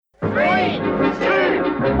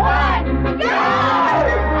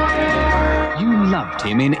loved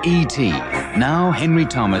him in E.T. Now Henry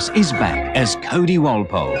Thomas is back as Cody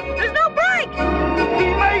Walpole. There's no break! He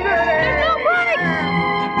made it! There's no break!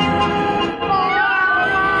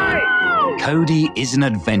 Oh! Cody is an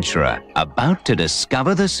adventurer about to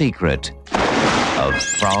discover the secret of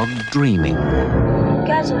frog dreaming.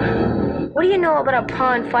 Guys, what do you know about a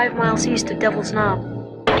pond 5 miles east of Devil's Knob?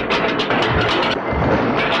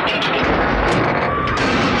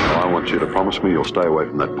 I want you to promise me you'll stay away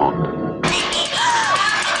from that pond.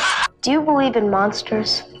 Do you believe in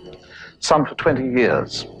monsters? Some for 20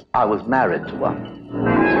 years. I was married to one.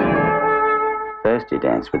 First you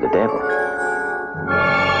dance with the devil.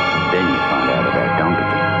 Then you find out about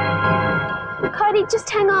Donkey. Cody, just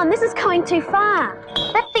hang on. This is going too far.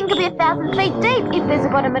 That thing could be 1,000 feet deep if there's a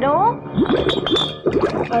bottom at all.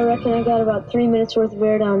 I reckon I got about 3 minutes worth of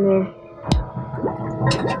air down there.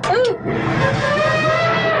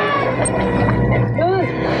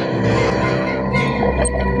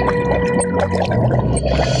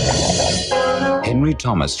 Henry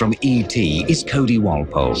Thomas from E.T. is Cody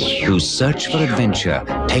Walpole, whose search for adventure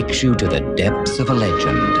takes you to the depths of a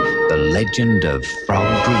legend, the legend of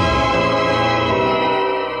frog dreaming.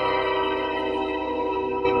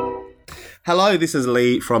 Hello, this is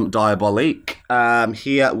Lee from Diabolique,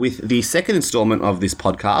 here with the second instalment of this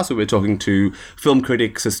podcast, where we're talking to film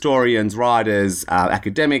critics, historians, writers,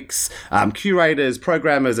 academics, curators,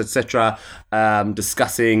 programmers, etc.,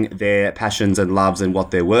 discussing their passions and loves and what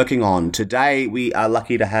they're working on. Today, we are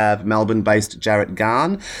lucky to have Melbourne-based Jarret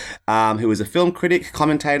Gahan, who is a film critic,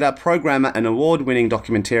 commentator, programmer, and award-winning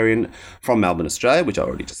documentarian from Melbourne, Australia, which I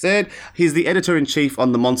already just said. He's the editor-in-chief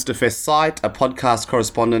on the Monster Fest site, a podcast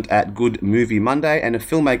correspondent at Good Movie Monday, and a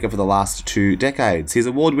filmmaker for the last 2 decades. His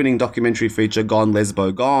award-winning documentary feature, Gone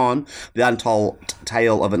Lesbo Gone, the untold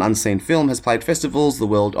tale of an unseen film, has played festivals the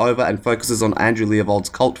world over and focuses on Andrew Leopold's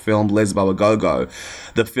cult film Lesbo A Go-Go,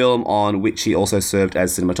 the film on which he also served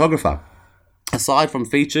as cinematographer. Aside from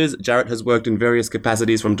features, Jarret has worked in various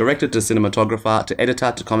capacities, from director to cinematographer to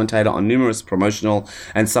editor to commentator, on numerous promotional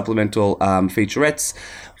and supplemental featurettes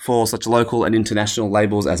for such local and international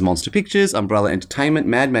labels as Monster Pictures, Umbrella Entertainment,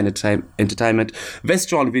 Madman Entertainment,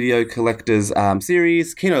 Vestron Video Collectors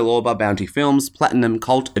Series, Kino Lorber, Bounty Films, Platinum,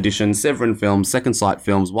 Cult Edition, Severin Films, Second Sight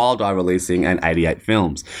Films, Wild Eye Releasing, and 88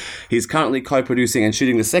 Films. He's currently co-producing and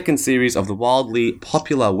shooting the second series of the wildly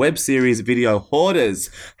popular web series video Hoarders.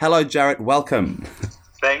 Hello, Jarret. Welcome.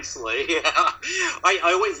 Thanks, Lee. I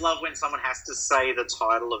always love when someone has to say the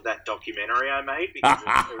title of that documentary I made, because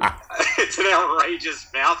it's an outrageous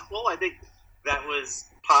mouthful. I think that was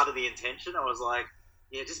part of the intention. I was like,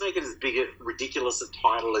 yeah, just make it as big a ridiculous a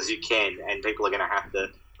title as you can, and people are going to have to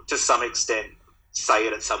some extent, say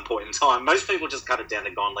it at some point in time. Most people just cut it down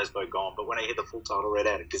to Gone Lesbo Gone, but when I hear the full title read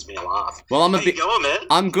out, it gives me a laugh. Well, How you going, man?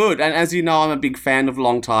 I'm good, and as you know, I'm a big fan of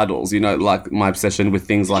long titles. You know, like my obsession with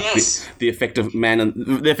things like the effect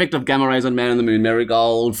of gamma rays on Man on the Moon,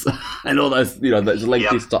 Marigolds, and all those, you know, those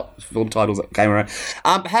lengthy film titles that came around.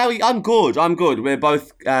 How are you? I'm good. We're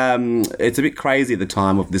both. It's a bit crazy at the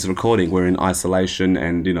time of this recording. We're in isolation,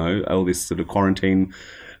 and you know, all this sort of quarantine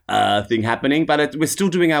thing happening, but we're still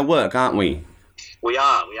doing our work, aren't we? We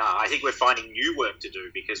are. I think we're finding new work to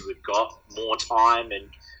do because we've got more time and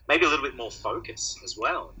maybe a little bit more focus as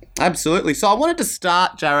well. Absolutely. So I wanted to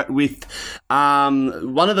start, Jarret, with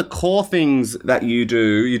one of the core things that you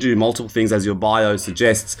do multiple things as your bio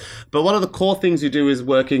suggests, but one of the core things you do is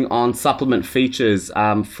working on supplement features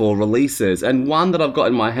for releases. And one that I've got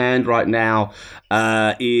in my hand right now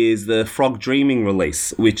is the Frog Dreaming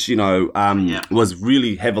release, which, you know, was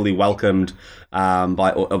really heavily welcomed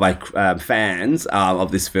by fans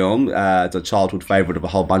of this film. It's a childhood favourite of a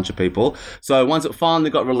whole bunch of people. So once it finally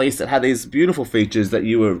got released, it had these beautiful features that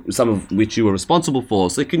some of which you were responsible for.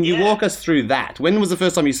 So can you walk us through that? When was the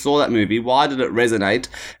first time you saw that movie? Why did it resonate?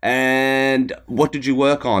 And what did you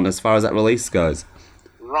work on as far as that release goes?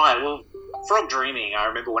 Right, well, Frog Dreaming, I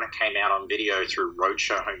remember when it came out on video through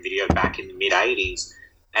Roadshow Home Video back in the mid-'80s,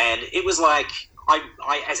 and it was like,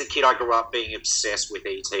 I as a kid, I grew up being obsessed with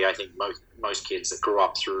E.T. I think most kids that grew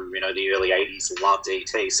up through, you know, the early 80s loved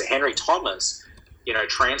E.T. So Henry Thomas, you know,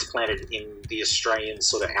 transplanted in the Australian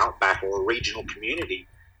sort of outback or regional community,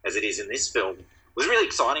 as it is in this film, was really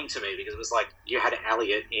exciting to me, because it was like you had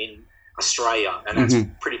Elliot in Australia, and that's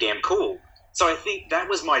pretty damn cool. So I think that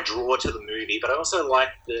was my draw to the movie, but I also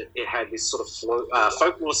liked that it had this sort of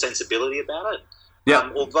folklore sensibility about it. Yeah.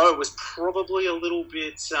 Although it was probably a little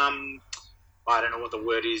bit, I don't know what the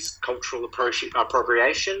word is, cultural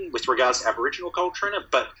appropriation with regards to Aboriginal culture in it.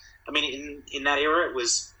 But, I mean, in that era, it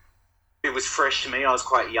was it was fresh to me. I was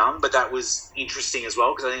quite young, but that was interesting as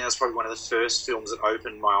well because I think that was probably one of the first films that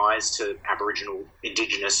opened my eyes to Aboriginal,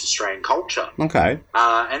 Indigenous Australian culture. Okay.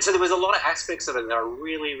 And so there was a lot of aspects of it that I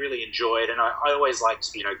really, really enjoyed, and I always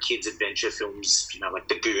liked, kids' adventure films, like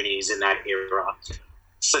The Goonies in that era.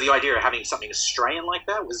 So the idea of having something Australian like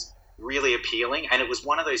that was really appealing, and it was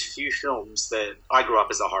one of those few films that I grew up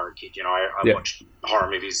as a horror kid. I watched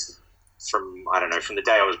horror movies from the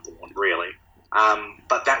day I was born, really.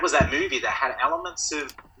 But that was that movie that had elements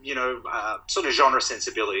of, sort of genre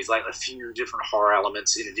sensibilities, like a few different horror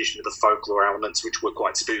elements in addition to the folklore elements, which were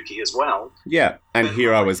quite spooky as well. Yeah, and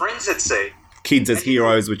hero as friends had seen. Kids as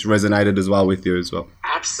heroes, which resonated as well with you as well.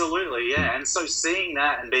 Absolutely, yeah. And so seeing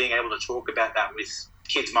that and being able to talk about that with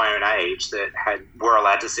kids my own age that were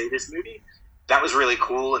allowed to see this movie, that was really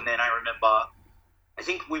cool. And then I remember, I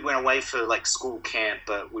think we went away for like school camp,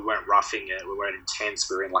 but we weren't roughing it. We weren't intense.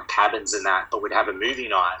 We were in like cabins and that, but we'd have a movie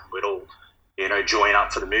night. We'd all, join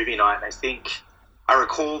up for the movie night. And I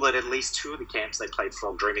recall that at least two of the camps they played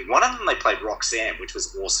Frog Dreaming. One of them they played Roxanne, which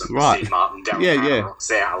was awesome. Right. Steve Martin, Darryl Hannah,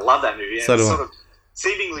 Roxanne. I love that movie. So it was do I. sort of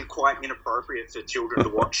seemingly quite inappropriate for children to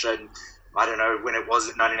watch. And I don't know when it was,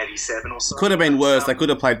 1987 or so. Could have been worse. They could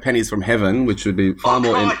have played Pennies from Heaven, which would be far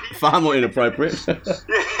more inappropriate.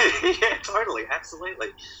 yeah, totally, absolutely.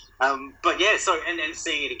 But yeah, so and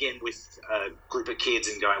seeing it again with a group of kids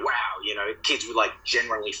and going, wow, kids were like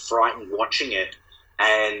generally frightened watching it,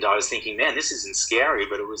 and I was thinking, man, this isn't scary,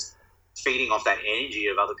 but it was feeding off that energy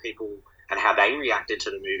of other people and how they reacted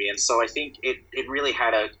to the movie, and so I think it really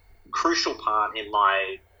had a crucial part in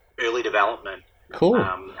my early development. Cool.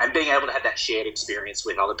 And being able to have that shared experience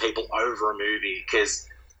with other people over a movie, because,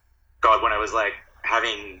 God, when I was like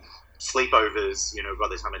having sleepovers, by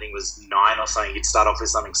the time I think it was 9 or something, you'd start off with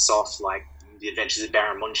something soft like The Adventures of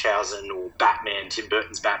Baron Munchausen or Batman, Tim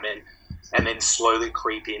Burton's Batman, and then slowly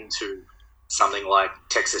creep into something like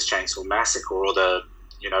Texas Chainsaw Massacre or the,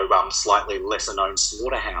 slightly lesser known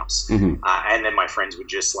Slaughterhouse. Mm-hmm. And then my friends would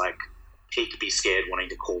just like be scared wanting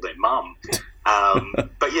to call their mum.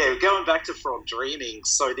 But yeah, going back to Frog Dreaming,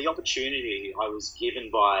 so the opportunity I was given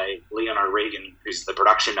by Leon O'Regan, who's the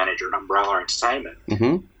production manager at Umbrella Entertainment,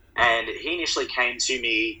 mm-hmm. and he initially came to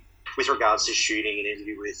me with regards to shooting an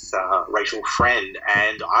interview with Rachel Friend,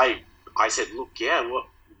 and I said, look, yeah,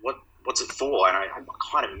 what's it for? And I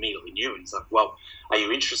kind of immediately knew, and he's like, well, are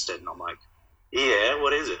you interested? And I'm like, yeah,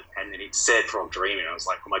 what is it? And then he said Frog Dreaming, I was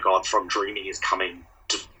like, oh my God, Frog Dreaming is coming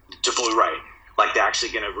to Blu-ray. Like, they're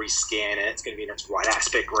actually going to rescan it. It's going to be in its right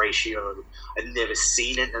aspect ratio. I'd never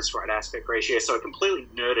seen it in its right aspect ratio. So I completely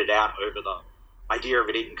nerded out over the idea of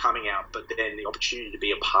it even coming out. But then the opportunity to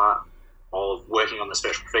be a part of working on the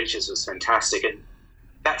special features was fantastic. And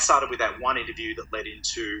that started with that one interview that led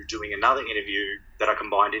into doing another interview that I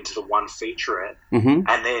combined into the one featurette. Mm-hmm.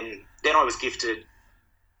 And then I was gifted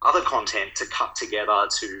other content to cut together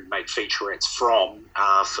to make featurettes from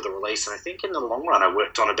for the release. And I think in the long run, I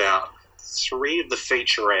worked on about 3 of the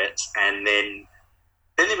featurettes, and then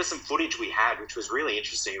there was some footage we had which was really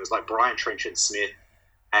interesting. It was like Brian Trenchard Smith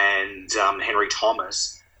and Henry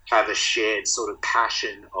Thomas have a shared sort of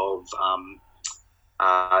passion of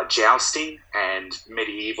jousting and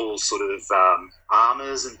medieval sort of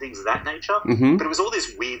armours and things of that nature. Mm-hmm. But it was all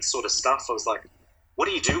this weird sort of stuff. I was like, what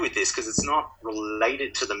do you do with this? Because it's not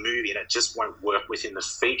related to the movie and it just won't work within the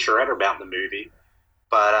featurette about the movie.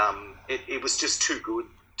 But it was just too good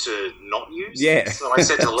to not use. Yeah. So I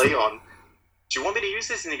said to Leon, do you want me to use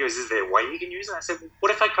this? And he goes, is there a way you can use it? I said,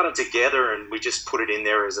 what if I cut it together and we just put it in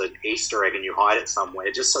there as an Easter egg and you hide it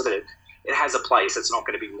somewhere just so that it has a place. It's not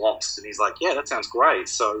going to be lost. And he's like, yeah, that sounds great.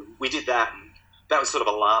 So we did that, and that was sort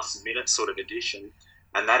of a last minute sort of addition,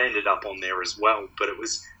 and that ended up on there as well. But it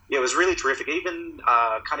was really terrific. Even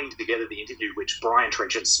cutting together the interview, which Brian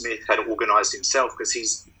Trenchard Smith had organised himself, because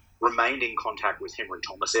he's remained in contact with Henry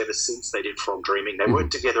Thomas ever since they did Frog Dreaming. They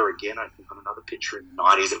worked together again, I think, on another picture in the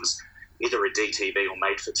 90s. It was either a DTV or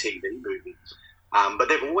made-for-TV movie. But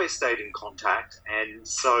they've always stayed in contact, and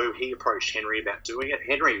so he approached Henry about doing it.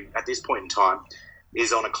 Henry, at this point in time,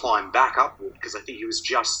 is on a climb back upward, because I think he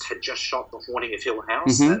had just shot The Haunting of Hill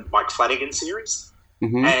House, Mm-hmm. that Mike Flanagan series,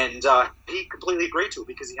 Mm-hmm. and he completely agreed to it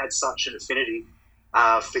because he had such an affinity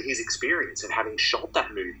for his experience and having shot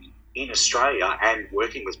that movie in Australia and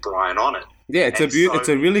working with Brian on it. Yeah, it's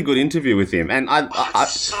a really good interview with him, and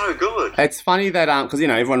it's so good. It's funny that because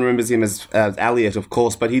everyone remembers him as Elliot, of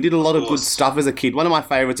course, but he did a lot of good stuff as a kid. One of my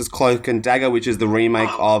favourites is Cloak and Dagger, which is the remake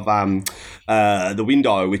of The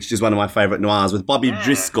Window, which is one of my favourite noirs with Bobby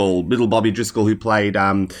Driscoll, little Bobby Driscoll, who played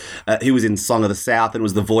he was in Song of the South and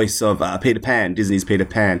was the voice of Peter Pan, Disney's Peter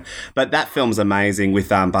Pan. But that film's amazing with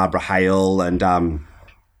Barbara Hale and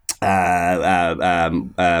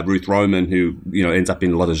Ruth Roman, who, you know, ends up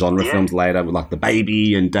in a lot of genre films later, with like The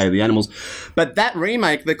Baby and Day of the Animals. But that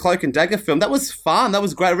remake, the Cloak and Dagger film, that was fun. That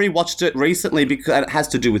was great. I rewatched it recently because it has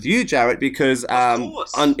to do with you, Jarret, because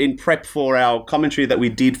in prep for our commentary that we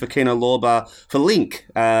did for Kino Lorber for Link,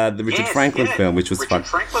 the Richard Franklin film, which was fun.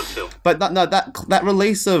 Franklin film. But that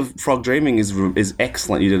release of Frog Dreaming is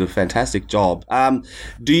excellent. You did a fantastic job.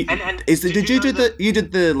 You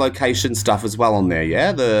did the location stuff as well on there?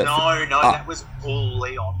 Yeah. That was all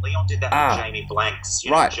Leon. Leon did that with Jamie Blanks.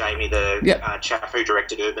 You know, Jamie, the chap who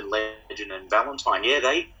directed Urban Legend and Valentine. Yeah,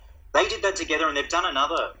 they did that together, and they've done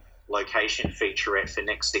another location featurette for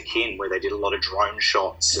Next to Kin where they did a lot of drone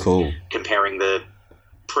shots, comparing the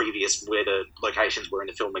previous where the locations were in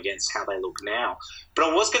the film against how they look now. But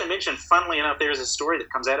I was going to mention, funnily enough, there is a story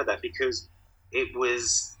that comes out of that because it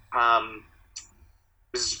was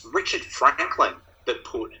Richard Franklin that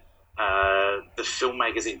put the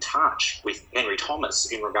filmmakers in touch with Henry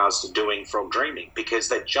Thomas in regards to doing Frog Dreaming, because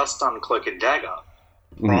they'd just done Cloak and Dagger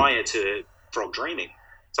prior to Frog Dreaming.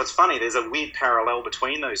 So it's funny, there's a weird parallel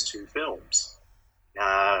between those two films.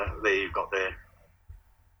 There you've got there.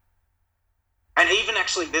 And even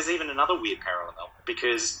actually, there's even another weird parallel,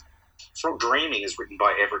 because Frog Dreaming is written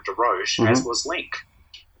by Everett DeRoche, as was Link.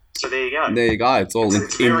 So there you go. There you go. It's all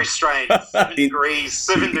it's very strange. 7 degrees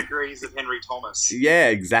of Henry Thomas. Yeah,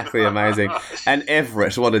 exactly. Amazing. And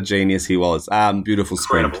Everett, what a genius he was. Beautiful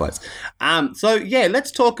screenplays. So yeah,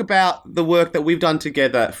 let's talk about the work that we've done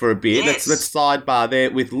together for a bit. Yes. Let's sidebar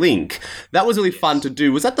there with Link. That was really fun to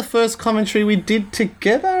do. Was that the first commentary we did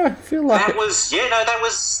together? I feel like that was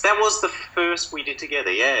the first we did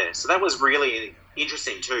together. Yeah. So that was really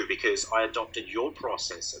interesting too, because I adopted your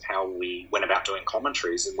process of how we went about doing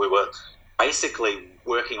commentaries, and we were basically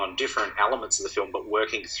working on different elements of the film, but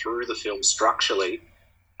working through the film structurally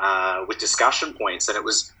with discussion points, and it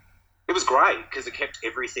was great because it kept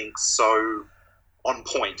everything so on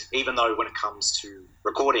point, even though when it comes to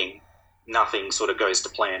recording, nothing sort of goes to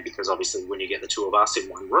plan, because obviously when you get the two of us in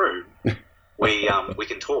one room, we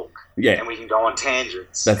can talk, and we can go on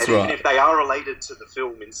tangents. That's right. Even if they are related to the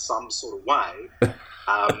film in some sort of way,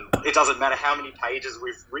 it doesn't matter how many pages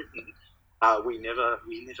we've written. We never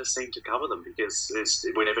seem to cover them because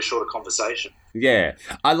we're never short of conversation. Yeah,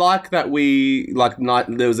 I like that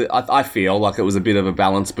I feel like it was a bit of a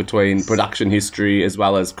balance between production history as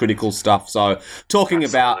well as critical stuff. So talking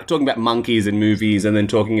about monkeys in movies, and then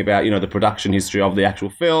talking about, you know, the production history of the actual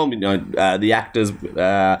film, you know, the actors,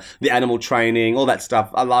 the animal training, all that stuff.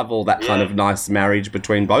 I love all that kind of nice marriage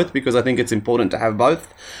between both, because I think it's important to have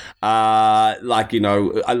both. You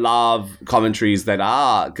know, I love commentaries that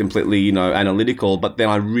are completely, you know, analytical, but then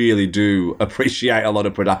I really do appreciate a lot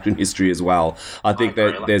of production history as well. I think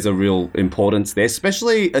that there's a real importance there,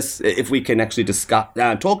 especially if we can actually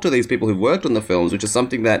talk to these people who've worked on the films, which is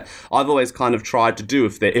something that I've always kind of tried to do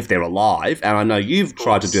if they're alive, and I know you've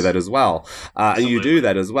tried to do that as well, and you do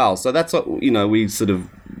that as well. So that's what, you know, we sort of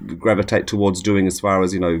gravitate towards doing as far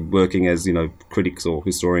as, you know, working as, you know, critics or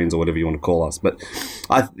historians or whatever you want to call us. But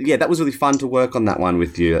that was really fun to work on that one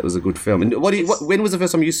with you. That was a good film. And when was the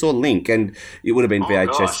first time you saw Link? And it would have been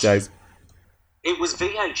VHS days. It was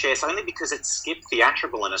VHS only because it skipped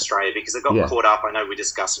theatrical in Australia, because it got caught up. I know we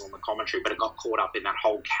discussed it on the commentary, but it got caught up in that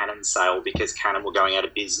whole Canon sale, because Canon were going out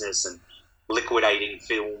of business and liquidating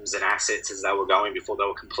films and assets as they were going before they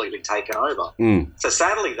were completely taken over. So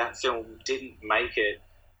sadly, that film didn't make it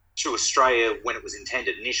to Australia when it was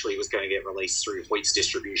intended. Initially, it was going to get released through Wheat's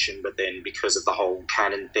distribution, but then because of the whole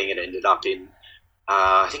Canon thing, it ended up in,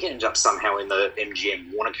 I think it ended up somehow in the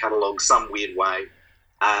MGM Warner catalogue, some weird way.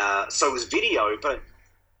 So it was video, but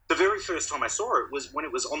the very first time I saw it was when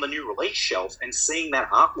it was on the new release shelf, and seeing that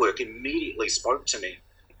artwork immediately spoke to me.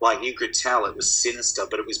 Like, you could tell it was sinister,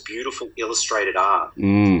 but it was beautiful illustrated art,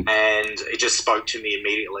 and it just spoke to me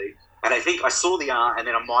immediately. And I think I saw the art, and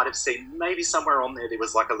then I might have seen maybe somewhere on there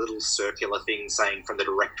was like a little circular thing saying from the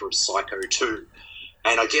director of Psycho 2.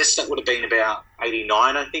 And I guess that would have been about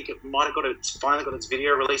 89, I think. It might have finally got its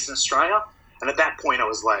video released in Australia. And at that point I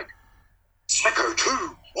was like, Psycho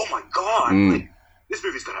 2? Oh my God! Like, this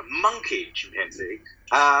movie's got a monkey chimpanzee.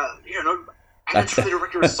 You know, and that's from the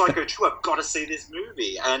director of Psycho 2. I've got to see this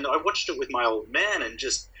movie. And I watched it with my old man and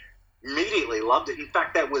just immediately loved it. In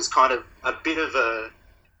fact, that was kind of a bit of a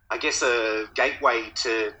gateway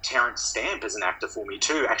to Terence Stamp as an actor for me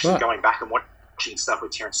too, actually going back and watching stuff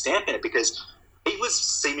with Terence Stamp in it, because he was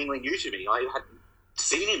seemingly new to me. I hadn't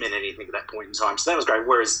seen him in anything at that point in time, so that was great.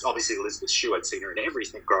 Whereas obviously Elizabeth Shue, I'd seen her in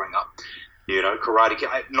everything growing up. You know, Karate Kid,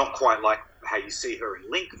 not quite like how you see her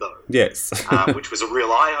in Link, though. Yes. Which was a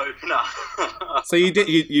real eye-opener. So you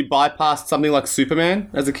bypassed something like Superman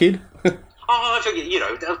as a kid? Oh, I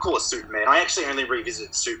forget, of course, Superman. I actually only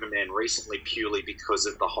revisited Superman recently purely because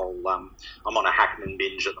of the whole, I'm on a Hackman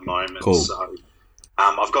binge at the moment, cool. So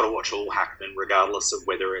I've got to watch all Hackman regardless of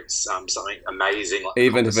whether it's something amazing like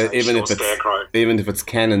even if it's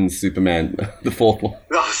canon Superman, the fourth one.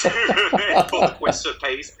 Superman for the Quest for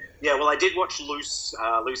Peace. Yeah, well, I did watch Loose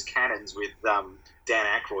Cannons with Dan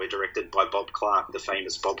Aykroyd, directed by Bob Clark, the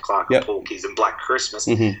famous Bob Clark of Porky's and Black Christmas.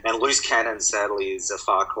 Mm-hmm. And Loose Cannons, sadly, is a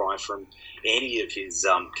far cry from any of his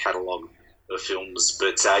catalogue of films.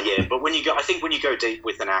 But but when you go deep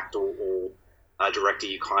with an actor or a director,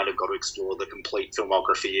 you kind of got to explore the complete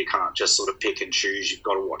filmography. You can't just sort of pick and choose. You've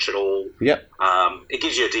got to watch it all. Yep. It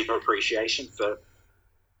gives you a deeper appreciation for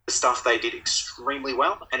the stuff they did extremely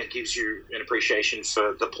well, and it gives you an appreciation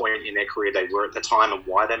for the point in their career they were at the time and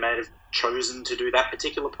why they may have chosen to do that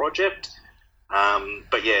particular project.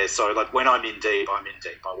 But yeah, so like when I'm in deep.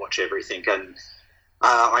 I watch everything, and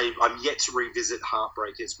I'm yet to revisit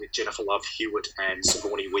Heartbreakers with Jennifer Love Hewitt and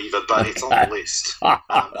Sigourney Weaver, but it's on the list.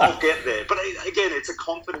 I'll get there. But again, it's a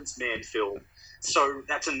confidence man film, so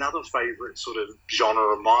that's another favourite sort of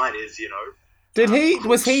genre of mine is,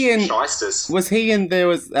 was he in there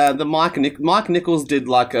was the Mike Nichols did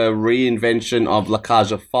like a reinvention of La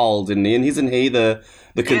Cage aux Folles, didn't he? And isn't he the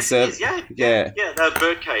conservative? Yeah, the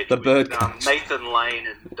Birdcage. The Birdcage. Nathan Lane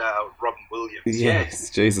and Robin Williams. Yes,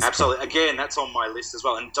 Jesus. Absolutely. Christ. Again, that's on my list as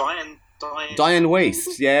well. And Diane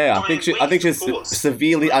Wiest. Yeah, I think she's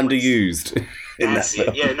severely underused. That's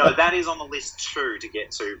it. Yeah, no, that is on the list too to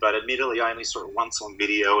get to. But admittedly, I only saw it once on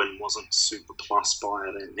video and wasn't super plussed by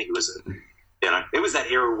it. I think it was it was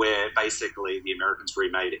that era where basically the Americans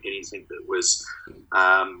remade anything that was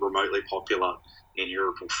remotely popular in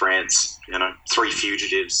Europe or France. Three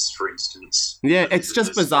Fugitives, for instance. Yeah, it's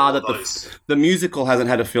just bizarre that the musical hasn't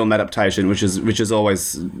had a film adaptation, which is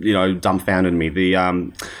always dumbfounded me.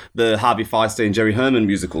 The Harvey Fierstein, Jerry Herman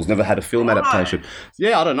musicals never had a film adaptation.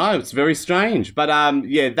 Yeah, I don't know. It's very strange, but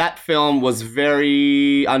that film was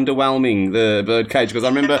very underwhelming. The Birdcage, because I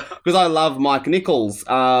remember I love Mike Nichols,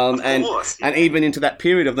 and even into that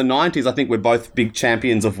period of the 90s, I think we're both big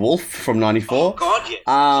champions of Wolf from '94. Oh God, yes.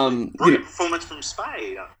 Brilliant performance from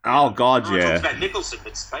Spade. Oh God, yeah. Talks about Nicholson,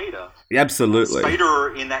 but Spader. Yeah, absolutely.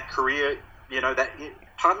 Spader in that career, that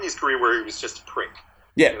part in his career where he was just a prick.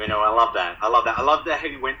 Yeah. I love that. I love that how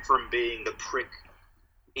he went from being the prick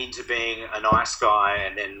into being a nice guy,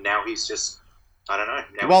 and then now he's just, I don't know.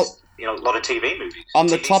 Now he's a lot of TV movies. On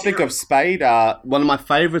the topic of Spade, one of my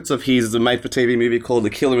favourites of his is a made-for-TV movie called The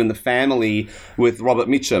Killer in the Family with Robert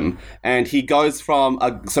Mitchum, and he goes from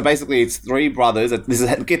so basically it's three brothers.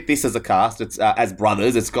 Get this as a cast. It's as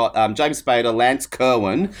brothers. It's got James Spader, Lance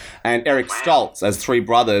Kerwin, and Eric Stoltz as three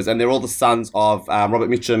brothers, and they're all the sons of Robert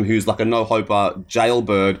Mitchum, who's like a no-hoper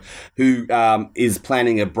jailbird who is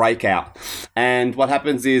planning a breakout. And what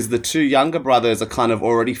happens is the two younger brothers are kind of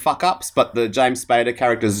already fuck-ups, but the James Spader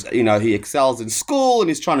character's, he excels in school and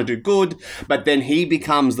he's trying to do good, but then he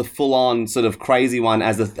becomes the full-on sort of crazy one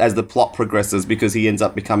as the plot progresses, because he ends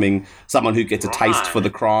up becoming someone who gets a taste for the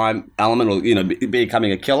crime element, or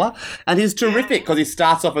becoming a killer. And he's terrific because he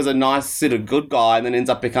starts off as a nice sort of good guy and then ends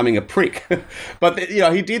up becoming a prick. But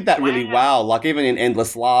he did that really well. Like even in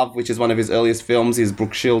Endless Love, which is one of his earliest films, he's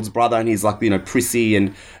Brooke Shields' brother, and he's like prissy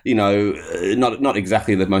and not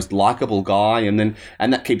exactly the most likable guy. And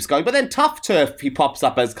that keeps going. But then Tough Turf, he pops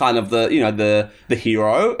up as kind of the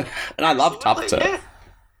hero, and I love Tough Turf. Yeah.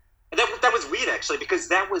 That was weird actually, because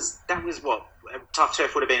that was what Tough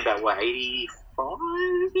Turf would have been about 85.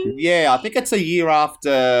 Yeah, I think it's a year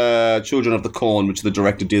after Children of the Corn, which the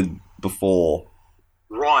director did before.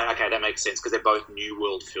 Right, okay, that makes sense, because they're both New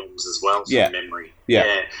World films as well, from memory. Yeah.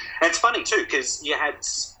 And it's funny too, because you had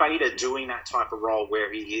Spader doing that type of role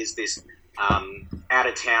where he is this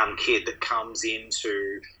out-of-town kid that comes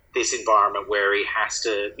into this environment where he has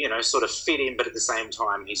to, sort of fit in, but at the same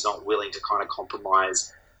time, he's not willing to kind of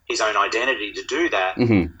compromise his own identity to do that.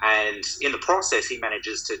 Mm-hmm. And in the process, he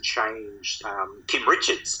manages to change Kim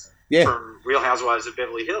Richards from Real Housewives of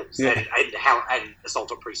Beverly Hills and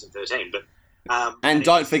Assault on Precinct 13. But and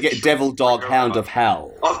don't forget Devil Dog Hound of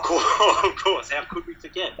Hell. Of course. How could we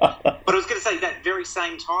forget? But I was going to say that very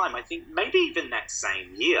same time, I think maybe even that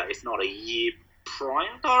same year, if not a year prior,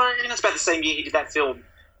 I think it's about the same year he did that film,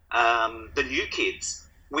 The New Kids,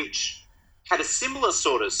 which had a similar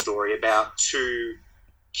sort of story about two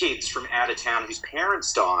kids from out of town whose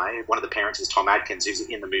parents die. One of the parents is Tom Adkins, who's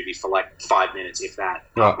in the movie for like 5 minutes, if that,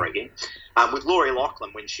 heartbreaking. With Laurie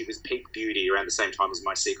Loughlin when she was peak beauty around the same time as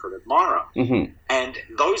My Secret Admirer. Mm-hmm. And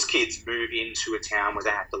those kids move into a town where they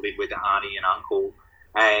have to live with auntie and uncle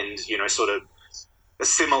and, sort of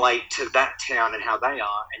assimilate to that town and how they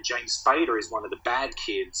are. And James Spader is one of the bad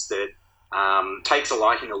kids that takes a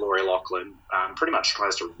liking to Laurie Loughlin, pretty much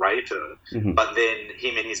tries to rape her, but then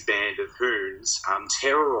him and his band of hoons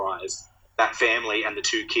terrorise that family and the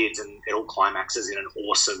two kids, and it all climaxes in an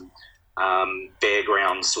awesome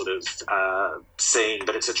fairground sort of scene.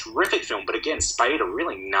 But it's a terrific film. But again, Spader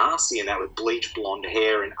really nasty in that, with bleach blonde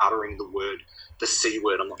hair and uttering the C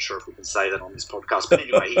word. I'm not sure if we can say that on this podcast, but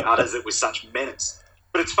anyway, he utters it with such menace.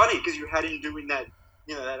 But it's funny because you had him doing that,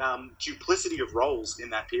 that duplicity of roles in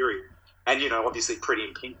that period. And, obviously Pretty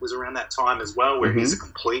in Pink was around that time as well, where he's a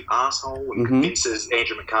complete asshole and convinces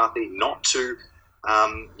Andrew McCarthy not to,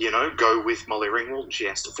 go with Molly Ringwald, and she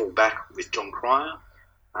has to fall back with John Cryer.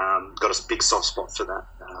 Got a big soft spot for that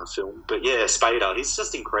film. But, yeah, Spader, he's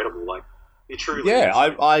just incredible. Like, he truly is.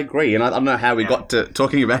 I agree. And I don't know how we got to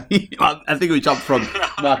talking about him. I think we jumped from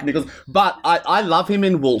Mark Nichols. But I love him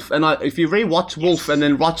in Wolf. And if you rewatch Wolf and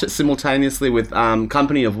then watch it simultaneously with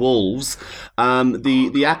Company of Wolves,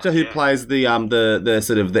 the actor who plays the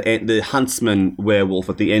sort of the huntsman werewolf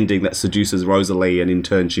at the ending that seduces Rosalie, and in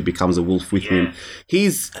turn she becomes a wolf with him.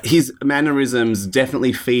 His mannerisms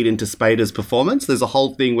definitely feed into Spader's performance. There's a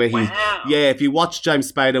whole thing where if you watch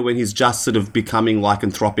James Spader when he's just sort of becoming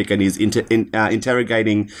lycanthropic and he's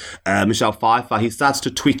interrogating Michelle Pfeiffer, he starts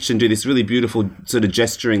to twitch and do this really beautiful sort of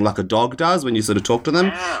gesturing like a dog does when you sort of talk to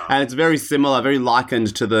them. And it's very similar, very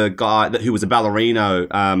likened to the guy who was a ballerino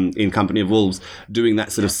in Company of Wolves, doing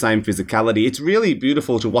that sort of same physicality. It's really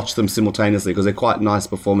beautiful to watch them simultaneously because they're quite nice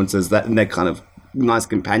performances, and they're kind of nice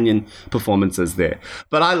companion performances there.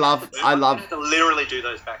 But I love to literally do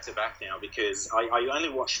those back to back now, because I only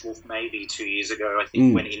watched Wolf maybe 2 years ago, I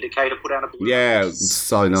think, when Indicator put out a Blu-ray. Yeah, it's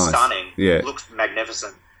so nice. Stunning. Yeah. Looks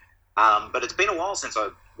magnificent. But it's been a while since I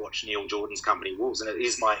watched Neil Jordan's Company of Wolves, and it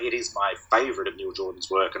is my favourite of Neil Jordan's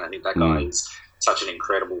work, and I think that guy is such an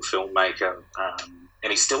incredible filmmaker. And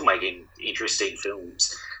he's still making interesting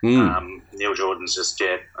films. Neil Jordan's just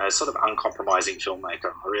a sort of uncompromising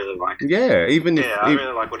filmmaker. I really like it. I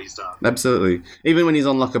really like what he's done. Absolutely. Even when he's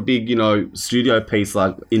on like a big, studio piece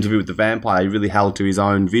like Interview with the Vampire, he really held to his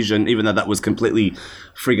own vision, even though that was completely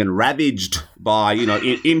friggin' ravaged by,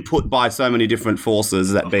 input by so many different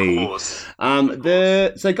forces that be.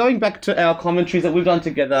 So going back to our commentaries that we've done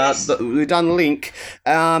together, we've done Link.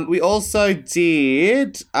 We also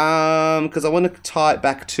did, because I want to tie it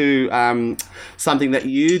back to something that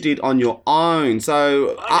you did on your own.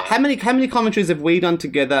 So how many commentaries have we done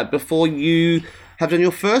together before you have done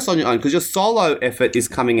your first on your own? Because your solo effort is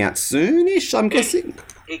coming out soonish, I'm guessing.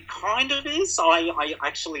 It kind of is. I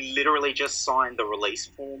actually literally just signed the release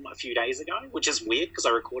form a few days ago, which is weird because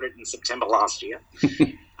I recorded it in September last year.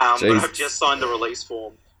 But I've just signed the release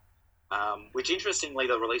form, which interestingly,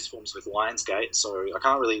 the release form's with Lionsgate, so I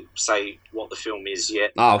can't really say what the film is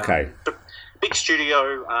yet. Oh, okay. But big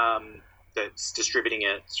studio that's distributing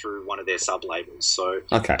it through one of their sub-labels. So,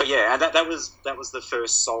 okay. But yeah, and that was the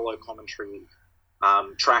first solo commentary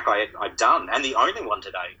track I'd done, and the only one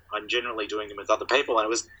today. I'm generally doing them with other people, and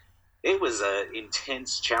it was an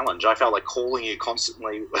intense challenge. I felt like calling you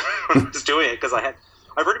constantly when I was doing it, because I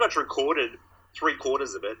pretty much recorded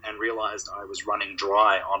 3/4 of it and realised I was running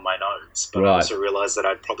dry on my notes, but I also realised that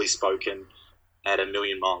I'd probably spoken at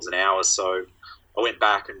 1,000,000 miles an hour, so I went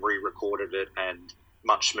back and re-recorded it, and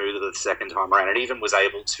much smoother the second time around. It even was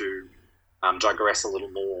able to digress a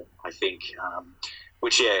little more, I think.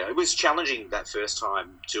 Which, it was challenging that first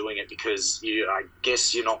time doing it, because I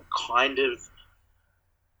guess you're not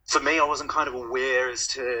for me, I wasn't kind of aware as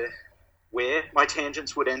to where my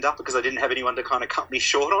tangents would end up, because I didn't have anyone to kind of cut me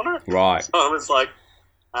short on it. Right. So I was like,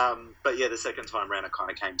 but yeah, the second time around it kind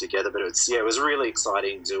of came together, but it was really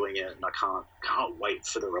exciting doing it, and I can't wait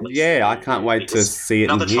for the release. Yeah, I can't wait to see it.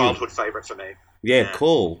 Another childhood favourite for me. Yeah,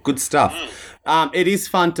 cool. Good stuff. It is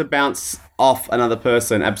fun to bounce off another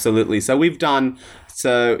person, absolutely. So we've done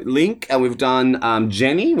Link, and we've done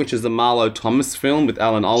Jenny, which is the Marlo Thomas film with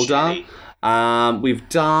Alan Alda. We've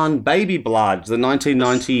done Baby Blood, the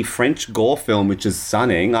 1990 French gore film, which is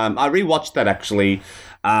stunning. I rewatched that actually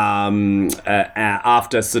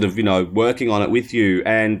after sort of, working on it with you,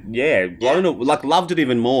 and loved it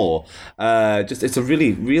even more. It's a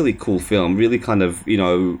really, really cool film, really kind of,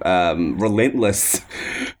 relentless,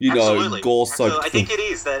 gore-soaked. I think it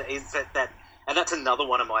is that, and that's another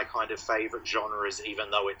one of my kind of favourite genres, even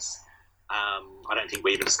though it's I don't think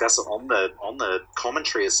we even discussed it on the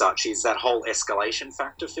commentary as such, is that whole escalation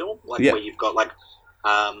factor film, like where you've got like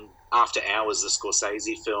After Hours, the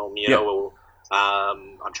Scorsese film, you know, or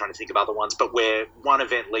I'm trying to think of other ones, but where one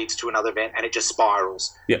event leads to another event and it just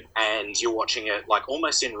spirals, and you're watching it like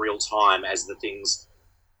almost in real time as the things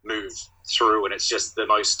move through, and it's just the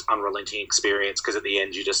most unrelenting experience, because at the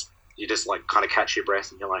end you just like kind of catch your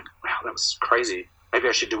breath and you're like, wow, that was crazy. Maybe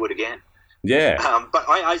I should do it again. Yeah. But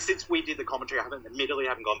I since we did the commentary, I haven't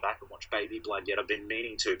gone back and watched Baby Blood yet. I've been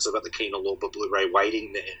meaning to, because I've got the Kino Lorber Blu-ray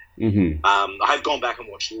waiting there. Mm-hmm. I have gone back and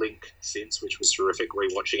watched Link since, which was terrific,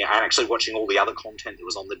 rewatching it, and actually watching all the other content that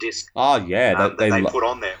was on the disc. Oh, yeah. That they put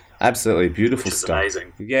on there. Absolutely beautiful which is stuff.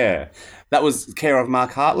 amazing. Yeah. That was care of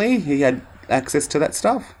Mark Hartley. He had access to that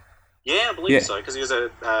stuff. Yeah, I believe so, because he was a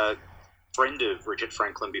friend of Richard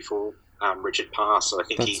Franklin before Richard passed, so I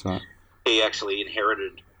think he actually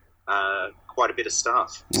inherited quite a bit of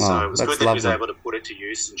stuff. So it was good that he was able to put it to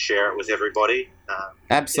use and share it with everybody.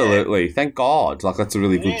 Absolutely. Yeah. Thank God. Like, that's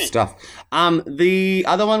really good stuff. The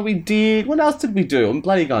other one we did... What else did we do? I'm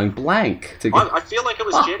bloody going blank. I feel like it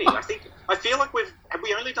was Jetty. I feel like have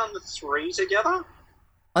we only done the 3 together?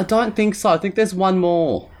 I don't think so. I think there's one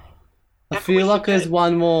more. I feel like there's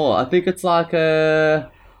one more. I think it's like a...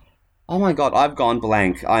 Oh my God, I've gone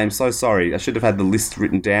blank. I am so sorry. I should have had the list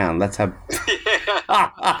written down. Let's have...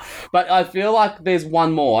 But I feel like there's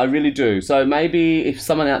one more. I really do. So maybe if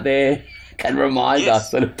someone out there can remind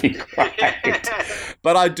us, that'd be great.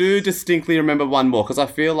 But I do distinctly remember one more, because I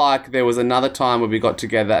feel like there was another time where we got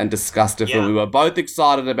together and discussed a film. We were both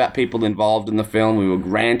excited about people involved in the film. We were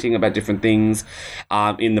ranting about different things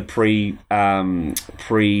in the pre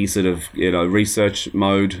sort of, you know, research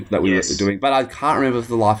mode that we were doing. But I can't remember for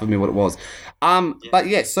the life of me what it was. But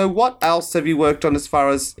yeah, so what else have you worked on as far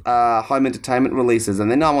as home entertainment releases? And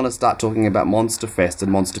then I want to start talking about Monster Fest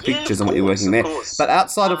and Monster Pictures and what you're working there. But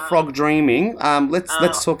outside of Frog Dreaming,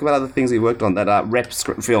 let's talk about other things you worked on that are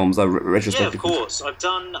films, retrospective. Yeah, of course. I've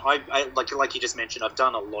done, like you just mentioned, I've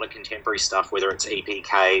done a lot of contemporary stuff, whether it's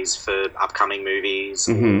EPKs for upcoming movies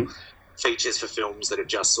or features for films that have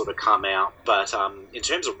just sort of come out. But in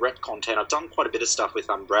terms of rep content, I've done quite a bit of stuff with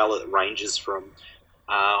Umbrella that ranges from...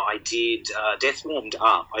 I did Death Warmed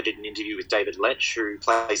Up. I did an interview with David Letch, who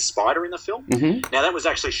plays Spider in the film. Now, that was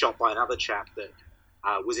actually shot by another chap that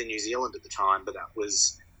was in New Zealand at the time, but that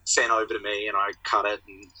was sent over to me, and I cut it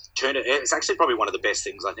and turned it. It's actually probably one of the best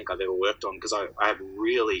things I think I've ever worked on, because I have a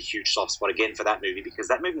really huge soft spot again for that movie, because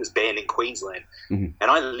that movie was banned in Queensland, and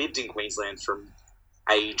I lived in Queensland from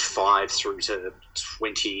age 5 through to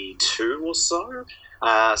 22 or so.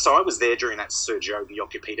 So I was there during that Sergio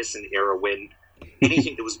Jokipeterson era when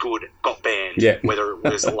anything that was good got banned, whether it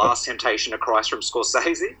was The Last Temptation of Christ from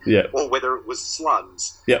Scorsese or whether it was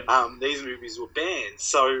Slugs. These movies were banned.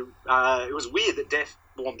 So it was weird that Death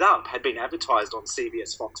Warmed Up had been advertised on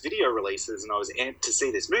CBS Fox video releases, and I was amped to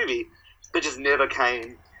see this movie, but just never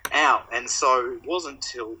came out. And so it wasn't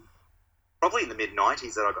until probably in the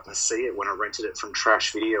mid-90s that I got to see it, when I rented it from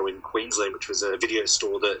Trash Video in Queensland, which was a video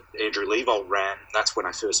store that Andrew Leavold ran. That's when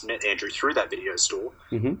I first met Andrew, through that video store.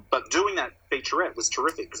 But doing that featurette was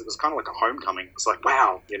terrific, because it was kind of like a homecoming. It was like,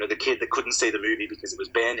 wow, you know, the kid that couldn't see the movie because it was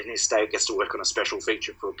banned in his state gets to work on a special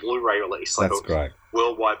feature for a Blu-ray release, like a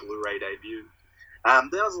worldwide Blu-ray debut. That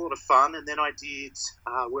was a lot of fun. And then I did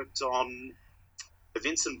worked on the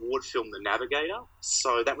Vincent Ward film, The Navigator.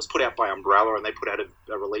 So that was put out by Umbrella, and they put out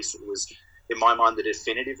a release that was, in my mind, the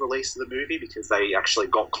definitive release of the movie, because they actually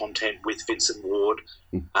got content with Vincent Ward,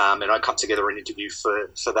 and I cut together an interview for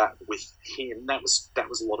that with him. That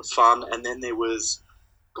was a lot of fun. And then there was,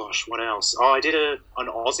 gosh, what else? Oh, I did an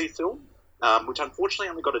Aussie film, which unfortunately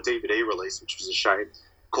only got a DVD release, which was a shame,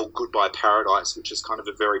 called Goodbye Paradise, which is kind of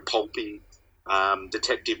a very pulpy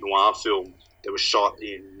detective noir film that was shot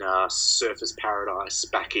in Surfers Paradise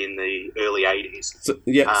back in the early 80s.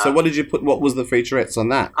 So what did you put? What was the featurettes on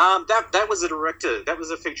that? That was a director. That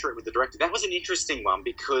was a featurette with the director. That was an interesting one,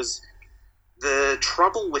 because the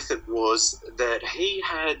trouble with it was that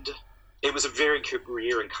it was a very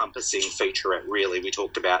career-encompassing featurette, really. We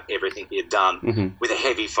talked about everything he had done with a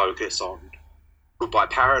heavy focus on Goodbye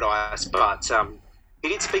Paradise, but he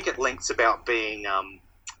did speak at lengths about being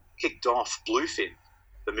kicked off Bluefin,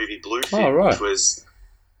 the movie Bluefin,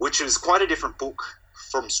 which was quite a different book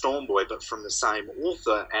from Stormboy, but from the same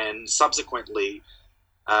author. And subsequently,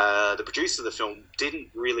 the producer of the film didn't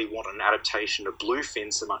really want an adaptation of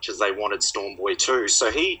Bluefin so much as they wanted Stormboy 2.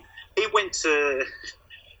 So he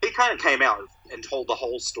kind of came out and told the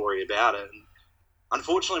whole story about it. And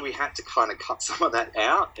unfortunately, we had to kind of cut some of that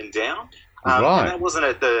out and down. And that wasn't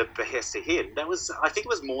at the behest of him. I think it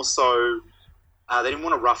was more so They didn't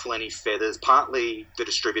want to ruffle any feathers, partly the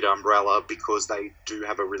distributor Umbrella, because they do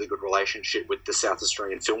have a really good relationship with the South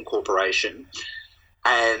Australian Film Corporation.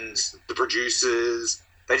 And the producers,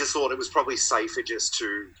 they just thought it was probably safer just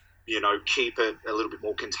to, keep it a little bit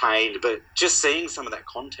more contained. But just seeing some of that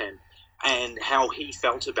content and how he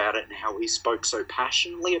felt about it and how he spoke so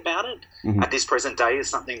passionately about it at this present day is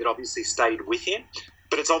something that obviously stayed with him.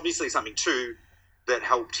 But it's obviously something, too, that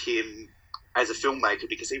helped him as a filmmaker,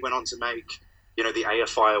 because he went on to make, the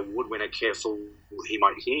AFI Award winner, Careful He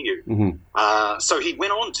Might Hear You. So he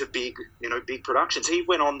went on to big productions. He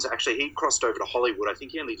went on to, he crossed over to Hollywood. I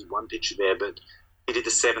think he only did one picture there, but he did The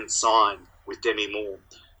Seventh Sign with Demi Moore,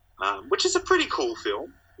 which is a pretty cool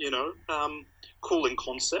film, cool in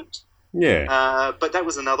concept. Yeah. But that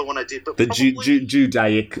was another one I did. But the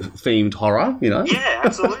Judaic-themed horror, Yeah,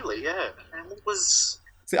 absolutely, yeah. And it was...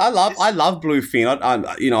 See, I love Bluefin.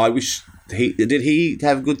 I wish... Did he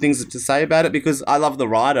have good things to say about it? Because I love the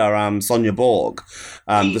writer, Sonia Borg,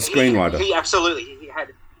 the screenwriter. He absolutely.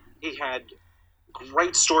 He had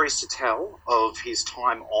great stories to tell of his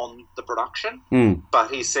time on the production, but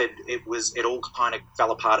he said it all kind of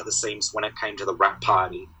fell apart at the seams when it came to the wrap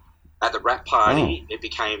party. At the wrap party, it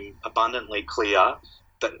became abundantly clear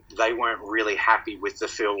that they weren't really happy with the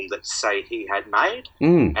film that, say, he had made.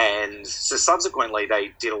 And so subsequently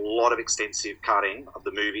they did a lot of extensive cutting of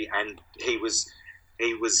the movie, and he was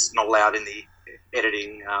not allowed in the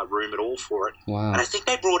editing room at all for it. Wow. And I think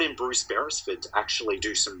they brought in Bruce Beresford to actually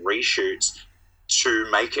do some reshoots to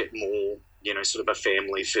make it more, sort of a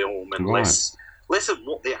family film and less of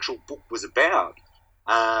what the actual book was about.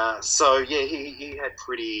 So, yeah, he had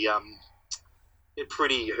pretty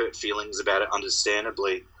hurt feelings about it,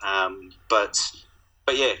 understandably. But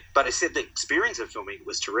I said the experience of filming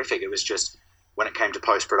was terrific. It was just when it came to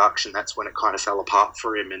post-production, that's when it kind of fell apart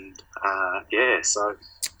for him. And, so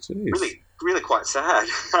Jeez. really quite sad.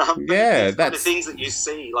 Yeah, that's kind of things that you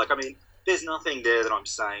see. There's nothing there that I'm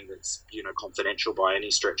saying that's, confidential by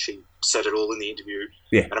any stretch. He said it all in the interview.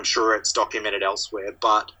 Yeah. And I'm sure it's documented elsewhere.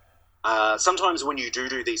 But sometimes when you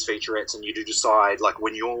do these featurettes and you do decide,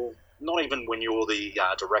 when you're not even when you're the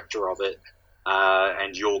director of it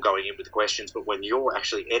and you're going in with the questions, but when you're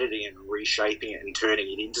actually editing and reshaping it and turning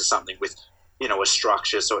it into something with, a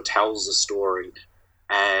structure so it tells a story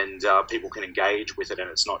and people can engage with it and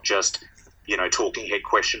it's not just, talking head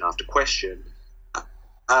question after question,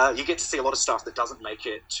 you get to see a lot of stuff that doesn't make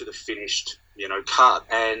it to the finished, cut.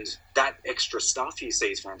 And that extra stuff you see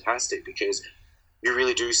is fantastic because you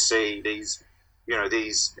really do see these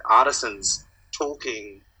artisans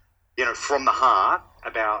talking from the heart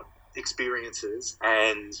about experiences,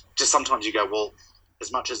 and just sometimes you go, well,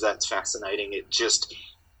 as much as that's fascinating, it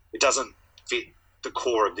doesn't fit the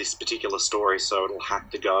core of this particular story, so it'll have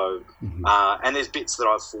to go. And there's bits that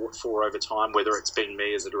I've fought for over time, whether it's been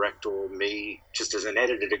me as a director or me just as an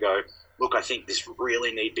editor, to go, look, I think this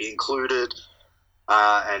really need to be included,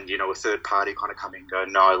 and a third party kind of come in and go,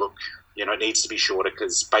 no, look, it needs to be shorter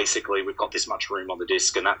because basically we've got this much room on the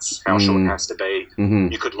disc and that's how short it has to be.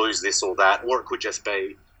 You could lose this or that, or it could just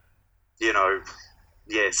be,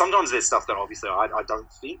 sometimes there's stuff that obviously I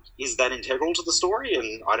don't think is that integral to the story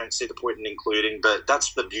and I don't see the point in including, but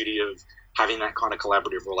that's the beauty of having that kind of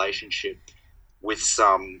collaborative relationship with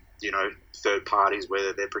some, third parties,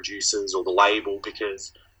 whether they're producers or the label,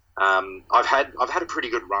 because I've had a pretty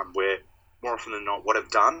good run where more often than not what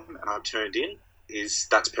I've done and I've turned in is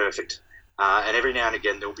that's perfect. And every now and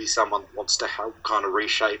again there'll be someone that wants to help kind of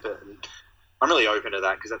reshape it, and I'm really open to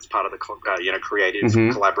that because that's part of the creative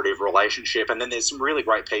collaborative relationship. And then there's some really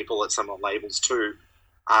great people at some of the labels too,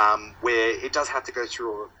 where it does have to go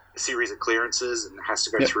through a series of clearances and it has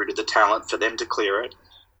to go through to the talent for them to clear it,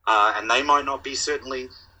 and they might not be certainly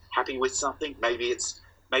happy with something. Maybe it's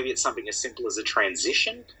something as simple as a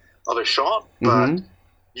transition of a shot, but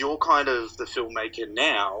you're kind of the filmmaker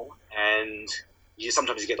now, and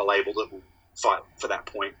sometimes you get a label that will fight for that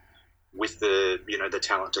point with the the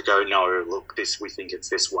talent to go, no, look, we think it's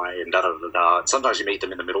this way, and da da da da. And sometimes you meet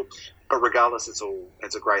them in the middle, but regardless, it's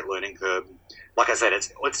a great learning curve. Like I said,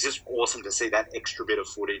 it's just awesome to see that extra bit of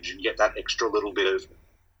footage and get that extra little bit of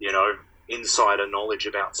insider knowledge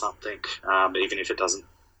about something, even if it doesn't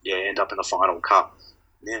end up in the final cut.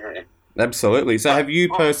 Yeah. Absolutely. So have you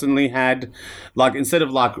personally had, like, instead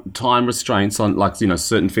of, like, time restraints on, like, you know,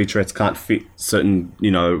 certain featurettes can't fit certain,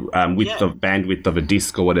 you know, bandwidth of a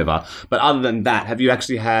disc or whatever, but other than that, have you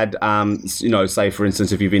actually had, you know, say, for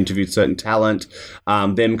instance, if you've interviewed certain talent,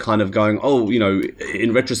 them kind of going, oh, you know,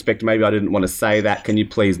 in retrospect, maybe I didn't want to say that, can you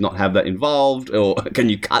please not have that involved, or can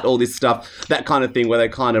you cut all this stuff, that kind of thing, where they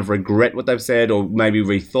kind of regret what they've said or maybe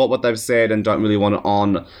rethought what they've said and don't really want it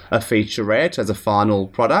on a featurette as a final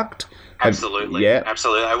product? Absolutely. Yeah.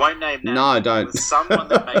 Absolutely. I won't name names. No, don't. There was someone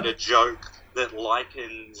that made a joke that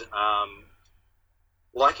likened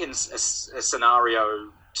a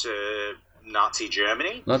scenario to Nazi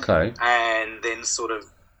Germany. Okay. And then sort of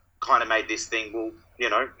kind of made this thing, well, you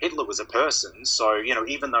know, Hitler was a person, so, you know,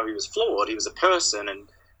 even though he was flawed, he was a person,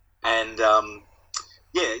 and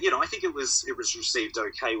yeah, you know, I think it was received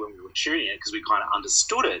okay when we were shooting it because we kind of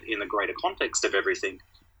understood it in the greater context of everything.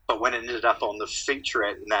 But when it ended up on the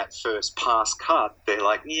featurette in that first pass cut, they're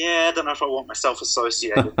like, yeah, I don't know if I want myself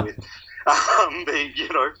associated with being, you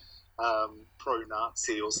know,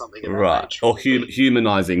 pro-Nazi or something. Right, or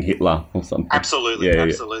humanising Hitler or something. Absolutely,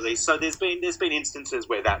 absolutely. Yeah. So there's been instances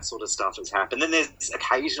where that sort of stuff has happened. Then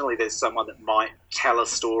occasionally there's someone that might tell a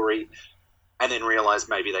story and then realise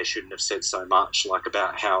maybe they shouldn't have said so much, like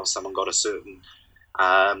about how someone got a certain,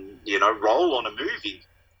 you know, role on a movie.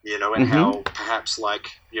 You know, and how perhaps, like,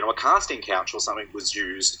 you know, a casting couch or something was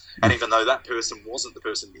used, and even though that person wasn't the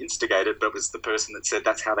person who instigated, but was the person that said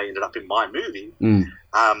that's how they ended up in my movie,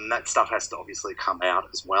 that stuff has to obviously come out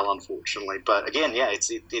as well, unfortunately. But again, yeah,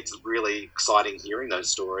 it's really exciting hearing those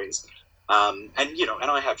stories, and you know, and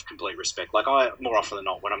I have complete respect. Like, I more often than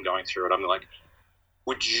not when I'm going through it, I'm like,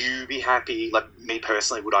 would you be happy? Like, me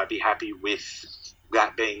personally, would I be happy with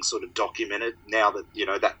that being sort of documented now that, you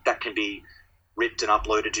know, that can be ripped and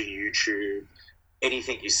uploaded to YouTube?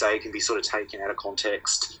 Anything you say can be sort of taken out of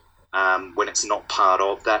context when it's not part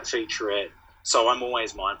of that featurette. So I'm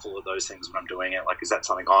always mindful of those things when I'm doing it. Like, is that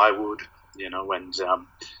something I would, you know?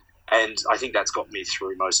 And I think that's got me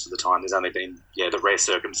through most of the time. There's only been, the rare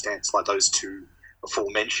circumstance, like those two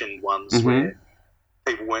aforementioned ones where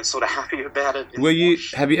people weren't sort of happy about it.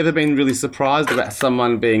 Have you ever been really surprised about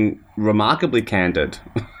someone being remarkably candid?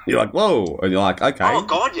 You're like, whoa, and you're like, okay. Oh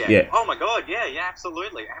God, yeah. Oh my God, yeah,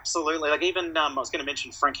 absolutely. Like, even I was going to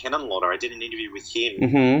mention Frank Henenlotter. I did an interview with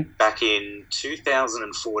him back in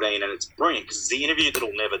 2014, and it's brilliant because it's the interview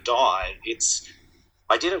that'll never die.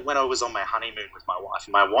 I did it when I was on my honeymoon with my wife.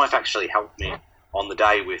 My wife actually helped me on the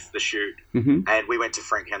day with the shoot, and we went to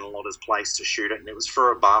Frank Henenlotter's place to shoot it, and it was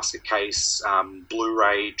for a basket case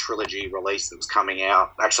Blu-ray trilogy release that was coming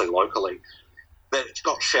out, actually locally. That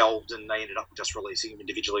got shelved, and they ended up just releasing them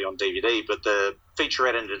individually on DVD, but the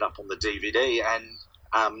featurette ended up on the DVD, and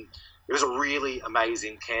it was a really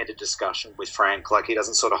amazing, candid discussion with Frank. Like, he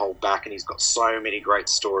doesn't sort of hold back, and he's got so many great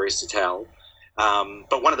stories to tell.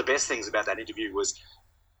 But one of the best things about that interview was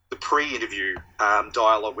the pre-interview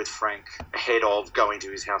dialogue with Frank ahead of going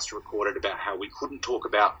to his house to record it, about how we couldn't talk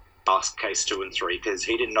about Basket Case 2 and 3 because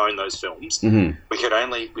he didn't own those films. We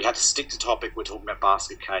had to stick to topic. We're talking about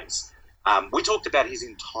Basket Case. We talked about his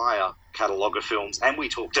entire catalogue of films, and we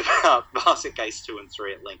talked about Basket Case 2 and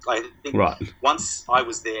 3 at length. I think once I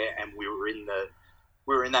was there and we were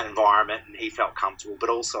in that environment and he felt comfortable, but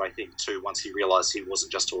also I think too, once he realised he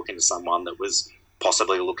wasn't just talking to someone that was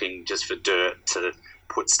possibly looking just for dirt to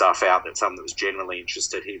put stuff out, that someone that was genuinely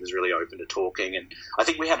interested, he was really open to talking. And I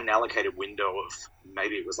think we had an allocated window of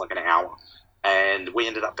maybe it was like an hour, and we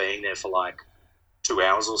ended up being there for like 2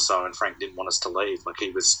 hours or so, and Frank didn't want us to leave. Like,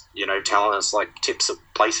 he was, you know, telling us like tips of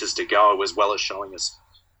places to go, as well as showing us,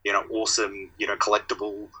 you know, awesome, you know,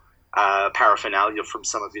 collectible paraphernalia from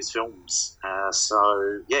some of his films.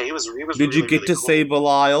 So yeah, he was. Did really, you get really to cool. see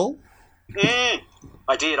Belial?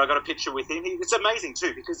 I did. I got a picture with him. It's amazing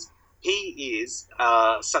too, because he is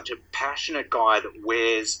such a passionate guy that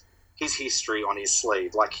wears his history on his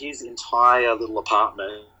sleeve. Like, his entire little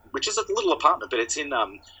apartment, which is a little apartment, but it's in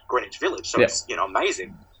Greenwich Village, so it's, you know,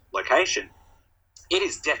 amazing location. It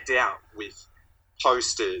is decked out with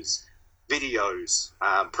posters, videos,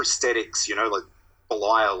 prosthetics, you know, like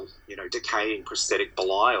Belial, you know, decaying prosthetic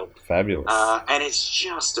Belial. Fabulous. And it's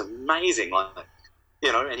just amazing, like,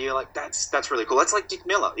 you know, and you're like, that's really cool. That's like Dick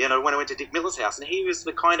Miller, you know, when I went to Dick Miller's house, and he was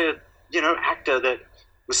the kind of, you know, actor that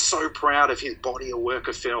was so proud of his body of work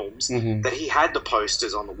of films that he had the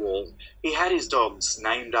posters on the wall. He had his dogs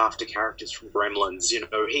named after characters from Gremlins. You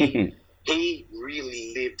know, he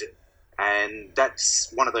really lived it. And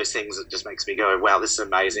that's one of those things that just makes me go, wow, this is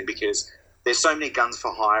amazing, because there's so many guns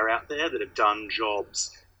for hire out there that have done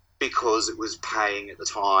jobs because it was paying at the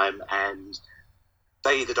time, and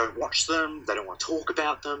they either don't watch them, they don't want to talk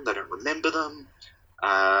about them, they don't remember them.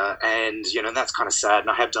 And, that's kind of sad. And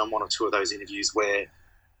I have done one or two of those interviews where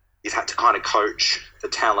you've had to kind of coach the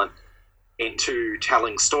talent into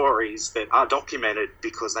telling stories that are documented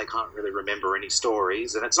because they can't really remember any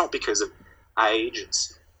stories. And it's not because of age.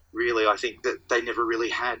 It's really, I think, that they never really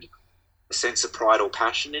had a sense of pride or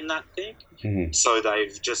passion in that thing. Mm-hmm. So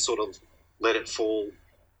they've just sort of let it fall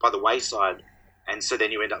by the wayside. And so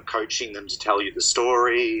then you end up coaching them to tell you the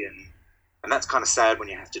story, and that's kind of sad when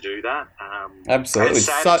you have to do that. Absolutely. And it's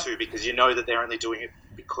sad too, because you know that they're only doing it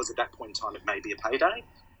because at that point in time it may be a payday.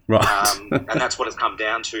 Right. And that's what it's come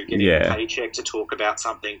down to, getting a paycheck to talk about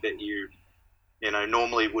something that you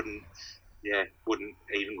normally wouldn't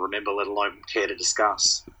even remember, let alone care to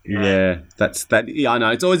discuss. Yeah, that's that. Yeah, I know.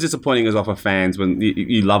 It's always disappointing as well for fans when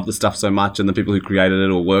you love the stuff so much, and the people who created it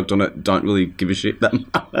or worked on it don't really give a shit that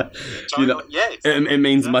much. It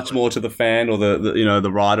means much more to the fan or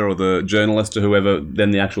the writer or the journalist or whoever than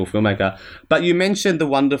the actual filmmaker. But you mentioned the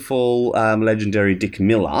wonderful, legendary Dick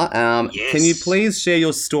Miller. Yes. Can you please share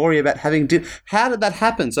your story about having dinner? How did that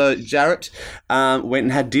happen? So Jarret went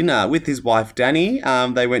and had dinner with his wife Danny.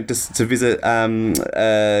 They went to visit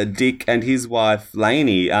Dick and his wife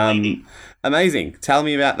Lainey. Amazing. Tell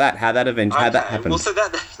me about that. How that happened. Well, so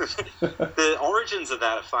the origins of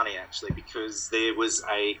that are funny actually, because there was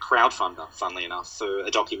a crowdfunder, funnily enough, for a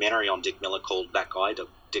documentary on Dick Miller called That Guy,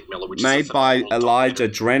 Dick Miller, which made is by Elijah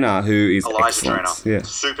Drenner, who is excellent. Drenner, yeah.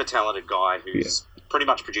 Super talented guy who's pretty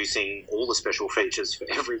much producing all the special features for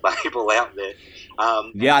every label out there.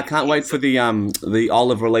 I can't wait for the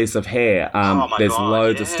Olive release of Hair. There's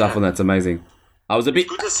loads of stuff on that's amazing. It's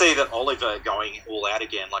good to see that Oliver going all out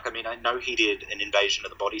again. I know he did an Invasion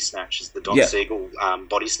of the Body Snatchers, the Don Siegel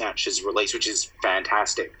Body Snatchers release, which is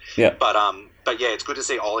fantastic. Yeah. But it's good to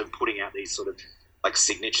see Olive putting out these sort of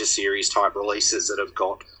signature series type releases that have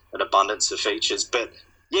got an abundance of features. But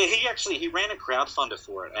yeah, he ran a crowdfunder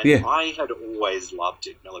for it, and I had always loved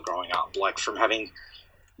Dick Miller growing up. From having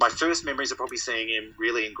my first memories of probably seeing him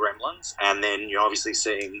really in Gremlins, and then obviously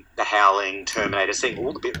seeing The Howling, Terminator, seeing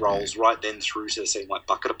all the bit roles right then through to seeing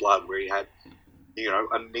Bucket of Blood, where he had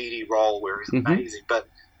a meaty role where he's amazing,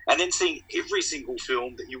 and then seeing every single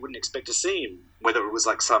film that you wouldn't expect to see him, whether it was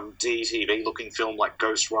some DTV looking film like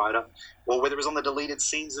Ghost Rider, or whether it was on the deleted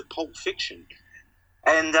scenes of Pulp Fiction.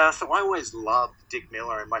 And so I always loved Dick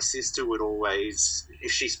Miller, and my sister would always,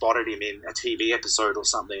 if she spotted him in a TV episode or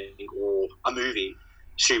something or a movie,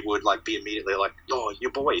 she would be immediately oh,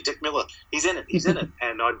 your boy, Dick Miller, he's in it.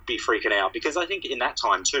 And I'd be freaking out, because I think in that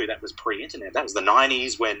time too, that was pre-internet. That was the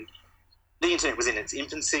 90s when the internet was in its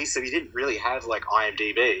infancy, so you didn't really have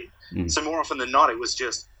IMDb. So more often than not, it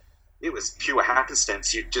was pure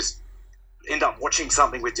happenstance. You'd just end up watching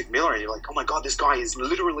something with Dick Miller and you're like, oh my God, this guy is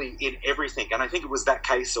literally in everything. And I think it was that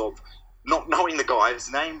case of not knowing the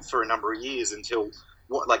guy's name for a number of years until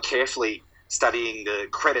carefully studying the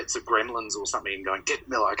credits of Gremlins or something and going, Dick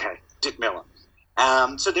Miller, okay, Dick Miller.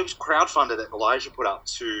 So there was a crowdfunder that Elijah put up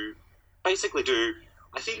to basically do,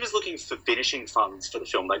 I think he was looking for finishing funds for the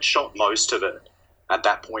film. They'd shot most of it at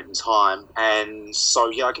that point in time. And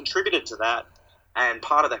so, I contributed to that. And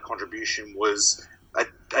part of that contribution was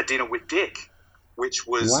a dinner with Dick, which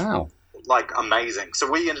was amazing.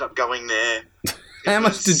 So we ended up going there. How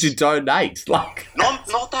much did you donate? Not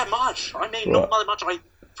that much. I mean, not that much.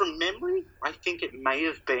 From memory, I think it may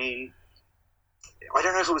have been, I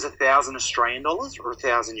don't know if it was $1,000 Australian dollars or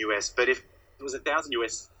 $1,000 US, but if it was $1,000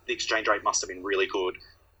 US, the exchange rate must have been really good.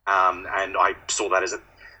 And I saw that as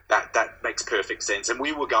that makes perfect sense. And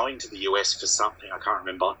we were going to the US for something, I can't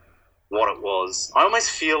remember what it was. I almost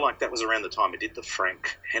feel like that was around the time I did the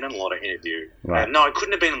Frank Henenlotter interview. Right. No, it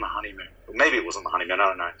couldn't have been on the honeymoon. Maybe it was on the honeymoon, I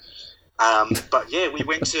don't know. But yeah, we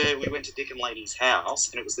went to Dick and Lainey's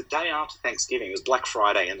house, and it was the day after Thanksgiving. It was Black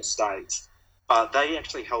Friday in the States. But they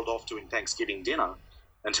actually held off doing Thanksgiving dinner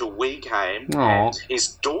until we came. Aww. And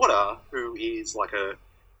his daughter, who is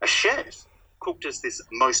a chef, cooked us this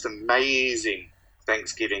most amazing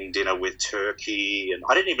Thanksgiving dinner with turkey. And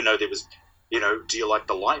I didn't even know there was, do you like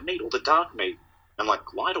the light meat or the dark meat? I'm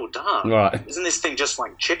like, light or dark? Right. Isn't this thing just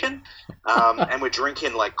like chicken? And we're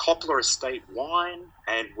drinking Coppola Estate wine,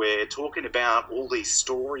 and we're talking about all these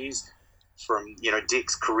stories from,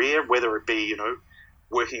 Dick's career, whether it be,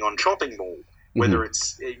 working on Chopping Mall, whether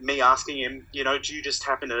it's me asking him, do you just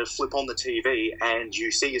happen to flip on the TV and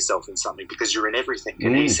you see yourself in something because you're in everything?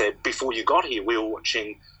 And he said, before you got here, we were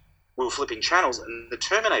watching we were flipping channels, and the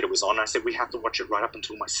Terminator was on. And I said, we have to watch it right up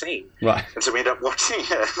until my scene. Right. And so we ended up watching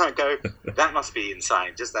it, and I go, that must be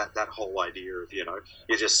insane. Just that whole idea of,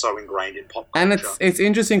 you're just so ingrained in pop culture. And it's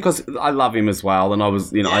interesting because I love him as well, and I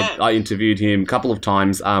was, I interviewed him a couple of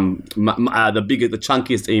times. The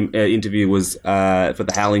chunkiest interview was for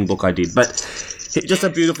the Howling book I did, but just a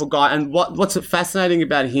beautiful guy. And what's fascinating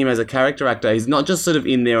about him as a character actor, he's not just sort of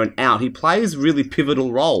in there and out. He plays really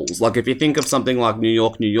pivotal roles. Like if you think of something like New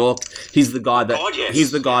York, he's the guy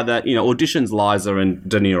that auditions Liza and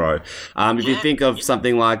De Niro. If you think of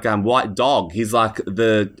something like White Dog, he's like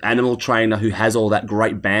the animal trainer who has all that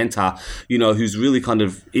great banter, who's really kind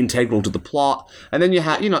of integral to the plot. And then you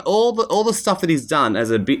have, all the stuff that he's done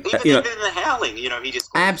as a bit, even in the Howling, he just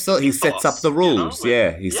absolutely he sets up the rules.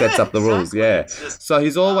 He sets up the rules. Yeah. So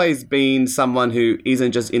he's always been someone who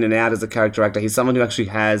isn't just in and out as a character actor. He's someone who actually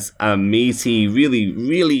has a meaty, really,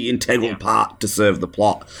 really integral part to serve the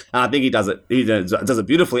plot. And I think he does it. He does it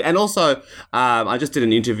beautifully. And also, I just did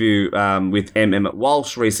an interview with Emmett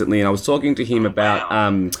Walsh recently, and I was talking to him about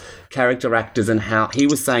character actors and how he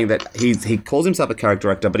was saying that he calls himself a character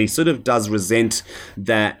actor, but he sort of does resent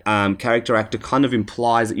that character actor kind of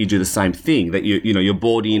implies that you do the same thing, that you're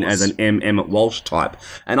bought in as an Emmett Walsh type.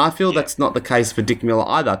 And I feel that's not the case for Dick Miller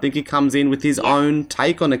either. I think he comes in with his own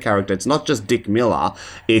take on a character. It's not just Dick Miller.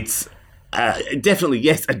 It's definitely,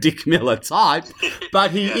 yes, a Dick Miller type,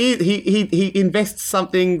 but he invests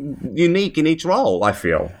something unique in each role, I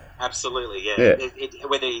feel. Absolutely, yeah.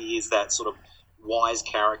 Whether he is that sort of wise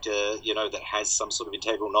character, that has some sort of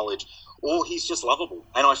integral knowledge, or he's just lovable.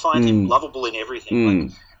 And I find him lovable in everything.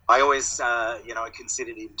 Like, I always, I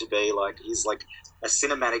considered him to be he's like a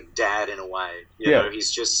cinematic dad in a way.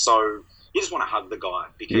 He's just so, you just want to hug the guy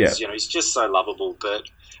because, he's just so lovable.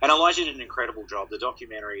 And Elijah did an incredible job. The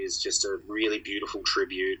documentary is just a really beautiful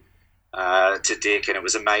tribute to Dick, and it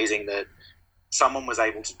was amazing that someone was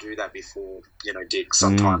able to do that before, Dick's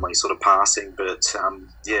untimely sort of passing. But,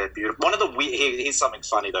 beautiful. One of the here's something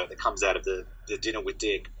funny, though, that comes out of the dinner with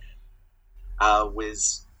Dick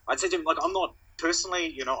was, I'd say to him, I'm not,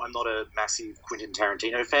 personally, I'm not a massive Quentin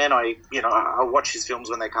Tarantino fan. I watch his films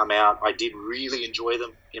when they come out. I did really enjoy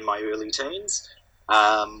them in my early teens,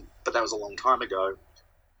 but that was a long time ago.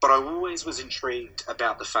 But I always was intrigued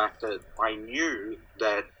about the fact that I knew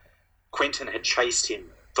that Quentin had chased him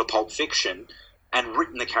for Pulp Fiction and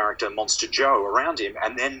written the character Monster Joe around him.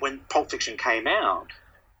 And then when Pulp Fiction came out,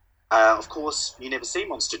 of course, you never see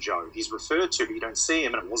Monster Joe. He's referred to, but you don't see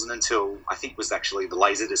him. And it wasn't until, I think it was actually the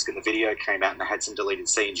Laserdisc and the video came out and they had some deleted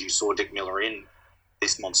scenes, you saw Dick Miller in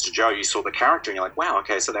this Monster Joe. You saw the character and you're like, wow,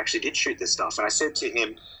 okay, so they actually did shoot this stuff. And I said to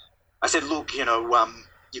him, look,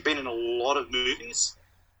 you've been in a lot of movies,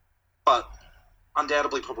 but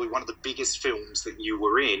undoubtedly probably one of the biggest films that you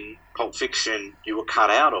were in, Pulp Fiction, you were cut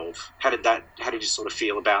out of. How did you sort of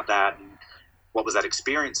feel about that, and what was that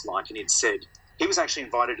experience like? And he'd said he was actually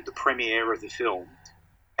invited to the premiere of the film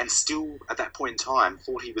and still at that point in time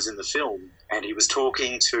thought he was in the film, and he was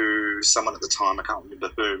talking to someone at the time, I can't remember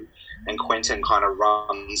whom, and Quentin kind of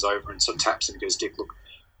runs over and sort of taps him and goes, Dick, look,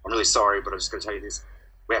 I'm really sorry, but I'm just going to tell you this,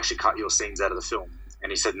 we actually cut your scenes out of the film.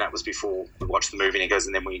 And he said, and that was before we watched the movie. And he goes,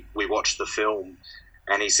 and then we watched the film.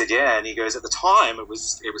 And he said, yeah. And he goes, at the time, it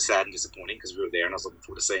was sad and disappointing because we were there and I was looking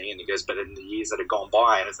forward to seeing it. And he goes, but in the years that had gone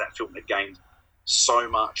by, and as that film had gained so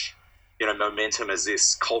much, momentum as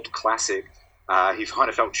this cult classic, he kind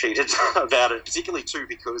of felt cheated about it, particularly too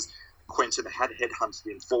because Quentin had headhunted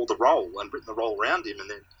him for the role and written the role around him, and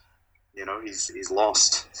then, he's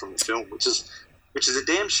lost from the film, which is a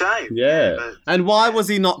damn shame. Yeah. And why was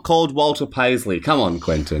he not called Walter Paisley? Come on,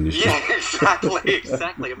 Quentin. Yeah, exactly.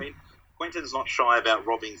 I mean, Quentin's not shy about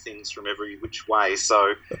robbing things from every which way,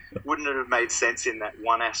 so wouldn't it have made sense in that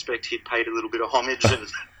one aspect he'd paid a little bit of homage and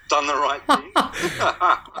done the right thing?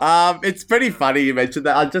 It's pretty funny you mentioned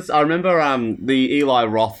that. I remember the Eli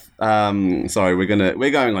Roth. Sorry,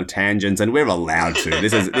 we're going on tangents, and we're allowed to.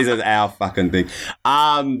 This is our fucking thing.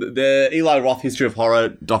 The Eli Roth History of Horror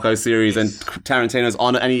doco series, and Tarantino's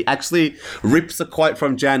on it, and he actually rips a quote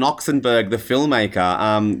from Jan Oxenberg, the filmmaker,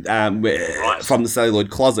 from the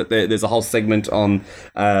Celluloid Closet. There's a whole segment on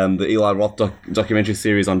the Eli Roth documentary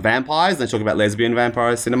series on vampires. They talk about lesbian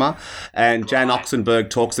vampire cinema, and Jan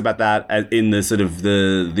Oxenberg talks about that in the sort of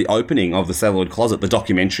the opening of the Celluloid Closet, the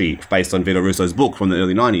documentary based on Vito Russo's book from the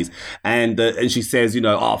early 90s. And she says,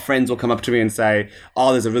 friends will come up to me and say,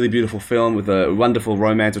 there's a really beautiful film with a wonderful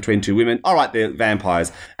romance between two women. All right, they're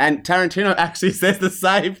vampires. And Tarantino actually says the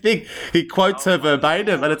same thing. He quotes her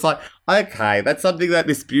verbatim, and it's like, okay, that's something that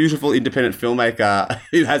this beautiful independent filmmaker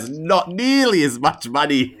who has not nearly as much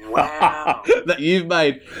money that you've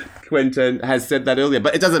made Quentin has said that earlier,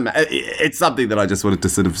 but it doesn't matter. It's something that I just wanted to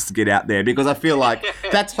sort of get out there because I feel like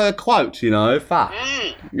that's her quote, fuck.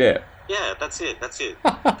 Yeah. Yeah, that's it.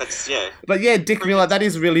 Yeah. But yeah, Dick Miller, that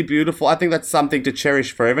is really beautiful. I think that's something to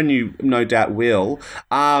cherish forever, and you no doubt will.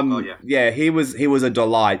 Yeah, he was a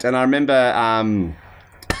delight. And I remember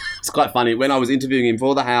it's quite funny, when I was interviewing him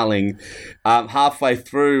for The Howling, halfway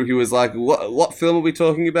through, he was like, what film are we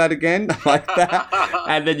talking about again? Like that.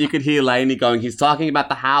 And then you could hear Lainey going, he's talking about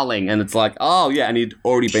The Howling. And it's like, oh, yeah, and he'd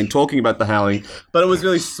already been talking about The Howling. But it was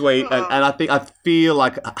really sweet. And I feel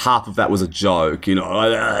like half of that was a joke, He's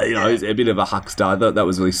a bit of a huckster. I thought that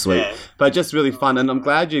was really sweet. Yeah. But just really fun. And I'm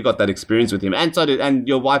glad you got that experience with him. And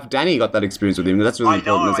your wife, Danny, got that experience with him. That's really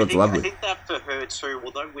important. That's lovely. I think that for her too,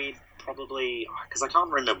 although we probably, because I can't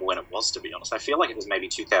remember when it was, to be honest. I feel like it was maybe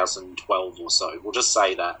 2012 or so. We'll just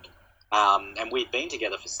say that. And we'd been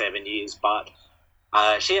together for 7 years, but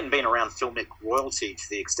she hadn't been around filmic royalty to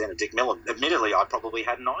the extent of Dick Miller. Admittedly, I probably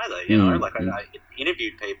hadn't either, I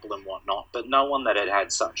interviewed people and whatnot, but no one that had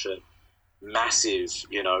had such a massive,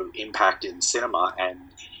 impact in cinema and,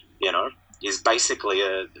 is basically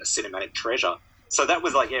a cinematic treasure. So that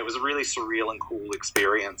was it was a really surreal and cool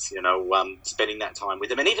experience, spending that time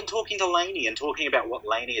with him. And even talking to Lainey and talking about what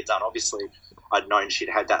Lainey had done. Obviously, I'd known she'd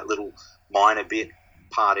had that little minor bit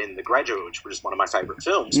part in The Graduate, which was one of my favourite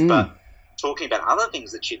films. But talking about other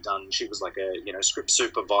things that she'd done, she was like a, script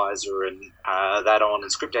supervisor and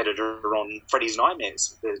and script editor on Freddy's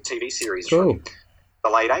Nightmares, the TV series from the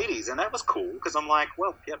late 80s. And that was cool because I'm like,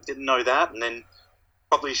 well, yep, didn't know that. And then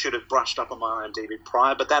probably should have brushed up on my IMDb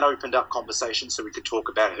prior, but that opened up conversation so we could talk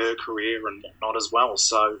about her career and whatnot as well.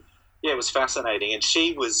 So, yeah, it was fascinating. And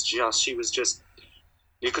she was just,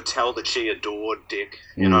 you could tell that she adored Dick,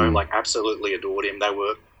 absolutely adored him. They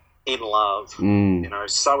were in love,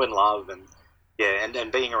 so in love. And, yeah,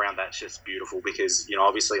 and being around that's just beautiful because,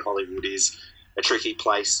 obviously Hollywood is a tricky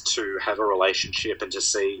place to have a relationship and to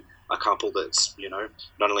see a couple that's,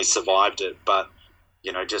 not only survived it, but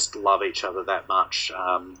just love each other that much.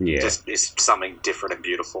 Just is something different and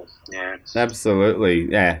beautiful. Yeah. Absolutely.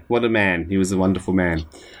 Yeah. What a man. He was a wonderful man.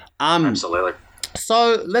 Absolutely.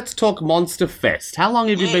 So let's talk Monster Fest. How long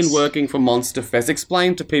have you been working for Monster Fest?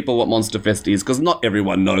 Explain to people what Monster Fest is, because not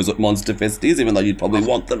everyone knows what Monster Fest is, even though you'd probably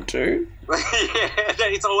want them to.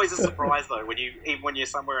 It's always a surprise though when you're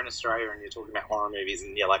somewhere in Australia and you're talking about horror movies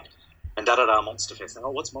and you're like, and Monster Fest. And,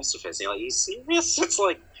 what's Monster Fest? And you're like, are you serious? It's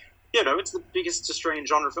like, it's the biggest Australian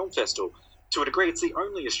genre film festival. To a degree, it's the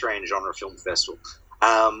only Australian genre film festival.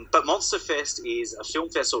 But Monster Fest is a film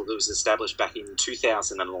festival that was established back in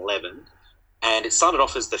 2011, and it started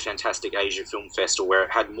off as the Fantastic Asia Film Festival, where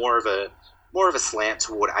it had more of a slant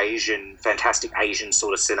toward fantastic Asian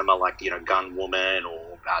sort of cinema, like Gun Woman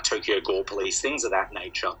or Tokyo Gore Police, things of that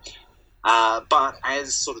nature. But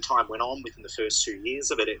as sort of time went on, within the first 2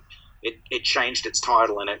 years of it changed its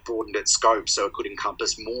title and it broadened its scope so it could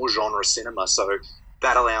encompass more genre cinema. So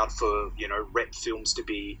that allowed for, rep films to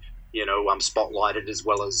be, spotlighted, as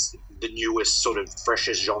well as the newest sort of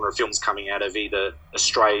freshest genre films coming out of either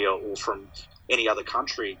Australia or from any other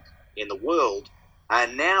country in the world.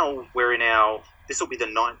 And now this will be the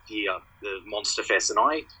 9th year of Monster Fest. And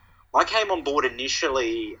I came on board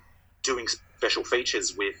initially doing special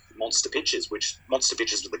features with Monster Pictures, which Monster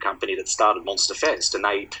Pictures was the company that started Monster Fest, and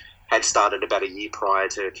they had started about a year prior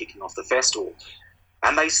to kicking off the festival.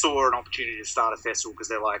 And they saw an opportunity to start a festival because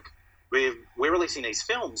they're like, we're releasing these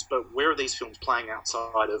films, but where are these films playing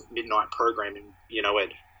outside of midnight programming,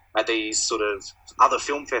 at these sort of other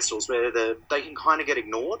film festivals where they can kind of get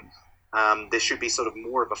ignored? There should be sort of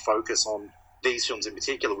more of a focus on these films in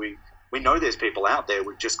particular. We know there's people out there.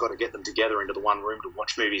 We've just got to get them together into the one room to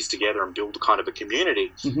watch movies together and build kind of a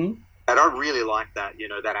community. Mm-hmm. And I really like that,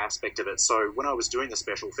 that aspect of it. So when I was doing the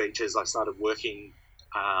special features, I started working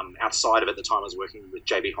outside of it. At the time I was working with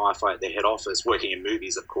JB Hi-Fi at their head office, working in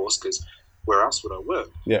movies, of course, because where else would I work?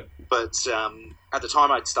 Yeah. But at the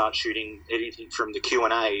time I'd start shooting anything from the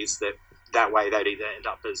Q&As that way they'd either end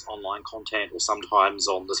up as online content or sometimes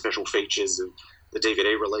on the special features of the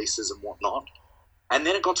DVD releases and whatnot. And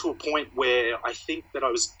then it got to a point where I think that I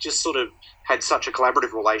was just sort of had such a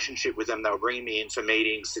collaborative relationship with them. They were bringing me in for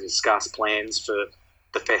meetings to discuss plans for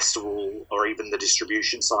the festival or even the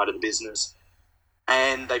distribution side of the business.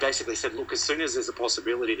 And they basically said, look, as soon as there's a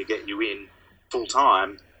possibility to get you in full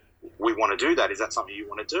time, we want to do that. Is that something you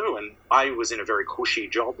want to do? And I was in a very cushy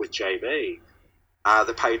job with JB.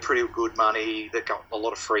 They paid pretty good money. They got a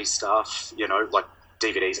lot of free stuff, like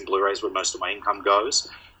DVDs and Blu-rays where most of my income goes.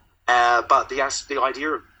 But the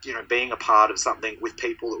idea of being a part of something with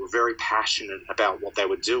people that were very passionate about what they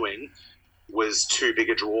were doing was too big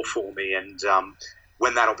a draw for me. And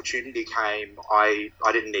when that opportunity came, I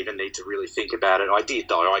didn't even need to really think about it. I did,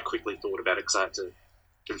 though. I quickly thought about it because I had to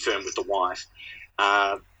confirm with the wife.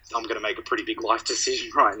 I'm going to make a pretty big life decision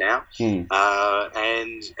right now.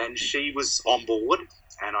 And she was on board,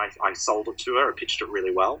 and I sold it to her. I pitched it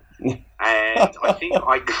really well. And I think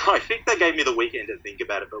they gave me the weekend to think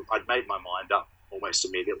about it, but I'd made my mind up almost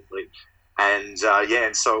immediately. And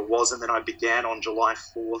and so it was. And then I began on July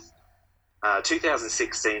 4th,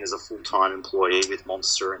 2016 as a full-time employee with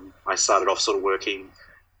Monster, and I started off sort of working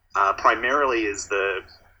primarily as the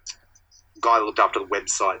guy that looked after the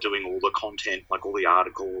website, doing all the content, like all the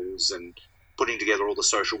articles and putting together all the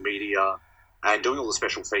social media and doing all the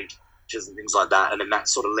special features and things like that. And then that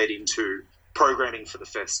sort of led into programming for the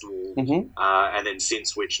festival. And then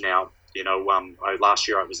since which now, last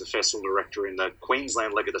year I was the festival director in the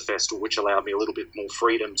Queensland leg of the festival, which allowed me a little bit more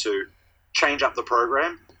freedom to change up the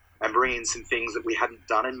program and bring in some things that we hadn't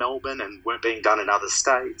done in Melbourne and weren't being done in other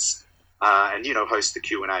states. And host the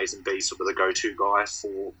Q&As and be sort of the go-to guy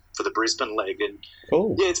for the Brisbane leg. And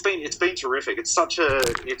cool. Yeah, it's been terrific. It's such an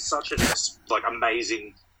like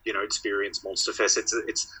amazing experience. Monster Fest.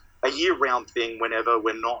 It's a year-round thing. Whenever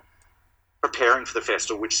we're not preparing for the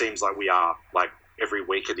festival, which seems like we are, like every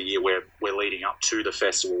week of the year we're leading up to the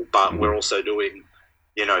festival, but we're also doing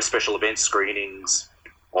special event screenings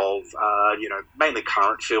of mainly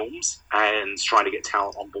current films and trying to get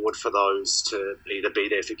talent on board for those to either be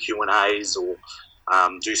there for Q&As or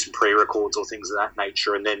do some pre-records or things of that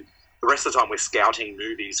nature. And then the rest of the time we're scouting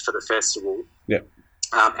movies for the festival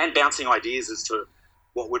and bouncing ideas as to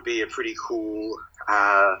what would be a pretty cool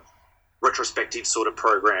retrospective sort of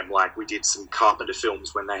program. Like we did some Carpenter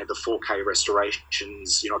films when they had the 4K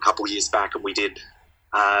restorations a couple of years back, and we did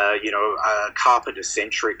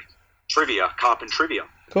Carpenter-centric Carpenter trivia.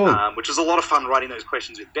 Cool. Which was a lot of fun writing those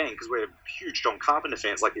questions with Ben, because we're huge John Carpenter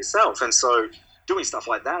fans like yourself, and so doing stuff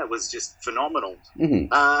like that was just phenomenal.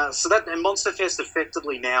 So that, and Monster Fest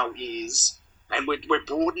effectively now is, and we're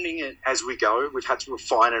broadening it as we go. We've had to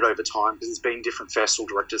refine it over time because there's been different festival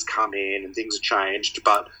directors come in and things have changed,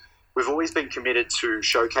 but we've always been committed to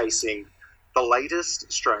showcasing the latest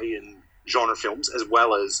Australian genre films, as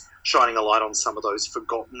well as shining a light on some of those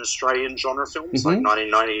forgotten Australian genre films, like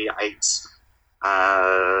 1988's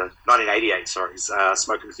 1988,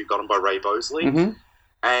 Smoking If You've Got 'Em by Ray Bosley,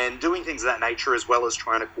 and doing things of that nature, as well as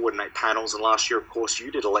trying to coordinate panels. And last year, of course, you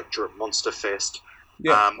did a lecture at Monster Fest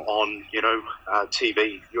on,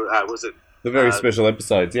 TV. Was it? The very special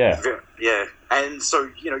episodes, yeah. Yeah. And so,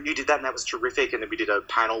 you did that, and that was terrific. And then we did a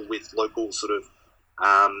panel with local sort of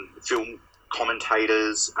film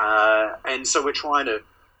commentators. And so we're trying to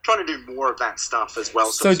do more of that stuff as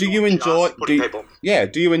well. So do you enjoy?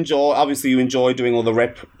 Do you enjoy? Obviously, you enjoy doing all the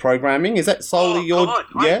rep programming. Is that solely your?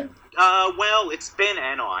 Well, it's Ben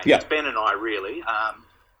and I. Yeah. It's Ben and I, really.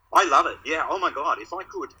 I love it. Yeah. Oh my God. If I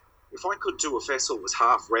could do a festival that was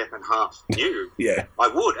half rep and half new, I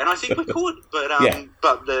would, and I think we could. But I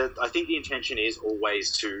think the intention is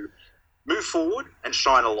always to move forward and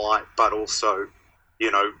shine a light, but also,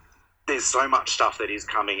 there's so much stuff that is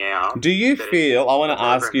coming out. Do you feel, I want to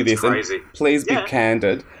ask you this, and please be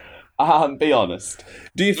candid, be honest.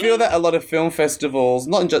 Do you feel that a lot of film festivals,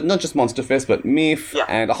 not just Monster Fest, but MIF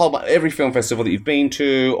and every film festival that you've been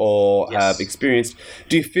to or have experienced,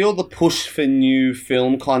 do you feel the push for new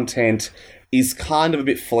film content is kind of a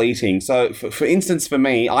bit fleeting? So, for instance, for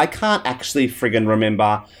me, I can't actually friggin'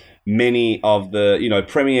 remember many of the,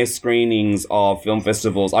 premiere screenings of film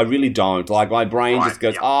festivals. I really don't. Like, my brain just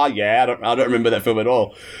goes, I don't remember that film at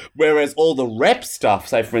all. Whereas all the rep stuff,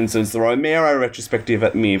 say, for instance, the Romero retrospective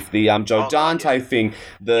at MIF, the Joe Dante thing,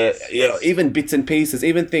 even bits and pieces,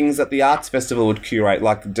 even things that the Arts Festival would curate,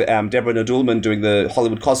 like Deborah Nadulman doing the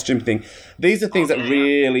Hollywood costume thing. These are things that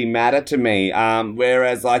really matter to me.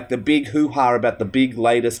 Whereas, like, the big hoo-ha about the big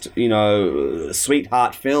latest,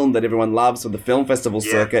 sweetheart film that everyone loves for the film festival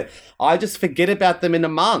circuit, I just forget about them in a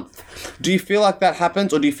month. Do you feel like that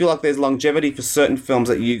happens, or do you feel like there's longevity for certain films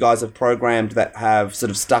that you guys have programmed that have sort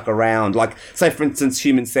of stuck around? Like, say, for instance,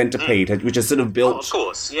 Human Centipede, which has sort of built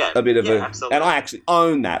a bit of absolutely. And I actually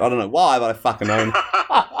own that. I don't know why, but I fucking own it.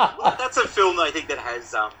 Well, that's a film that I think that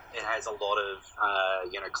has it has a lot of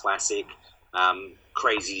classic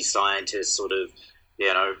crazy scientist sort of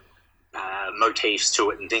motifs to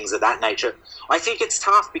it and things of that nature. I think it's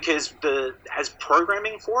tough because as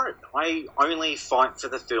programming for it, I only fight for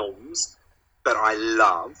the films that I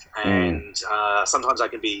love, and sometimes I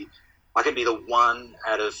can be the one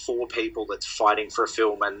out of 4 people that's fighting for a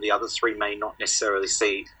film, and the other 3 may not necessarily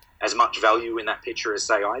see as much value in that picture as,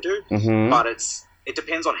 say, I do. But it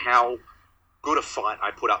depends on how good a fight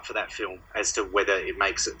I put up for that film as to whether it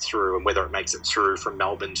makes it through and whether it makes it through from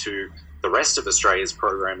Melbourne to the rest of Australia's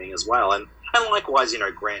programming as well. And likewise,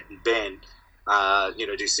 Grant and Ben,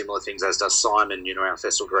 do similar things, as does Simon, our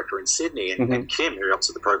festival director in Sydney, and Kim, who helps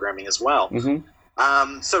with the programming as well.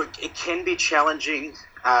 So it can be challenging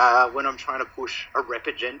when I'm trying to push a rep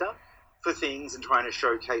agenda for things and trying to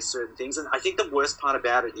showcase certain things. And I think the worst part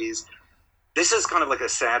about it is this is kind of like a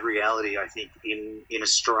sad reality, I think, in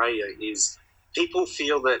Australia, is people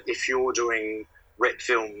feel that if you're doing rep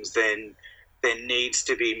films, then there needs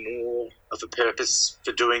to be more of a purpose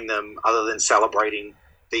for doing them other than celebrating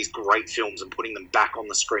these great films and putting them back on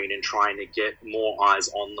the screen and trying to get more eyes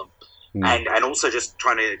on them. And also just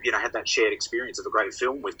trying to, have that shared experience of a great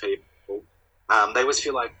film with people. They always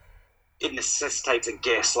feel like it necessitates a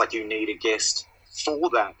guest, like you need a guest for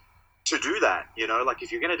that, to do that. Like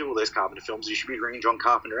if you're going to do all those Carpenter films, you should be bringing John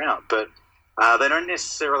Carpenter out. But they don't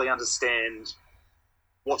necessarily understand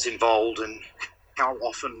what's involved and how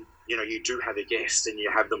often, you do have a guest and you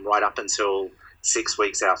have them right up until 6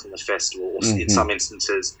 weeks out from the festival, or in some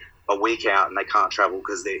instances a week out, and they can't travel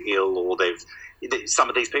because they're ill, or some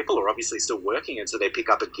of these people are obviously still working, and so they pick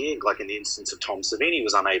up a gig. Like in the instance of Tom Savini,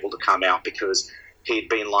 was unable to come out because he'd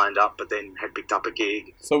been lined up but then had picked up a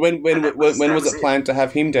gig. So when was it planned to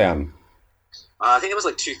have him down? I think it was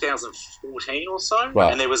like 2014 or so.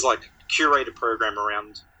 Right. And there was like curated program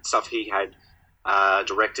around stuff he had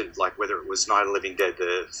directed, like whether it was Night of the Living Dead,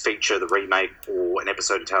 the feature, the remake, or an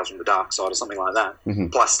episode of Tales from the Dark Side or something like that.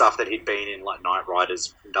 Plus stuff that he'd been in, like Night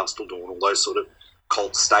Riders, Industrial Dawn, all those sort of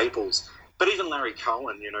cult staples. But even Larry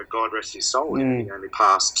Cohen, God rest his soul, he only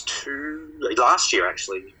passed last year,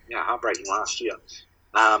 actually. Yeah, heartbreaking last year.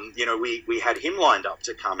 We had him lined up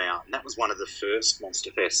to come out, and that was one of the first Monster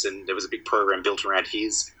Fests, and there was a big program built around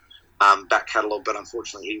his back catalogue, but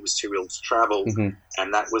unfortunately he was too ill to travel,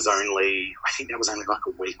 and that was only like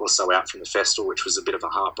a week or so out from the festival, which was a bit of a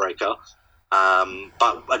heartbreaker.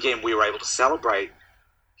 But again, we were able to celebrate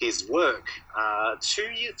his work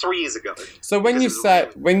 3 years ago. So when you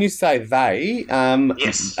say they,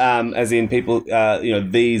 yes, as in people, I'm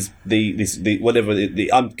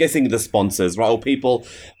guessing the sponsors, right, or people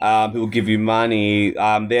who will give you money,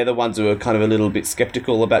 they're the ones who are kind of a little bit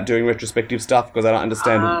skeptical about doing retrospective stuff because I don't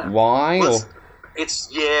understand why. Well, for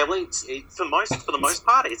the most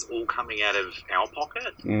part, it's all coming out of our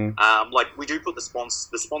pocket. Like we do put the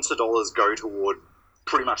sponsor dollars go toward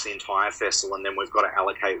pretty much the entire festival, and then we've got to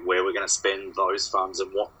allocate where we're going to spend those funds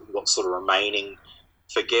and what's sort of remaining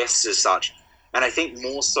for guests as such. And I think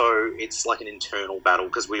more so it's like an internal battle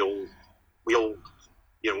because we're all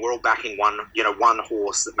backing one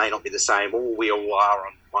horse that may not be the same, or we all are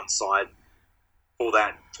on one side for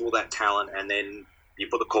that talent, and then you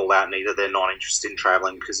put the call out and either they're not interested in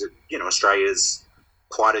travelling because Australia's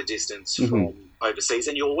quite a distance from overseas,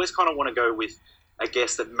 and you always kind of want to go with a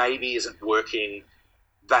guest that maybe isn't working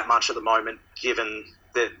that much at the moment, given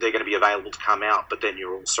that they're going to be available to come out, but then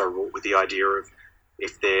you're also wrought with the idea of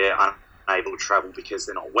if they're unable to travel because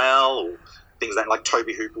they're not well, or things like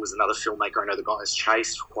Toby Hooper was another filmmaker I know the guys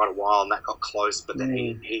chased for quite a while, and that got close, but then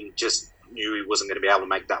he just knew he wasn't going to be able to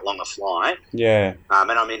make that long a flight. Yeah.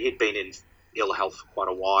 And I mean, he'd been in ill health for quite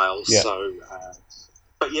a while, so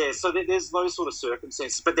so there's those sort of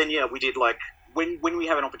circumstances. But then, we did like, when we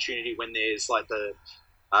have an opportunity, when there's like the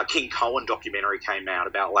King Cohen documentary came out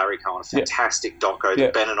about Larry Cohen, a fantastic doco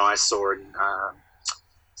that Ben and I saw in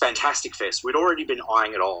Fantastic Fest. We'd already been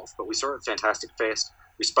eyeing it off, but we saw it at Fantastic Fest.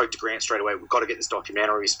 We spoke to Grant straight away. We've got to get this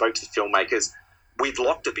documentary. We spoke to the filmmakers. We'd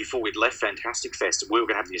locked it before we'd left Fantastic Fest. We were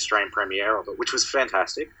going to have the Australian premiere of it, which was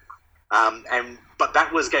fantastic. But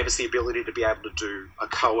that gave us the ability to be able to do a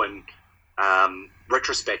Cohen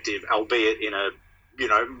retrospective, albeit in a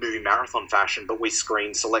movie marathon fashion. But we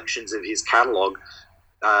screened selections of his catalogue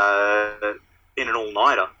in an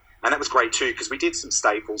all-nighter, and that was great too because we did some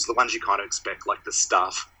staples, the ones you kind of expect, like The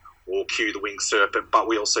Stuff or Q the Winged Serpent, but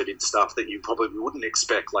we also did stuff that you probably wouldn't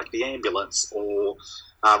expect, like The Ambulance or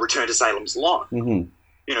Return to Salem's Lot.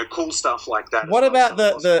 Cool stuff like that. What about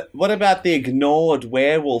the ignored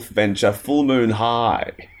werewolf venture, Full Moon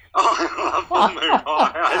High? Oh, Full Moon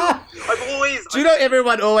High. I've always... Do you know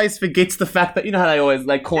everyone always forgets the fact that, how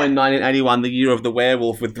they coined 1981 the year of the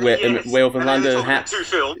werewolf with Werewolf in London. Two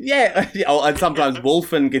films. Yeah. And sometimes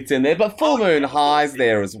Wolfen gets in there, but Full Moon High's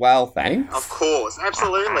there as well, thanks. Of course,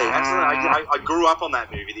 absolutely. I grew up on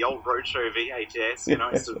that movie, the old Roadshow VHS,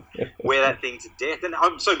 I used to wear that thing to death. And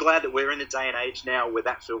I'm so glad that we're in a day and age now where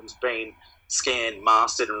that film's been scanned,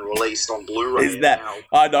 mastered, and released on Blu-ray. Is that?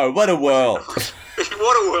 I know. What a world!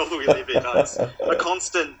 What a world we live in. It's a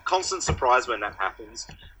constant surprise when that happens.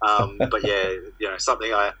 But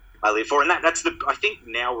something I I live for. And that's I think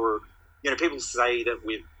now we're, people say that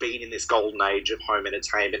we've been in this golden age of home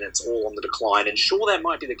entertainment, it's all on the decline. And sure, that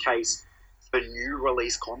might be the case for new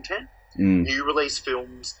release content, new release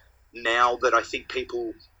films, now that I think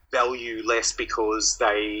people value less because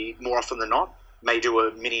they, more often than not, may do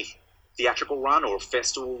a mini theatrical run or a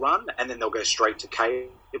festival run, and then they'll go straight to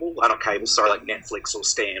like Netflix or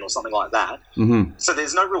Stan or something like that. Mm-hmm. So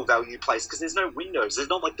there's no real value placed because there's no windows. There's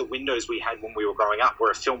not like the windows we had when we were growing up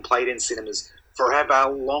where a film played in cinemas for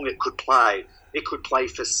however long it could play. It could play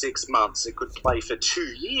for 6 months. It could play for 2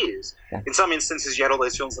 years. Yeah. In some instances, you had all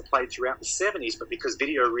those films that played throughout the 70s, but because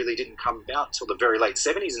video really didn't come about till the very late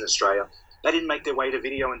 70s in Australia, they didn't make their way to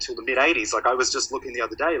video until the mid-80s. Like I was just looking the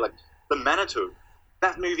other day, like The Manitou.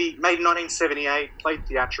 That movie, made in 1978, played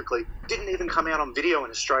theatrically, didn't even come out on video in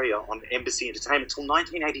Australia on Embassy Entertainment until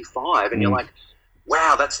 1985. And you're like,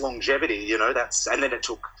 wow, that's longevity, and then it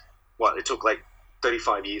took like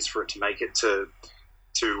 35 years for it to make it to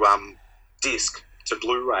disc, to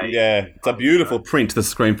Blu-ray. Yeah, it's a beautiful print, the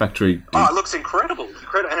Scream Factory. Oh, it looks incredible.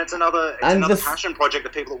 And it's another passion project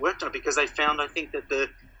that people have worked on it because they found, I think, that the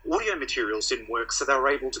audio materials didn't work, so they were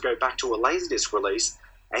able to go back to a Laserdisc release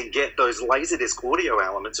and get those Laserdisc audio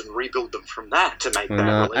elements and rebuild them from that to make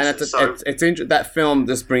that release. And it's interesting, that film,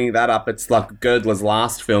 just bringing that up, it's like Girdler's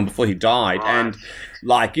last film before he died.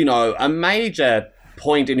 Right. And, a major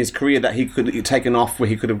point in his career that he could have taken off where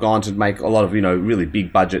he could have gone to make a lot of, really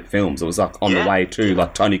big budget films. It was like on the way too,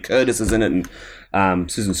 like Tony Curtis is in it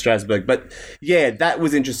and Susan Strasberg. But yeah, that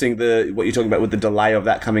was interesting, what you're talking about with the delay of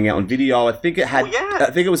that coming out on video. I think I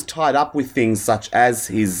think it was tied up with things such as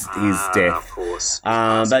his death. Of course.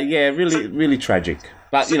 But yeah, really, really tragic.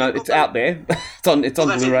 But, it's out there. It's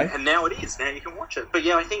on Blu-ray. And now it is. Now you can watch it. But,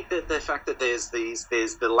 yeah, I think that the fact that there's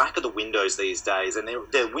the lack of the windows these days, and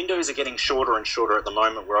the windows are getting shorter and shorter at the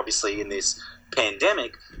moment. We're obviously in this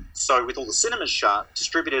pandemic. So with all the cinemas shut,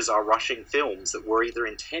 distributors are rushing films that were either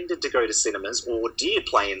intended to go to cinemas or did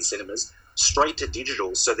play in cinemas straight to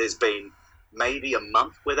digital. So there's been maybe a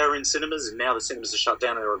month where they were in cinemas, and now the cinemas are shut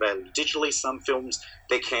down and they're available digitally. Some films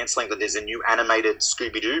they're cancelling, that there's a new animated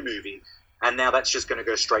Scooby-Doo movie. And now that's just going to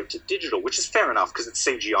go straight to digital, which is fair enough because it's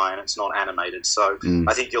CGI and it's not animated. So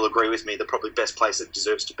I think you'll agree with me, the probably best place it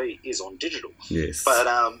deserves to be is on digital. Yes.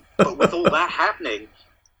 But with all that happening,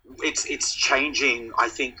 it's changing, I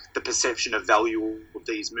think, the perception of value of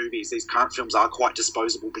these movies. These current films are quite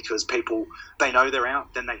disposable because people, they know they're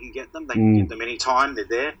out, then they can get them. They can get them anytime, they're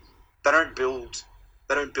there. They don't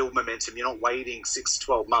build momentum. You're not waiting 6 to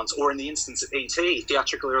 12 months. Or in the instance of E.T.,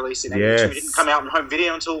 theatrically released in 82, it didn't come out on home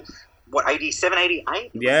video until... 87,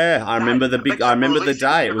 88? Yeah, I remember the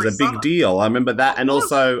day. It was a big deal. I remember that. And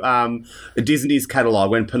also Disney's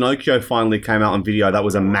catalogue. When Pinocchio finally came out on video, that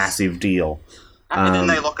was a massive deal. And then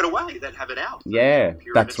they lock it away. They'd have it out. Yeah,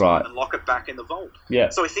 that's right. And lock it back in the vault. Yeah.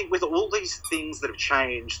 So I think with all these things that have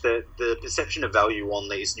changed, the perception of value on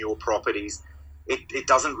these newer properties, it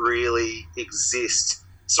doesn't really exist.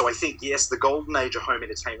 So I think, yes, the golden age of home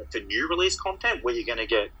entertainment for new release content, where you're going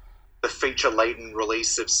to get the feature-laden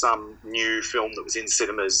release of some new film that was in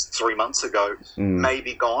cinemas 3 months ago may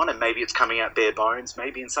be gone, and maybe it's coming out bare bones.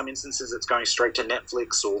 Maybe in some instances it's going straight to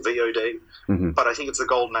Netflix or VOD. Mm-hmm. But I think it's the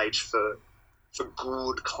golden age for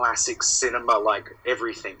good classic cinema, like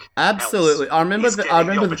everything. Absolutely, I remember the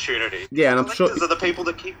opportunity. Yeah, and I'm sure are the people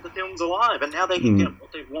that keep the films alive, and now they can get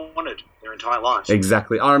what they've wanted their entire life.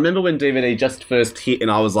 Exactly. I remember when DVD just first hit, and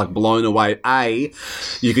I was like blown away.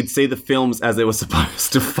 You could see the films as they were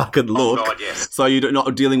supposed to fucking look. Oh God, yes. So you're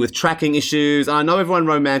not dealing with tracking issues. And I know everyone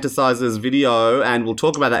romanticizes video, and we'll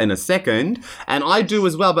talk about that in a second. And I do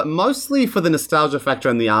as well, but mostly for the nostalgia factor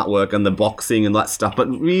and the artwork and the boxing and that stuff. But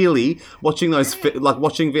really, watching those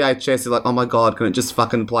watching VHS is like, oh my God, can it just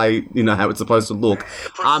fucking play, how it's supposed to look?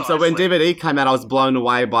 So when DVD came out, I was blown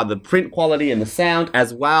away by the print quality and the sound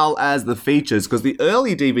as well as the features, because the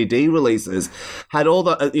early DVD releases had all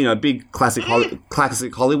the, big classic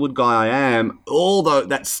Hollywood guy I am, all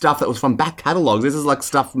that stuff that was from back catalogs. This is like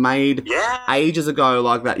stuff made ages ago,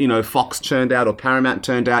 like that, Fox churned out or Paramount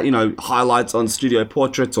turned out, highlights on Studio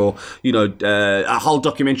Portraits or, a whole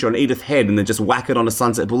documentary on Edith Head and then just whack it on a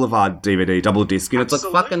Sunset Boulevard DVD, double disc. It's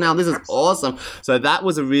like, fucking hell, this is awesome. So that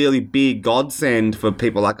was a really big godsend for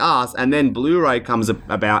people like us. And then Blu-ray comes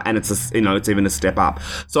about, and it's it's even a step up.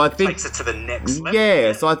 So I think takes its to the next level.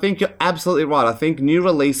 Yeah, so I think you're absolutely right. I think new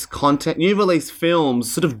release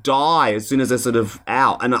films sort of die as soon as they're sort of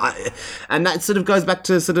out, and that sort of goes back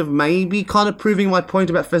to sort of maybe kind of proving my point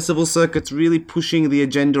about festival circuits really pushing the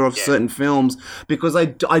agenda of certain films, because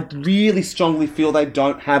I really strongly feel they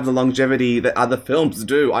don't have the longevity that other films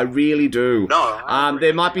do. I really do. No,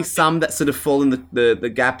 there might be some that sort of fall in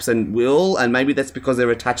the gaps and maybe that's because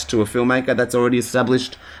they're attached to a filmmaker that's already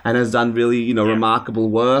established and has done really, remarkable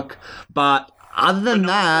work. But other than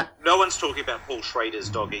that... No one's talking about Paul Schrader's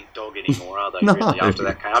dog anymore, are they, No. really, after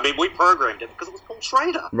that came? I mean, we programmed it because it was Paul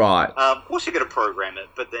Schrader. Right. Of course you're going to program it,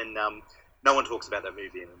 but then no one talks about that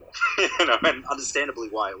movie anymore. And understandably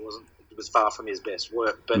why it wasn't. It was far from his best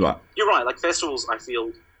work. But You're right, like festivals, I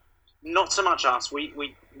feel... Not so much us. We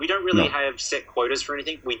don't really have set quotas for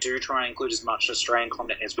anything. We do try and include as much Australian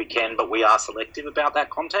content as we can, but we are selective about that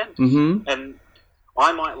content. Mm-hmm. And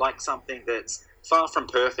I might like something that's far from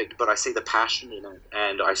perfect, but I see the passion in it,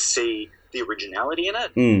 and I see the originality in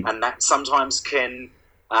it, and that sometimes can,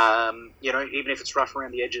 even if it's rough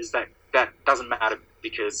around the edges, that doesn't matter,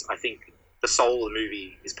 because I think the soul of the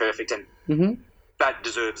movie is perfect, and that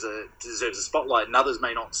deserves a spotlight, and others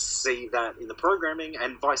may not see that in the programming,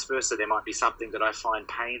 and vice versa. There might be something that I find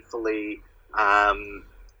painfully,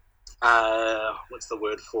 what's the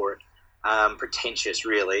word for it? Pretentious,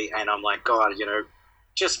 really, and I'm like, God,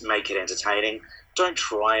 just make it entertaining. Don't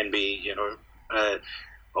try and be, a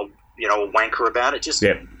wanker about it. Just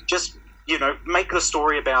make the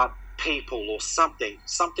story about people or something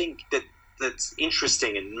that's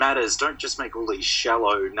interesting and matters. Don't just make all these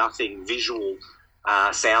shallow, nothing visual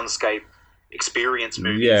soundscape experience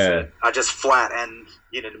movies that are just flat and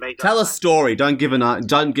to me. Tell a story. Don't give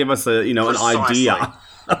us an idea.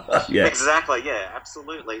 Yeah. Exactly. Yeah.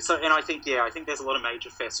 Absolutely. So, and I think there's a lot of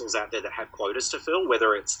major festivals out there that have quotas to fill.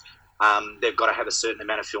 Whether it's they've got to have a certain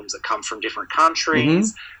amount of films that come from different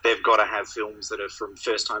countries. They've got to have films that are from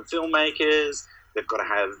first-time filmmakers. They've got to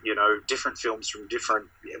have different films from different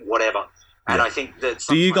whatever. And I think that...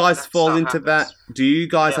 Do you guys fall into that? Do you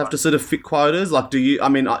guys have to sort of fit quotas? Like,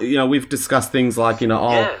 we've discussed things like,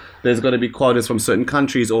 there's got to be quotas from certain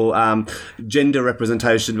countries, or gender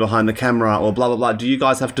representation behind the camera, or blah, blah, blah. Do you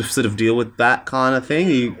guys have to sort of deal with that kind of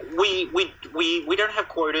thing? We don't have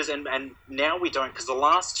quotas, and now we don't, because the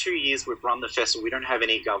last 2 years we've run the festival, we don't have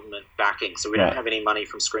any government backing, so we don't have any money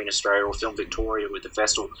from Screen Australia or Film Victoria with the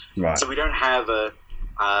festival. Right. So we don't have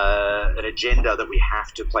an agenda that we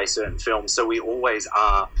have to play certain films. So we always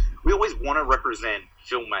want to represent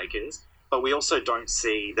filmmakers, but we also don't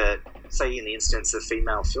see that, say in the instance of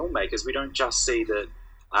female filmmakers, we don't just see that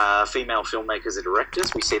female filmmakers are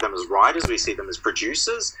directors. We see them as writers, we see them as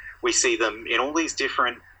producers, we see them in all these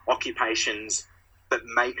different occupations that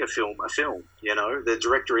make a film a film. The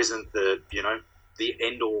director isn't the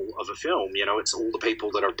end all of a film. It's all the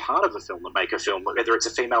people that are part of a film that make a film, whether it's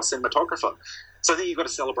a female cinematographer. So I think you've got to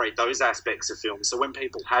celebrate those aspects of film. So when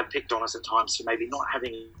people have picked on us at times for maybe not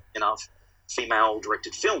having enough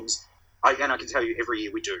female-directed films, I can tell you every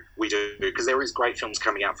year we do, because there is great films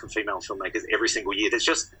coming out from female filmmakers every single year.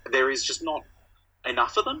 There is just not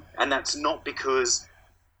enough of them, and that's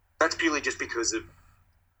purely just because of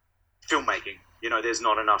filmmaking. There's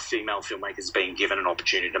not enough female filmmakers being given an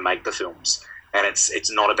opportunity to make the films. And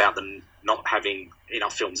it's not about them not having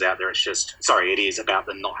enough films out there. It is about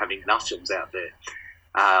them not having enough films out there.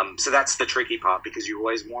 So that's the tricky part, because you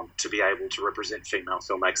always want to be able to represent female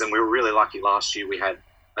filmmakers. And we were really lucky last year.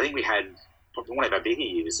 I think we had probably one of our bigger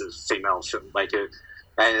years of female filmmaker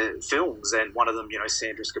films. And one of them,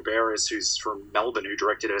 Sandra Scaberas, who's from Melbourne, who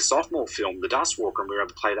directed her sophomore film, The Dust Walker, and we were able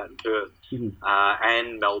to play that in Perth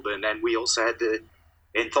and Melbourne. And we also had the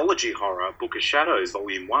anthology horror Book of Shadows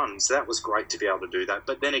Volume 1, so that was great to be able to do that.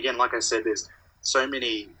 But then again, like I said, there's so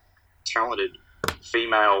many talented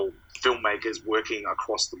female filmmakers working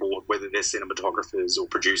across the board, whether they're cinematographers or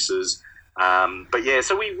producers. But yeah,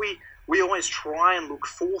 so we always try and look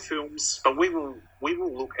for films, but we will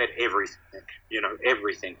look at everything,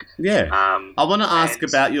 everything. Yeah. I want to ask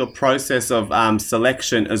about your process of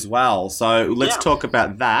selection as well. So let's talk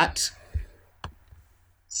about that.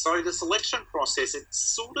 So the selection process,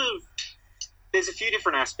 there's a few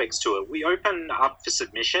different aspects to it. We open up for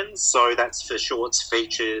submissions, so that's for shorts,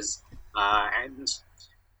 features, and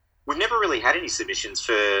we've never really had any submissions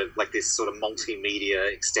for like this sort of multimedia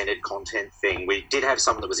extended content thing. We did have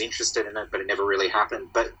someone that was interested in it, but it never really happened.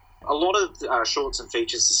 But a lot of shorts and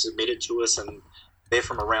features are submitted to us, and they're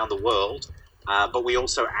from around the world. But we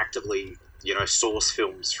also actively, source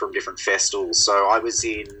films from different festivals. So I was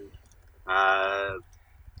in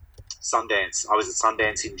Sundance. I was at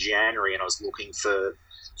Sundance in January, and I was looking for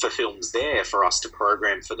for films there for us to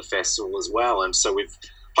program for the festival as well. And so we've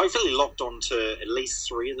hopefully locked on to at least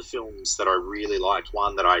 3 of the films that I really liked.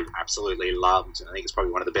 One that I absolutely loved. I think it's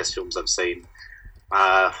probably one of the best films I've seen.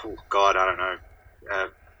 I don't know.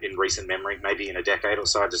 In recent memory, maybe in a decade or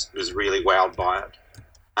so. I just was really wowed by it.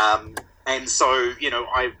 And so,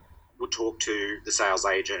 I would talk to the sales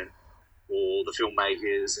agent or the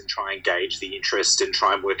filmmakers and try and gauge the interest and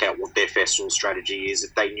try and work out what their festival strategy is,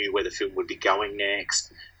 if they knew where the film would be going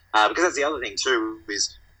next. Because that's the other thing too,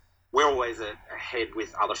 is we're always ahead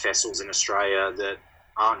with other festivals in Australia that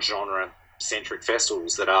aren't genre-centric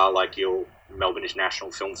festivals, that are like your Melbourne International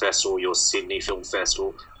Film Festival, your Sydney Film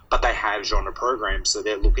Festival, but they have genre programs, so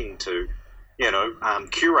they're looking to,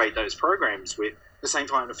 curate those programs with the same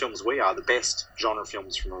kind of films we are, the best genre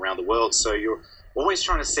films from around the world. So you're always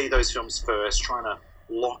trying to see those films first, trying to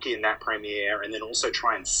lock in that premiere, and then also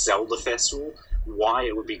try and sell the festival why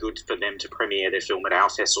it would be good for them to premiere their film at our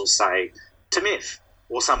festival, say, to MIF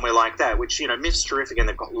or somewhere like that, which, MIF's terrific and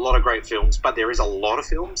they've got a lot of great films, but there is a lot of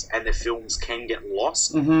films and the films can get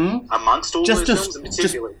lost amongst all those films, and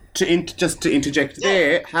particularly... Just to interject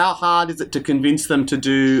there, how hard is it to convince them to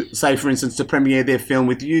do, say, for instance, to premiere their film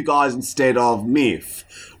with you guys instead of MIF?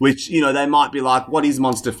 Which, they might be like, what is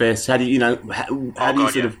Monster Fest? How do you, how do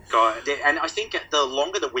you sort of... And I think the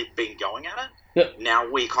longer that we've been going at it,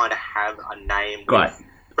 now we kind of have a name with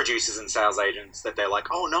producers and sales agents that they're like,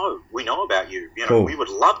 oh, no, we know about you. Cool. We would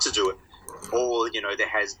love to do it. Or, there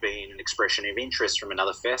has been an expression of interest from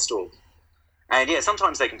another festival. And,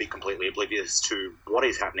 sometimes they can be completely oblivious to what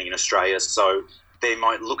is happening in Australia. So they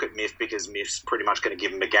might look at MIF because MIF's pretty much going to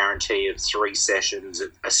give them a guarantee of 3 sessions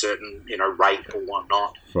at a certain, rate or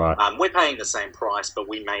whatnot. Right. We're paying the same price, but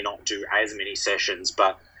we may not do as many sessions.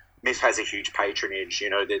 But MIF has a huge patronage.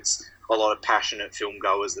 There's a lot of passionate film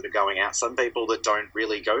goers that are going out. Some people that don't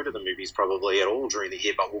really go to the movies probably at all during the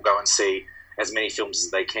year, but will go and see as many films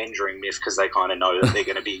as they can during MIF because they kind of know that they're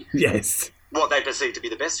going to be what they perceive to be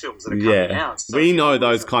the best films that are coming out. So, we know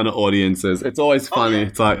those kind of audiences. It's always funny.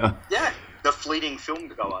 It's like... the fleeting film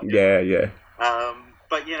goer.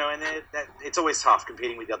 But, and it's always tough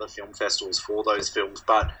competing with the other film festivals for those films,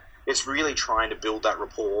 but it's really trying to build that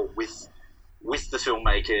rapport with the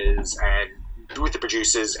filmmakers and with the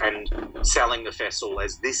producers and selling the festival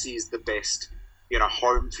as this is the best,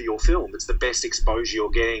 home for your film. It's the best exposure you're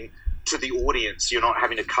getting to the audience. You're not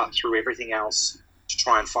having to cut through everything else to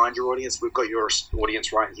try and find your audience. We've got your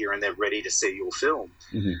audience right here and they're ready to see your film.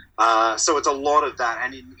 So it's a lot of that.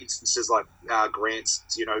 And in instances like Grant's,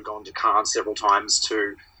 gone to Cannes several times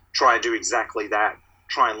to try and do exactly that,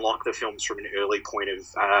 try and lock the films from an early point of,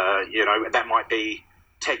 that might be,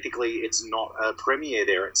 technically it's not a premiere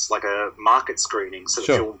there, it's like a market screening, so the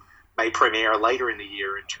film may premiere later in the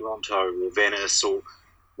year in Toronto or Venice or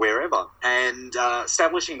wherever, and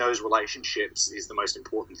establishing those relationships is the most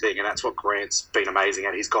important thing, and that's what Grant's been amazing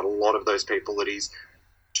at. He's got a lot of those people that he's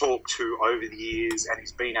talked to over the years, and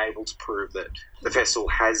he's been able to prove that the festival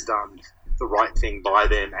has done the right thing by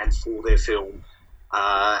them and for their film,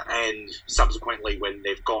 and subsequently when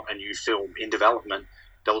they've got a new film in development,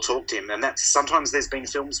 they'll talk to him. And that's sometimes there's been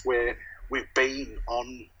films where we've been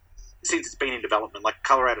on, since it's been in development, like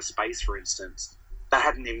Colour Out of Space, for instance, that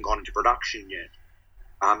hadn't even gone into production yet.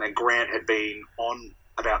 And Grant had been on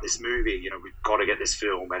about this movie, we've got to get this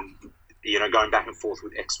film, and, going back and forth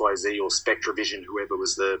with XYZ or Spectravision, whoever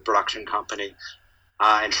was the production company,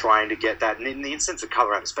 and trying to get that. And in the instance of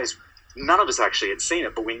Colour Out of Space, none of us actually had seen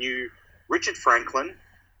it, but we knew Richard Franklin,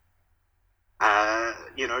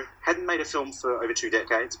 hadn't made a film for over 2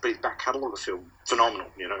 decades, but his back catalogue of film, phenomenal,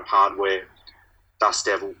 Hardware, Dust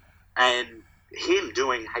Devil, and him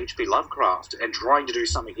doing H.P. Lovecraft and trying to do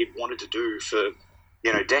something he'd wanted to do for,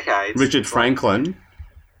 decades. Richard Franklin? Did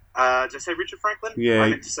I say Richard Franklin? Yeah. I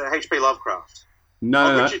meant to say H.P. Lovecraft.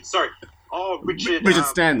 No. Richard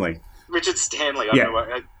Stanley. Richard Stanley.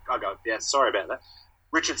 Sorry about that.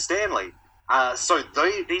 Richard Stanley. So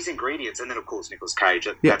these ingredients, and then of course Nicolas Cage,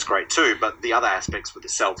 that's great too, but the other aspects were the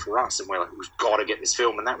sell for us, and we're like, we've got to get this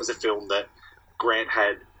film, and that was a film that Grant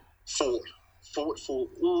had fought for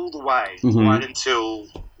all the way, right until,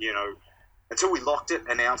 until we locked it,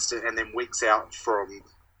 announced it, and then weeks out from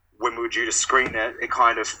when we were due to screen it, it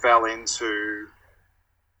kind of fell into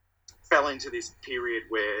this period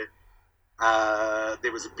where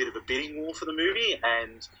there was a bit of a bidding war for the movie,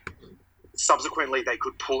 and subsequently they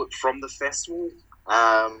could pull it from the festival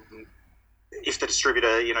if the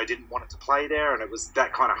distributor, didn't want it to play there, and it was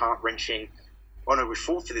that kind of heart-wrenching. Oh no, we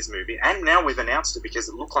fought for this movie, and now we've announced it because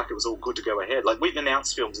it looked like it was all good to go ahead. Like, we've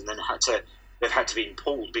announced films and then they've had to be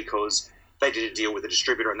pulled because they did a deal with a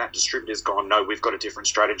distributor, and that distributor's gone, no, we've got a different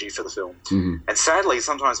strategy for the film. Mm-hmm. And sadly,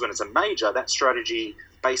 sometimes when it's a major, that strategy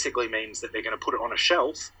basically means that they're going to put it on a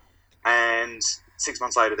shelf, and 6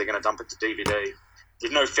 months later they're going to dump it to DVD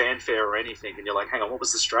with no fanfare or anything. And you're like, hang on, what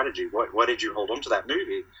was the strategy? Why did you hold on to that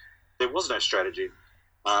movie? There was no strategy.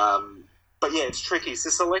 But yeah, it's tricky. So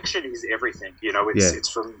selection is everything. It's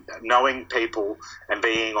from knowing people and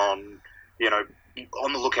being on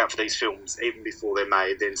the lookout for these films even before they're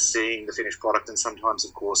made, then seeing the finished product. And sometimes,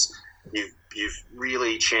 of course, you've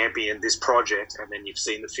really championed this project, and then you've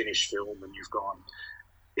seen the finished film and you've gone,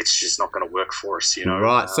 it's just not going to work for us,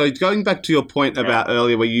 Right. So going back to your point about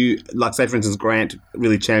earlier, where you, like, say, for instance, Grant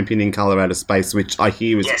really championing Colour Out of Space, which I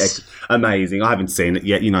hear is amazing. I haven't seen it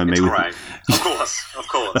yet. You know me. It's great. Of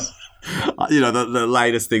course. The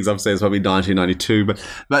latest things I've seen is probably 1992,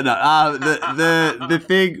 but no. The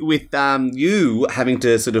thing with you having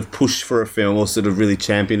to sort of push for a film or sort of really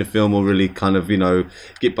champion a film or really kind of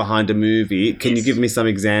get behind a movie. Can you give me some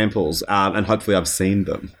examples? And hopefully I've seen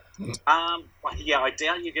them. I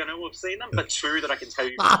doubt you're going to have seen them, but two that I can tell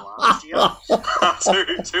you from last year.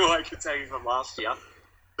 two I can tell you from last year.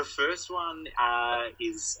 The first one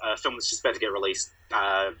is a film that's just about to get released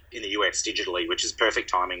in the US digitally, which is perfect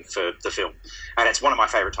timing for the film. And it's one of my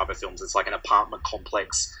favourite type of films. It's like an apartment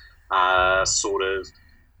complex sort of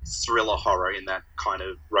thriller horror in that kind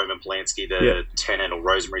of Roman Polanski, the Tenant or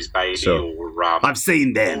Rosemary's Baby, or I've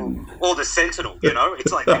seen them, or The Sentinel.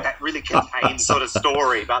 It's like that really contained sort of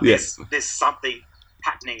story, but there's something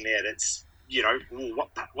happening there that's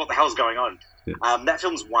what the hell's going on. That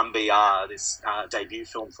film's 1BR, this debut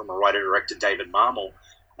film from a writer-director, David Marmel.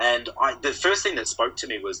 And the first thing that spoke to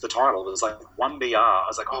me was the title. It was like 1BR. I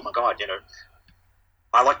was like, oh my God,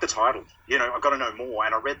 I like the title. I've got to know more.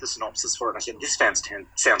 And I read the synopsis for it, and I said, this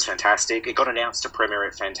sounds fantastic. It got announced to premiere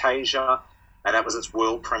at Fantasia, and that was its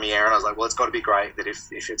world premiere. And I was like, well, it's got to be great that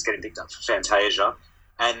if it's getting picked up for Fantasia.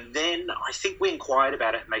 And then I think we inquired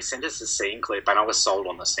about it, and they sent us a scene clip, and I was sold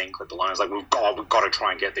on the scene clip alone. I was like, we've got to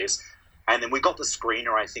try and get this. And then we got the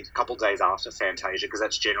screener, I think, a couple of days after Fantasia, because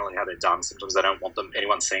that's generally how they're done. Sometimes they don't want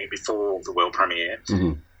anyone seeing it before the world premiere.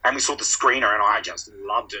 Mm-hmm. And we saw the screener, and I just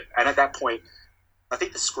loved it. And at that point, I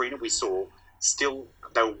think the screener we saw,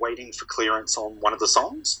 they were waiting for clearance on one of the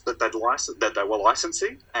songs that they were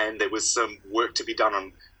licensing, and there was some work to be done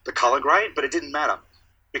on the colour grade, but it didn't matter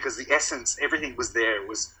because the essence, everything was there. It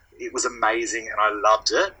was amazing, and I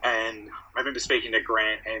loved it. And I remember speaking to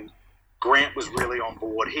Grant, and Grant was really on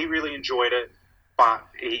board. He really enjoyed it, but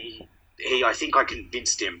I think I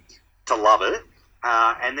convinced him to love it.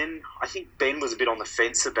 And then I think Ben was a bit on the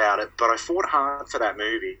fence about it, but I fought hard for that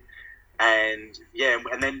movie. And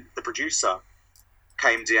then the producer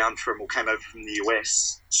came over from the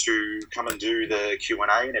US to come and do the Q&A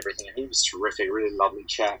and everything, and he was terrific, really lovely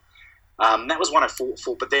chat. That was one I fought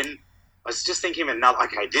for, but then I was just thinking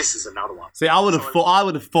this is another one. See, I would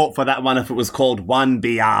have fought for that one if it was called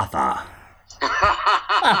 1B Arthur.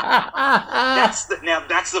 That's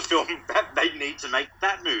the film that they need to make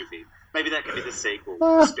that movie. Maybe that could be the sequel,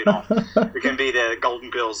 the spin-off. It can be the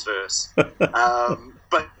Golden Girls verse.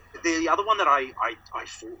 But the other one that I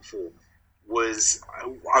fought for was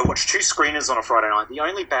I watched two screeners on a Friday night. The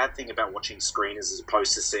only bad thing about watching screeners as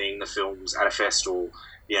opposed to seeing the films at a festival,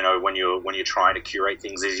 when you're trying to curate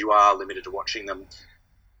things, is you are limited to watching them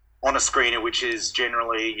on a screener, which is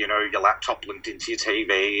generally, your laptop linked into your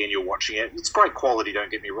TV and you're watching it. It's great quality,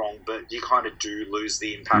 don't get me wrong, but you kind of do lose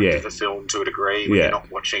the impact of the film to a degree when you're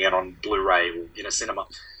not watching it on Blu-ray or in a cinema.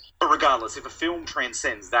 But regardless, if a film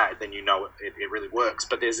transcends that, then it really works.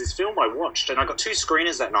 But there's this film I watched, and I got two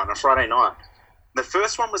screeners that night on a Friday night. The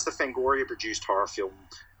first one was the Fangoria-produced horror film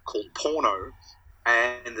called Porno,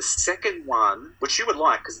 and the second one, which you would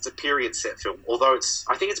like because it's a period set film, although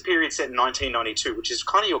I think it's a period set in 1992, which is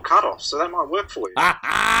kind of your cutoff, so that might work for you.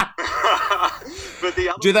 But the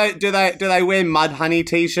other do they wear Mudhoney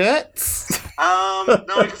t-shirts? No,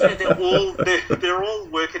 because they're all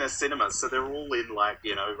working a cinema, so they're all in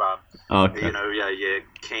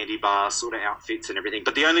candy bar sort of outfits and everything.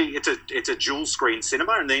 But it's a dual screen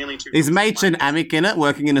cinema, and the only two. Is Machen Amick in it,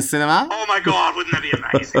 working in a cinema? Oh my God, wouldn't that be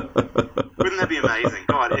amazing? Wouldn't that be amazing?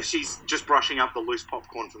 God, if she's just brushing up the loose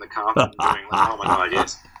popcorn from the carpet and doing oh my God,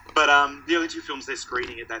 yes. But the only two films they're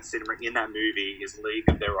screening at that cinema in that movie is League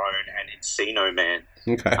of Their Own and Encino Man.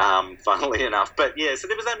 Okay. Funnily enough. But yeah, so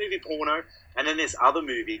there was that movie Porno, and then this other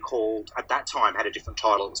movie called, at that time had a different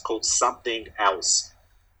title, it was called Something Else,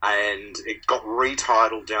 and it got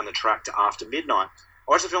retitled down the track to After Midnight.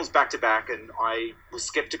 I watched the films back to back, and I was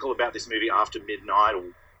skeptical about this movie After Midnight or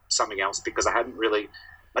Something Else because I hadn't really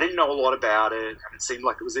I didn't know a lot about it, and it seemed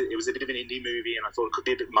like it was a bit of an indie movie, and I thought it could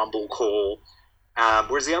be a bit mumblecore.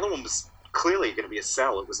 Whereas the other one was clearly going to be a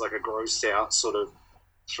sell. It was like a grossed out sort of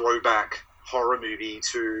throwback horror movie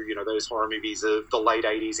to, you know, those horror movies of the late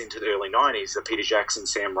 80s into the early 90s, the Peter Jackson,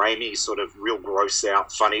 Sam Raimi sort of real gross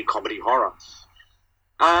out, funny comedy horror.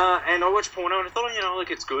 And I watched Porno and I thought, you know,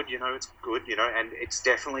 like, it's good, and it's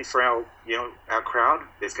definitely for our crowd.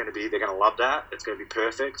 They're going to love that. It's going to be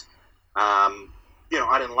perfect. You know,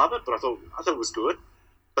 I didn't love it, but I thought it was good.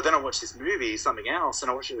 But then I watched this movie, something else,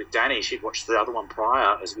 and I watched it with Danny. She'd watched the other one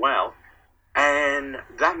prior as well. And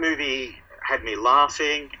that movie had me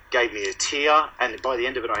laughing, gave me a tear, and by the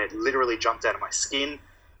end of it, I had literally jumped out of my skin.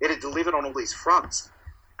 It had delivered on all these fronts.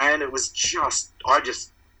 And it was I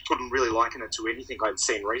just couldn't really liken it to anything I'd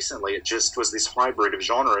seen recently. It just was this hybrid of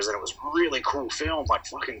genres, and it was a really cool film, like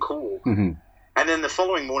fucking cool. Mm-hmm. And then the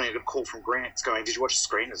following morning, I got a call from Grant going, "Did you watch the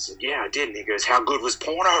screen?" I said, "Yeah, I did." And he goes, "How good was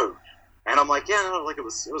Porno?" And I'm like, "Yeah, no, like it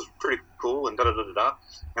was pretty cool." And da-da-da-da-da.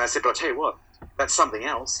 And I said, "But I'll tell you what, that's Something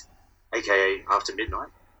Else, a.k.a. After Midnight.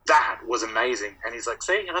 That was amazing." And he's like,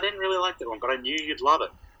 "See, I didn't really like that one, but I knew you'd love it.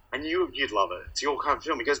 I knew you'd love it. It's your kind of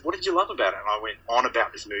film." He goes, "What did you love about it?" And I went on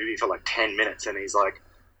about this movie for like 10 minutes. And he's like,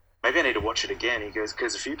 "Maybe I need to watch it again." He goes,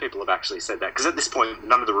 "Because a few people have actually said that." Because at this point,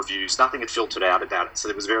 none of the reviews, nothing had filtered out about it. So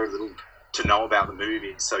there was very little to know about the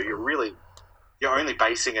movie. So you're only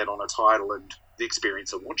basing it on a title and the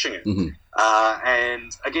experience of watching it. Mm-hmm.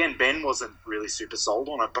 And again, Ben wasn't really super sold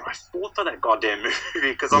on it, but I fought for that goddamn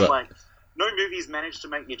movie because I'm like, no movie's managed to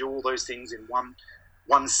make me do all those things in one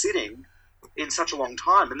sitting in such a long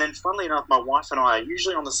time. And then funnily enough, my wife and I are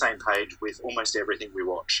usually on the same page with almost everything we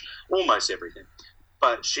watch. Almost everything.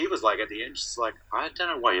 But she was like, at the end, she's like, "I don't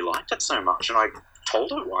know why you liked it so much." And I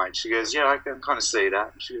told her why. And she goes, "Yeah, I can kind of see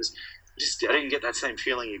that." And she goes, I didn't get that same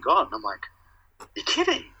feeling you got. And I'm like, "You're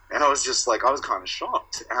kidding?" And I was just like, I was kind of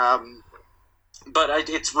shocked. But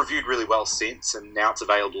it's reviewed really well since, and now it's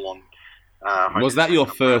available on... Was that your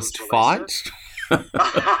first fight? No,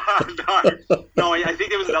 I think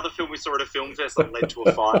there was another film we saw at a film fest that led to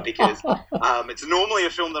a fight because it's normally a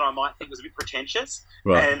film that I might think was a bit pretentious.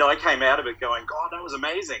 Right. And I came out of it going, "God, that was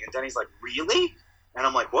amazing." And Danny's like, "Really?" And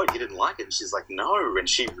I'm like, "What, you didn't like it?" And she's like, "No." And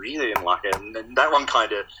she really didn't like it. And then that one came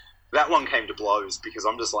to blows because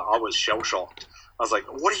I'm just like, I was shell-shocked. I was like,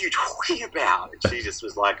 "What are you talking about?" And she just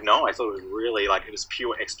was like, "No, I thought it was really like, it was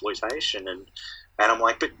pure exploitation." And I'm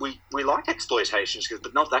like, "But we like exploitation." She goes,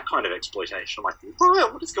 "But not that kind of exploitation." I'm like,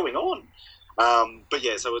 "What is going on?" But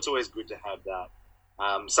yeah, so it's always good to have that.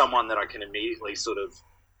 Someone that I can immediately sort of,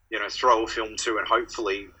 throw a film to and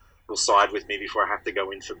hopefully will side with me before I have to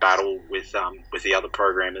go in for battle with the other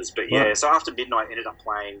programmers. But yeah, so After Midnight ended up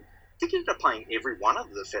playing every one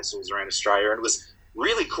of the festivals around Australia, and it was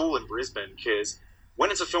really cool in Brisbane because when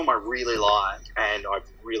it's a film I really like and I've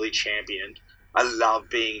really championed, I love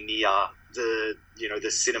being near the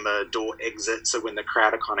cinema door exit. So when the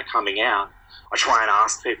crowd are kind of coming out, I try and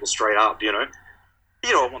ask people straight up, I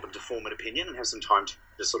want them to form an opinion and have some time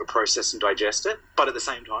to sort of process and digest it. But at the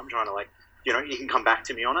same time, trying to you can come back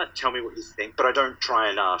to me on it, tell me what you think. But I don't try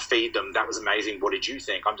and feed them, "That was amazing, what did you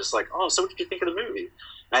think?" I'm just like, "Oh, so what did you think of the movie?"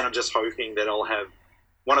 And I'm just hoping that I'll have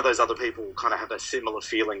one of those other people kind of have a similar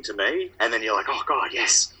feeling to me. And then you're like, "Oh, God,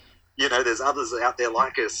 yes. There's others out there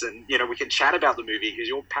like us." And, we can chat about the movie because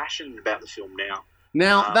you're passionate about the film now.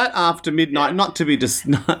 Now, that After Midnight, not to be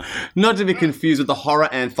confused with the horror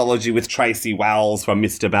anthology with Tracy Wells from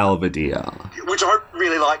Mr. Belvedere. Which I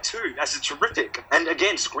really like too. That's terrific. And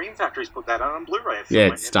again, Scream Factory's put that on Blu-ray. Yeah,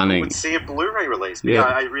 it's stunning. I would see a Blu-ray release. But yeah,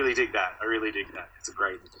 I really dig that. It's a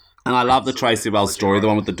great... And I love the Tracy Wells story, the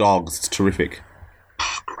one with the dogs. It's terrific.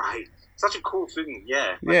 Oh, great. Such a cool thing,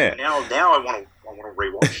 yeah. Yeah. Now I want to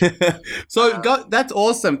rewatch. So that's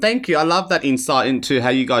awesome. Thank you. I love that insight into how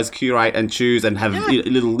you guys curate and choose and have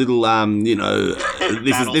little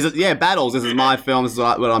this is battles. This is my film. This is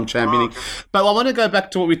what I'm championing. Okay. But I want to go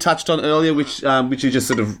back to what we touched on earlier, which you just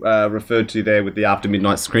sort of referred to there with the After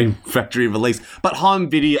Midnight Scream Factory release. But home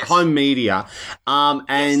media,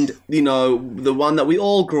 and the one that we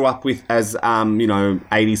all grew up with as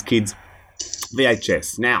 80s kids.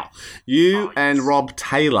 VHS. Now, you and Rob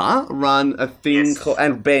Taylor run a thing called,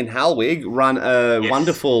 and Ben Halwig run a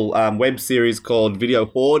wonderful web series called Video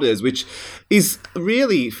Hoarders, which is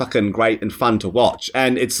really fucking great and fun to watch.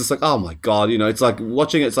 And it's just like, oh my God, it's like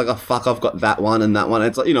watching it, it's like, oh fuck, I've got that one and that one.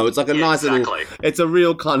 It's like, it's like a nice little, it's a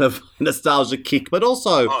real kind of nostalgia kick, but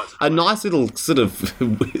also a nice little sort of,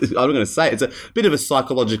 I'm going to say, it's a bit of a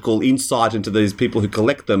psychological insight into these people who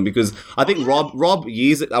collect them, because I think Rob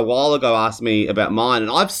a while ago asked me, me about mine,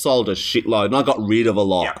 and I've sold a shitload, and I got rid of a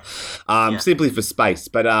lot, simply for space.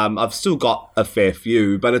 But I've still got a fair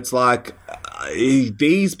few. But it's like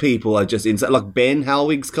these people are just insane. Like Ben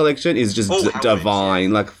Halwig's collection is just divine.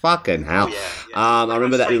 Yeah. Like fucking hell. I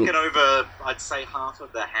remember that. Taken over, I'd say, half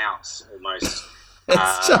of the house almost.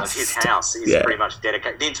 Of his house is pretty much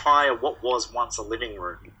dedicated. The entire what was once a living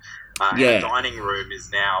room. And the dining room is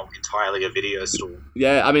now entirely a video store.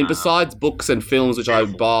 Yeah, I mean, besides books and films, which I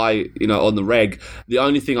buy, on the reg, the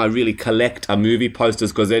only thing I really collect are movie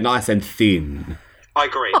posters because they're nice and thin. I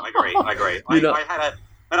agree. I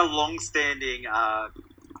had a long-standing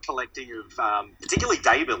collecting of particularly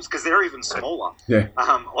day bills because they're even smaller. Yeah.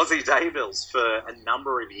 Aussie day bills for a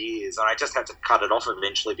number of years, and I just had to cut it off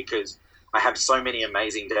eventually because I have so many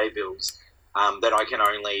amazing day bills that I can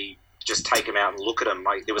only just take them out and look at them.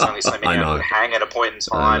 Like, there was only so many I would hang at a point in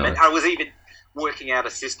time, and I was even working out a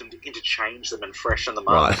system to interchange them and freshen them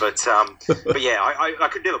up. But yeah, I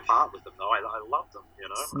could never part with them though. I love them,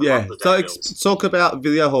 I love the talk about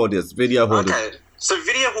Video Hoarders. Okay, so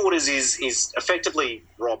Video Hoarders is effectively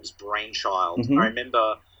Rob's brainchild. Mm-hmm.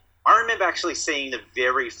 I remember actually seeing the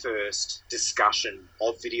very first discussion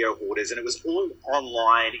of Video Hoarders, and it was all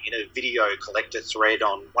online in a video collector thread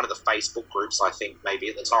on one of the Facebook groups, I think, maybe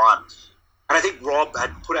at the time. And I think Rob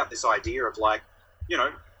had put out this idea of like,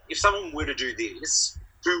 if someone were to do this,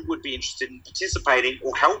 who would be interested in participating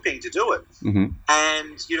or helping to do it? Mm-hmm.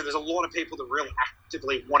 And, there's a lot of people that are really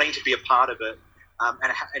actively wanting to be a part of it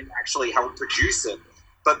and actually help produce it.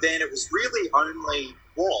 But then it was really only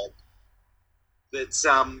Rob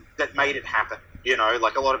that made it happen.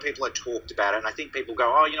 Like a lot of people had talked about it, and I think people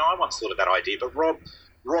go, I once thought of that idea, but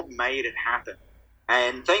Rob made it happen.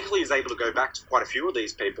 And thankfully he was able to go back to quite a few of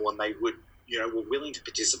these people, and they would, were willing to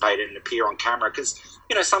participate and appear on camera because,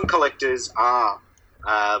 some collectors are,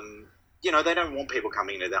 they don't want people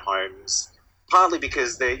coming into their homes, partly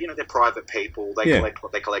because they're private people, they collect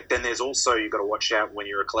what they collect. Then there's also, you've got to watch out when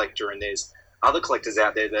you're a collector, and there's other collectors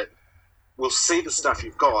out there that will see the stuff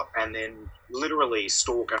you've got and then literally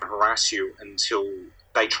stalk and harass you until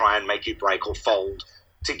they try and make you break or fold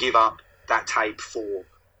to give up that tape for,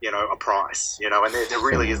 a price, and there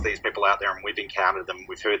really is these people out there, and we've encountered them.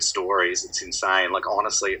 We've heard stories. It's insane. Like,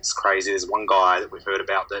 honestly, it's crazy. There's one guy that we've heard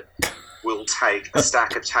about that will take a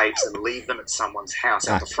stack of tapes and leave them at someone's house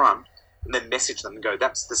out the front and then message them and go,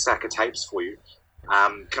 that's the stack of tapes for you.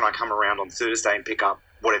 Can I come around on Thursday and pick up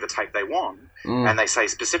whatever tape they want? And they say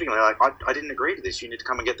specifically, like, I didn't agree to this. You need to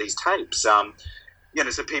come and get these tapes. So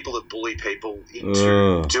people that bully people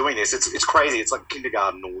into doing this, it's crazy. It's like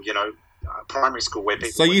kindergarten or, primary school where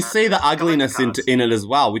people... So you see the ugliness in it as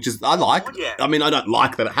well, which is, I like. I mean, I don't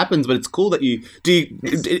like that it happens, but it's cool that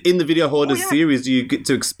in the Video Hoarders series, do you get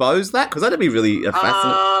to expose that? Because that'd be really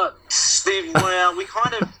fascinating. Steve,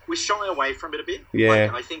 we shy away from it a bit. Yeah.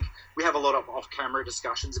 Like, I think we have a lot of off-camera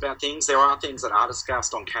discussions about things. There are things that are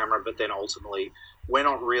discussed on camera, but then ultimately we're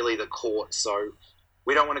not really the court, so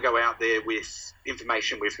we don't want to go out there with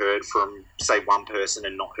information we've heard from, say, one person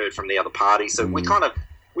and not heard from the other party. So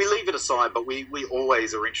we leave it aside, but we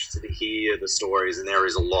always are interested to hear the stories, and there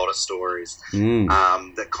is a lot of stories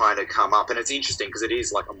that kind of come up. And it's interesting because it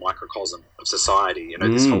is like a microcosm of society,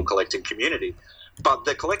 this whole collecting community. But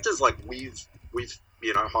the collectors, like we've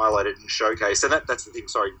highlighted and showcased, and that's the thing,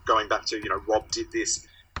 sorry, going back to, Rob did this.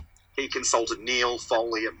 He consulted Neil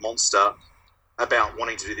Foley at Monster about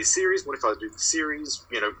wanting to do this series. What if I do the series?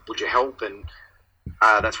 Would you help? And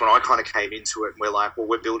that's when I kind of came into it, and we're like, well,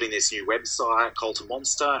 we're building this new website, Cult of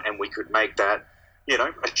Monster, and we could make that,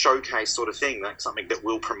 a showcase sort of thing, like something that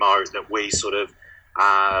we'll promote, that we sort of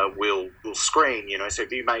will screen, so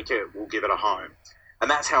if you make it, we'll give it a home. And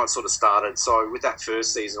that's how it sort of started. So with that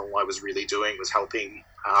first season, all I was really doing was helping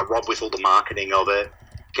Rob with all the marketing of it,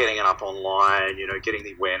 getting it up online, getting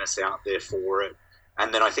the awareness out there for it.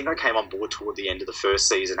 And then I think I came on board toward the end of the first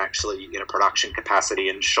season, actually in a production capacity,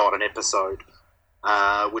 and shot an episode,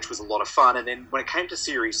 which was a lot of fun. And then when it came to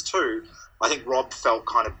series 2, I think Rob felt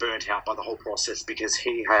kind of burnt out by the whole process because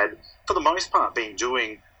he had, for the most part, been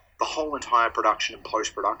doing the whole entire production and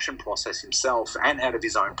post-production process himself and out of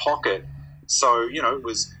his own pocket. So, it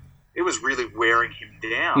was really wearing him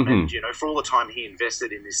down. Mm-hmm. And, for all the time he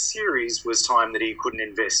invested in this series was time that he couldn't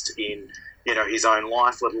invest in, his own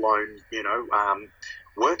life, let alone,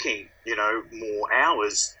 working, more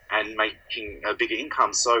hours and making a bigger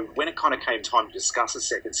income. So when it kind of came time to discuss a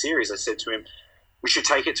second series, I said to him, we should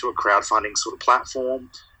take it to a crowdfunding sort of platform.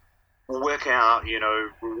 We'll work out,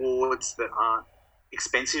 rewards that aren't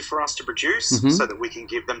expensive for us to produce so that we can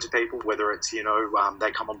give them to people, whether it's,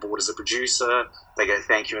 they come on board as a producer, they go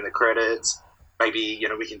thank you in the credits, maybe,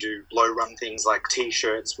 we can do low-run things like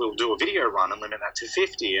T-shirts. We'll do a video run and limit that to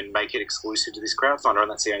 50 and make it exclusive to this crowdfunder,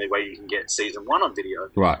 and that's the only way you can get season 1 on video.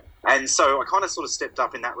 Right. And so I kind of sort of stepped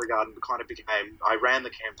up in that regard and I ran the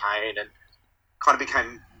campaign and kind of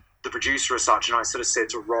became the producer as such, and I sort of said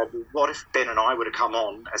to Rob, what if Ben and I were to come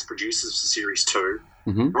on as producers for Series 2?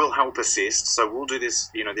 Mm-hmm. We'll help assist, so we'll do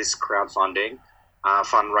this, this crowdfunding,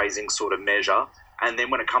 fundraising sort of measure, and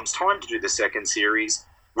then when it comes time to do the second series,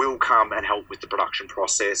 we'll come and help with the production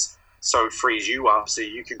process, so it frees you up so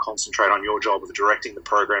you can concentrate on your job of directing the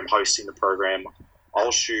program, hosting the program.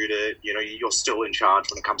 I'll shoot it, you're still in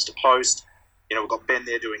charge when it comes to post. We've got Ben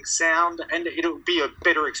there doing sound, and it'll be a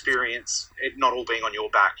better experience, it not all being on your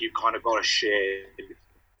back. You've kind of got a shared,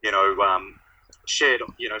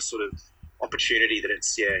 sort of opportunity that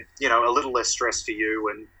it's, a little less stress for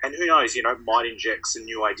you. And who knows, might inject some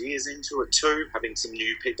new ideas into it too, having some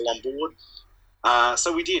new people on board.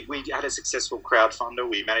 So we did. We had a successful crowdfunder.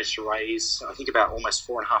 We managed to raise, I think, about almost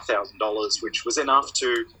 $4,500, which was enough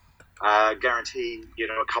to guarantee,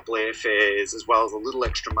 a couple of airfares as well as a little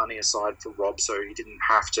extra money aside for Rob, so he didn't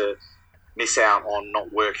have to miss out on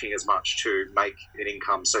not working as much to make an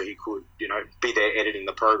income, so he could, be there editing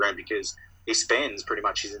the program, because he spends pretty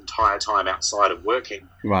much his entire time outside of working,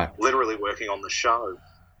 right, literally working on the show.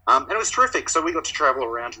 And it was terrific. So we got to travel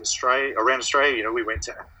around Australia. We went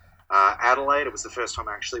to Adelaide. It was the first time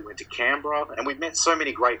I actually went to Canberra, and we met so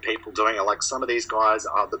many great people doing it. Like, some of these guys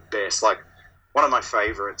are the best. Like, one of my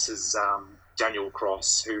favourites is Daniel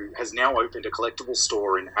Cross, who has now opened a collectible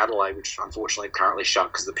store in Adelaide, which unfortunately currently shut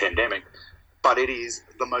because of the pandemic. But it is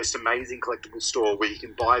the most amazing collectible store where you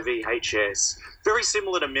can buy VHS, very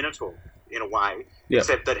similar to Minotaur in a way,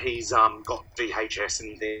 except that he's got VHS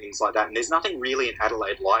and things like that. And there's nothing really in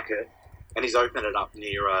Adelaide like it. And he's opened it up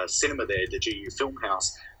near a cinema there, the GU Film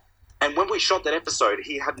House. And when we shot that episode,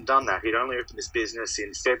 he hadn't done that. He'd only opened this business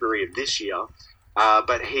in February of this year.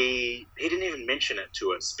 But he didn't even mention it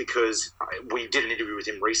to us, because we did an interview with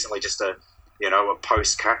him recently, just a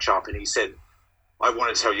post catch up, and he said, I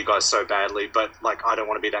want to tell you guys so badly, but I don't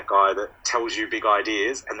want to be that guy that tells you big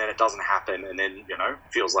ideas and then it doesn't happen and then,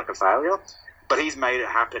 feels like a failure. But he's made it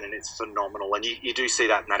happen, and it's phenomenal. And you do see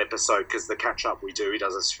that in that episode, because the catch up we do, he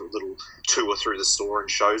does us a little tour through the store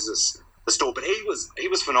and shows us the store. But he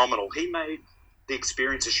was phenomenal. He made the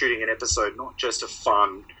experience of shooting an episode not just a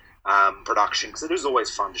fun production, because it is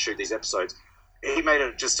always fun to shoot these episodes. He made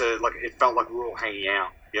it just it felt like we were all hanging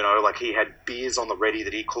out, he had beers on the ready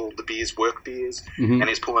that he called the beers work beers, and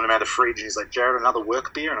he's pulling them out of the fridge, and he's like, Jarret, another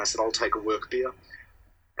work beer? And I said, I'll take a work beer.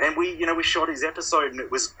 And we shot his episode, and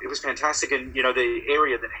it was fantastic. And the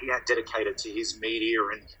area that he had dedicated to his media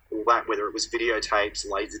and all that, whether it was videotapes,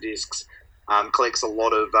 laser discs, collects a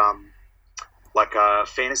lot of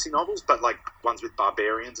fantasy novels, but ones with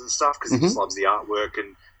barbarians and stuff, because he just loves the artwork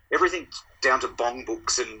and everything, down to bong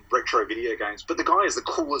books and retro video games. But the guy is the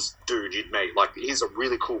coolest dude you'd meet. He's a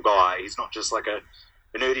really cool guy. He's not just a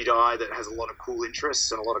nerdy guy that has a lot of cool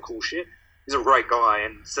interests and a lot of cool shit. He's a great guy.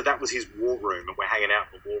 And so that was his war room, and we're hanging out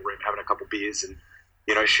in the war room, having a couple beers and,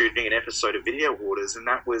 shooting an episode of Video Hoarders. And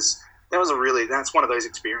that's one of those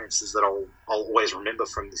experiences that I'll always remember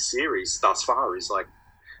from the series thus far, is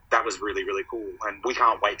that was really, really cool. And we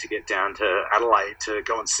can't wait to get down to Adelaide to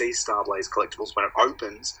go and see Starblaze Collectibles when it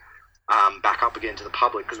opens back up again to the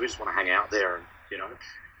public, because we just want to hang out there and,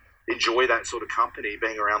 enjoy that sort of company,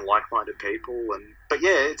 being around like-minded people. But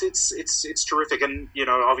yeah, it's terrific. And,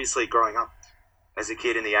 obviously growing up as a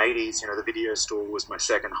kid in the 80s, the video store was my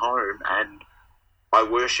second home, and I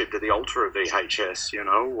worshipped at the altar of VHS,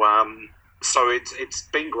 So it's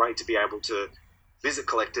been great to be able to visit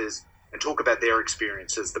collectors and talk about their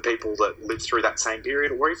experiences, the people that lived through that same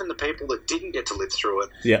period, or even the people that didn't get to live through it.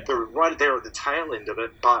 Yeah. They were right there at the tail end of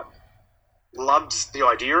it, but loved the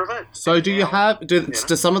idea of it. So do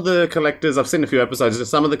some of the collectors, I've seen a few episodes, do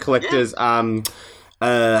some of the collectors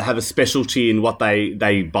have a specialty in what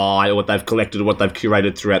they buy, or what they've collected, or what they've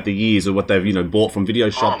curated throughout the years, or what they've, bought from video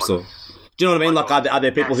shops? Do you know what I mean? Are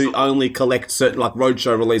there people who only collect certain,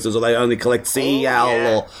 roadshow releases, or they only collect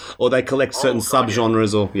CEL, or they collect certain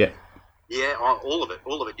subgenres, or... Yeah, all of it.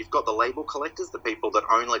 You've got the label collectors, the people that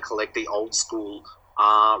only collect the old school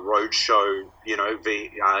roadshow,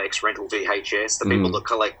 X-Rental VHS, the people that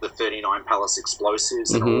collect the 39 Palace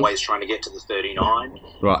explosives and are always trying to get to the 39.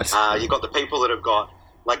 Right. You've got the people that have got,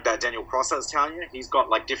 that Daniel Cross I was telling you, he's got,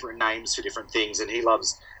 different names for different things, and he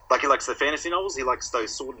likes the fantasy novels, he likes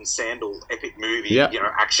those sword and sandal epic movie,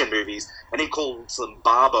 action movies, and he calls them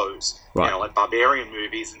barbos, barbarian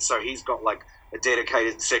movies, and so he's got, a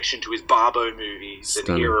dedicated section to his Barbo movies.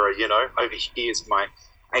 Stunning. And here are, over here's my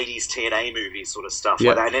 80s TNA movies sort of stuff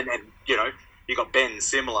like that. And you got Ben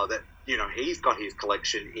similar that, you know, he's got his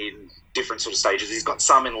collection in different sort of stages. He's got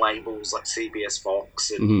some in labels like CBS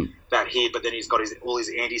Fox and that here, but then he's got all his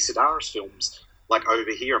Andy Sidaris films like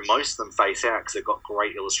over here, and most of them face out because they've got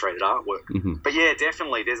great illustrated artwork. But yeah,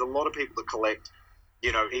 definitely, there's a lot of people that collect,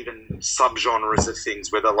 you know, even subgenres of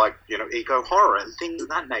things where they're like, you know, eco-horror and things of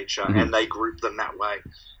that nature, and they group them that way.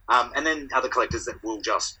 And then other collectors that will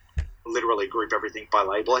just literally group everything by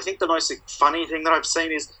label. I think the most funny thing that I've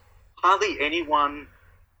seen is hardly anyone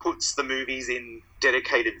puts the movies in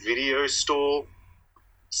dedicated video store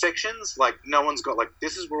sections. Like, no one's got, like,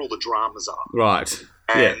 this is where all the dramas are. Right.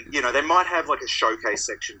 And, you know, they might have, like, a showcase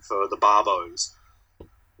section for the Barbos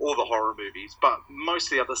or the horror movies, but most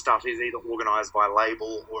of the other stuff is either organised by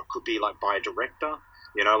label or it could be, like, by a director,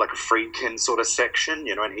 you know, like a Friedkin sort of section,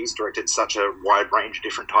 you know, and he's directed such a wide range of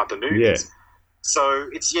different type of movies. Yeah. So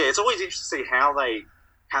it's always interesting to see how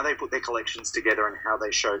they put their collections together and how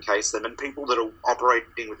they showcase them, and people that are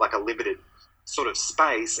operating with like a limited sort of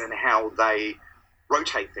space and how they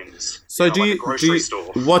rotate things. So like a grocery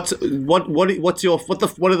store. What are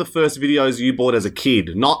the first videos you bought as a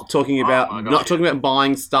kid? Not talking about talking about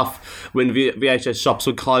buying stuff when VHS shops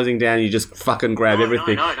were closing down. You just fucking grab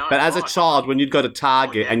everything. No, but as a child, when you'd go to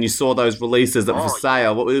Target and you saw those releases that were for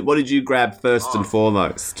sale, what did you grab first and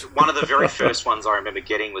foremost? One of the very first ones I remember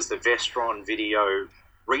getting was the Vestron Video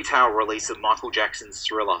retail release of Michael Jackson's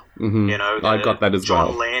Thriller. You know, I got that as well.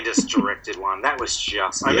 John Landis directed one. That was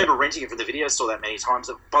just... I remember renting it from the video store that many times.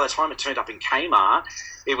 That by the time it turned up in Kmart,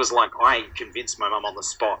 it was like I convinced my mum on the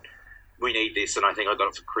spot, we need this, and I think I got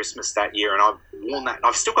it for Christmas that year, and I've worn that.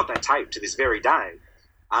 I've still got that tape to this very day.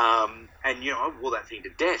 And, you know, I wore that thing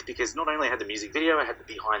to death because not only had the music video, I had the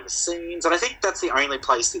behind the scenes, and I think that's the only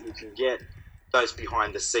place that you can get those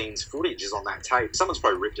behind the scenes footage is on that tape. Someone's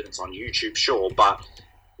probably ripped it, it's on YouTube, sure, but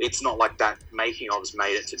it's not like that making of's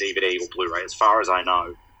made it to DVD or Blu-ray, as far as I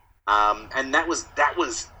know. And that was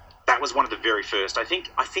one of the very first. I think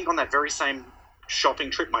on that very same shopping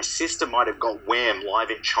trip, my sister might have got Wham! Live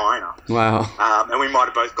in China. Wow. And we might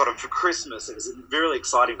have both got them for Christmas. It was really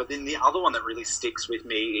exciting. But then the other one that really sticks with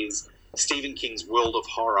me is Stephen King's World of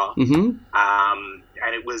Horror.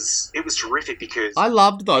 And it was terrific because... I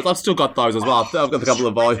loved those. I've still got those as well. I've got a couple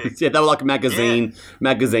of volumes. Yeah, they were like magazine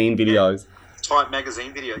videos. Type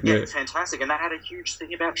magazine video. Yeah, fantastic. And that had a huge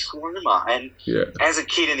thing about trauma. And as a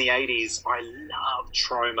kid in the 80s, I loved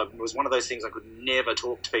trauma. It was one of those things I could never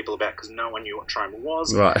talk to people about because no one knew what trauma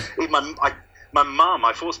was. Right.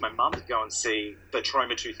 I forced my mum to go and see the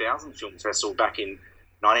Trauma 2000 Film Festival back in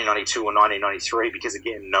 1992 or 1993 because,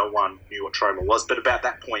 again, no one knew what trauma was. But about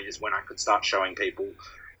that point is when I could start showing people,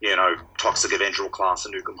 you know, Toxic Avenger Class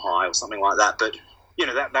and Nukem High or something like that. But you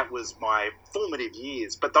know, that was my formative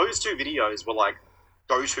years. But those two videos were like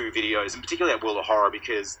go-to videos, and particularly at World of Horror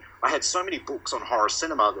because I had so many books on horror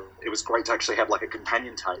cinema that it was great to actually have like a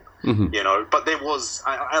companion tape, you know. But there was,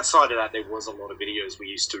 outside of that, there was a lot of videos we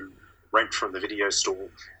used to rent from the video store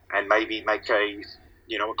and maybe make a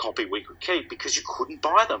copy we could keep because you couldn't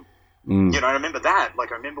buy them. You know, I remember that.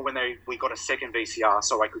 Like, I remember when we got a second VCR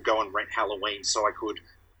so I could go and rent Halloween so I could,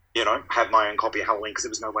 you know, have my own copy of Halloween because there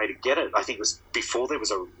was no way to get it. I think it was before there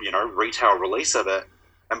was a, you know, retail release of it.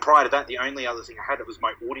 And prior to that, the only other thing I had was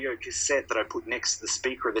my audio cassette that I put next to the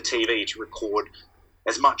speaker of the TV to record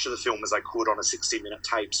as much of the film as I could on a 60-minute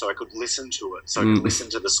tape so I could listen to it. So I could listen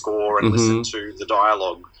to the score and listen to the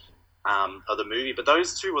dialogue of the movie. But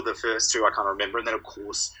those two were the first two I kind of remember. And then, of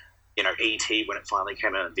course, you know, E.T., when it finally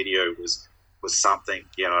came out on video, was something.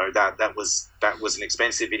 You know, that was an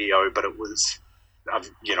expensive video, but it was...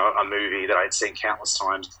 you know, a movie that I'd seen countless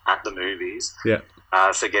times at the movies. Yeah.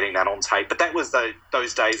 So getting that on tape, but that was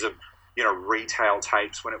those days of, you know, retail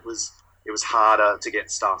tapes when it was harder to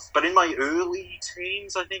get stuff. But in my early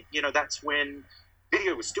teens, I think, you know, that's when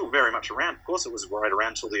video was still very much around. Of course, it was right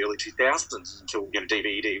around till the early 2000s until, you know,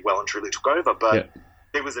 DVD well and truly took over. But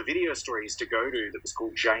there was a video store I used to go to that was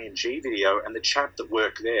called J&G Video, and the chap that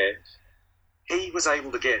worked there, he was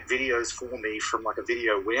able to get videos for me from like a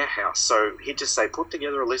video warehouse. So he'd just say, put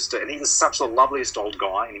together a list. And he was such the loveliest old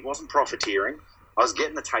guy, and he wasn't profiteering. I was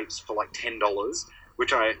getting the tapes for like $10,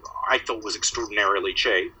 which I thought was extraordinarily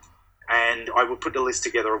cheap. And I would put the list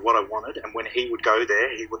together of what I wanted. And when he would go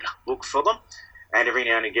there, he would look for them. And every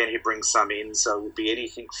now and again, he'd bring some in. So it would be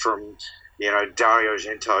anything from, you know, Dario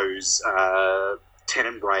Argento's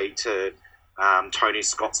Tenebrae to Tony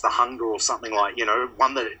Scott's The Hunger or something like, you know,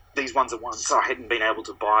 these ones are ones I hadn't been able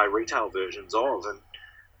to buy retail versions of. And,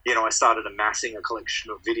 you know, I started amassing a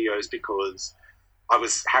collection of videos because I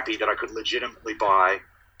was happy that I could legitimately buy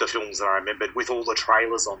the films that I remembered with all the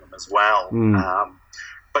trailers on them as well.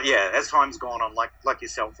 But But yeah, as time's gone on, like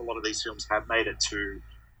yourself, a lot of these films have made it to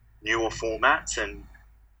newer formats, and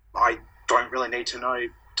I don't really need to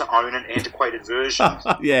own an antiquated version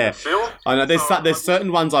Yeah. of the film. I know there's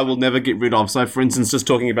certain ones I will never get rid of. So, for instance, just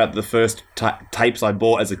talking about the first tapes I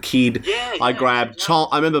bought as a kid, I grabbed Chomp.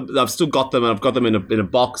 I remember I've still got them, and I've got them in a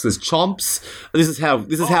box. There's Chomps. This is how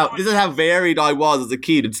varied I was as a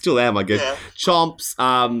kid, and still am, I guess. Yeah. Chomps,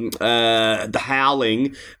 The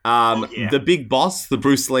Howling, The Big Boss, the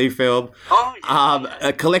Bruce Lee film.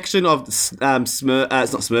 A collection of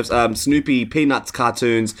Snoopy Peanuts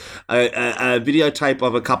cartoons, a videotape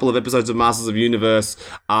of a couple of episodes of Masters of Universe,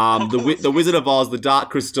 the Wizard of Oz, the Dark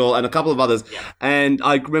Crystal, and a couple of others. Yeah. And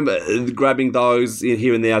I remember grabbing those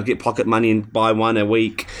here and there. I'd get pocket money and buy one a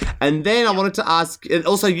week. And then I wanted to ask, and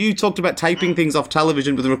also you talked about taping things off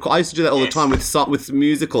television. I used to do that all the time with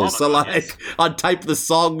musicals. I'd tape the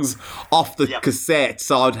songs off the cassette,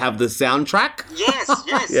 so I'd have the soundtrack. Yes,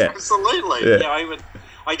 absolutely. Yeah,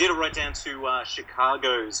 I did it right down to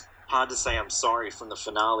Chicago's Hard to Say I'm Sorry from the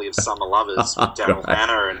finale of Summer Lovers with Daryl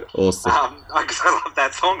Hannah. And, awesome. Because I love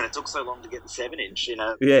that song, and it took so long to get the 7-inch in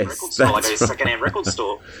a record store, like a second-hand record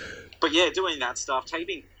store. But yeah, doing that stuff,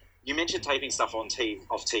 taping. You mentioned taping stuff off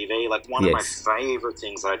TV. Like one of my favourite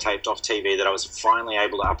things that I taped off TV that I was finally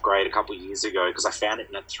able to upgrade a couple of years ago because I found it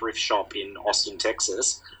in a thrift shop in Austin,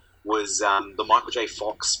 Texas, was the Michael J.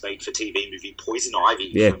 Fox made-for-TV movie Poison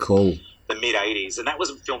Ivy. Yeah, cool. The mid-'80s, and that was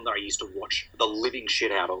a film that I used to watch the living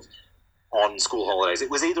shit out of on school holidays. It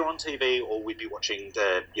was either on TV or we'd be watching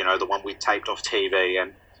the one we taped off TV.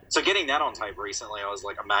 And so getting that on tape recently, I was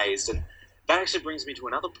like amazed. And that actually brings me to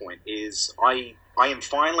another point, is I am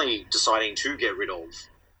finally deciding to get rid of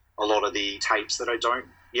a lot of the tapes that I don't,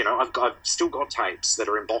 I've still got tapes that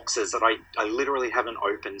are in boxes that I literally haven't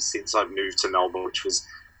opened since I've moved to Melbourne, which was,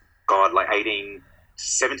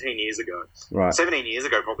 17 years ago. Right. 17 years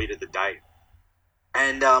ago, probably to the date.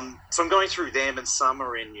 And so I'm going through them, and some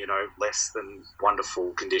are in, less than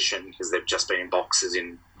wonderful condition because they've just been in boxes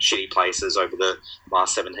in shitty places over the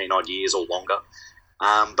last 17-odd years or longer.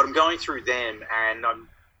 But I'm going through them, and I'm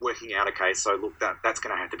working out, okay, so look, that's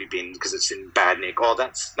going to have to be binned because it's in bad nick. Oh,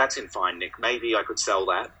 that's in fine nick. Maybe I could sell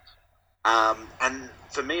that. And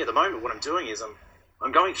for me at the moment, what I'm doing is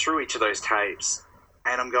I'm going through each of those tapes,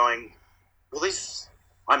 and I'm going, well,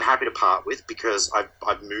 I'm happy to part with because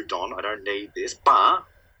I've moved on. I don't need this. But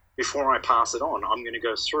before I pass it on, I'm going to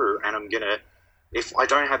go through and I'm going to, if I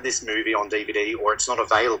don't have this movie on DVD or it's not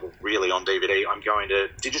available really on DVD, I'm going to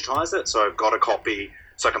digitize it. So I've got a copy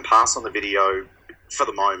so I can pass on the video for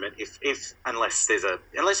the moment. Unless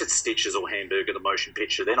it's Stitches or Hamburger, the motion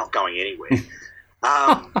picture, they're not going anywhere.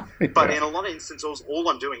 But in a lot of instances, all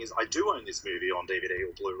I'm doing is I do own this movie on DVD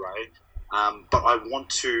or Blu-ray. But I want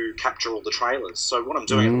to capture all the trailers. So what I'm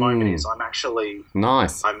doing at the moment is I'm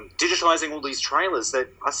digitizing all these trailers that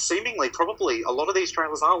are seemingly probably a lot of these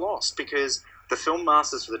trailers are lost because the film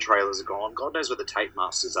masters for the trailers are gone. God knows where the tape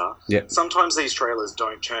masters are. Yep. Sometimes these trailers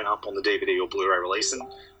don't turn up on the DVD or Blu-ray release, and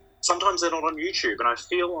sometimes they're not on YouTube. And I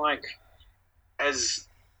feel like as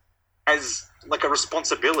like a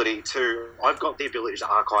responsibility I've got the ability to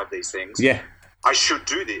archive these things. Yeah. I should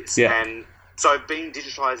do this. Yeah. And so I've been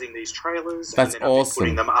digitizing these trailers. That's and then I've been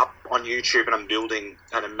putting them up on YouTube, and I'm building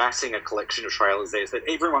and amassing a collection of trailers there so that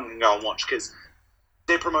everyone can go and watch because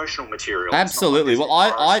they're promotional material. Absolutely. Well,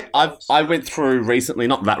 I went through recently,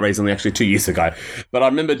 not that recently, actually 2 years ago, but I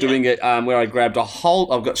remember doing it where I grabbed I've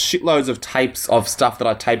got shitloads of tapes of stuff that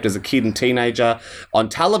I taped as a kid and teenager on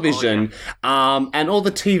television, and all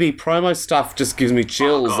the TV promo stuff just gives me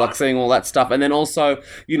chills, like seeing all that stuff. And then also,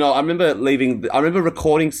 I remember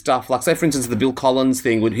recording stuff, like say for instance the Bill Collins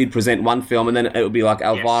thing, he'd present one film and then it would be like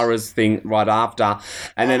Elvira's thing right after,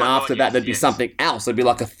 and then after that there'd be something else. There'd be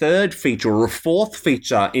like a third feature or a fourth feature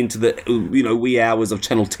into the wee hours of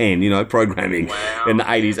Channel 10 programming in the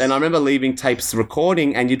 80s. And I remember leaving tapes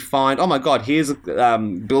recording, and you'd find, oh my god, here's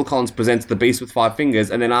Bill Collins presents The Beast with Five Fingers,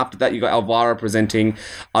 and then after that you got Elvira presenting,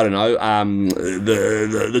 I don't know,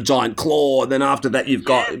 the Giant Claw, and then after that you've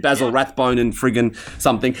got Basil Rathbone and friggin'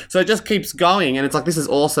 something. So it just keeps going, and it's like, this is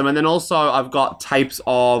awesome. And then also I've got tapes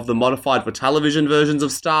of the modified for television versions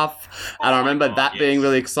of stuff, and I remember being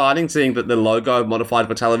really exciting, seeing that the logo modified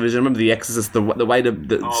for television. I remember The Exorcist, the way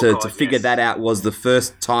way to figure that out was the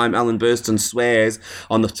first time Ellen Burstyn swears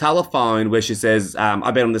on the telephone where she says,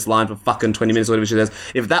 I've been on this line for fucking 20 minutes or whatever she says.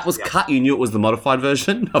 If that was cut, you knew it was the modified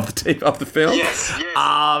version of the film. Yes.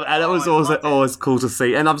 And it was always cool to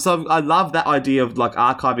see. And I love that idea of like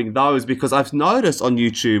archiving those, because I've noticed on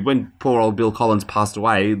YouTube when poor old Bill Collins passed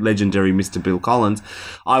away, legendary Mr. Bill Collins,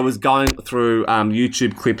 I was going through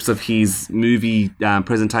YouTube clips of his movie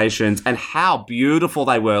presentations and how beautiful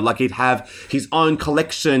they were. Like he'd have his own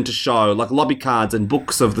collection to show, like lobby cards and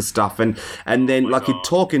books of the stuff, and then he'd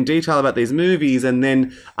talk in detail about these movies, and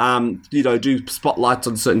then do spotlights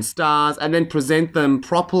on certain stars, and then present them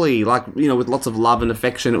properly, like with lots of love and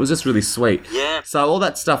affection. It was just really sweet. Yeah. So all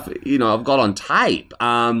that stuff, I've got on tape.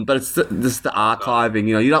 But it's just the archiving.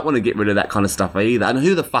 You don't want to get rid of that kind of stuff either. And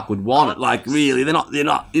who the fuck would want it? Like really, they're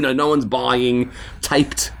not. No one's buying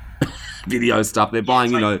taped video stuff. They're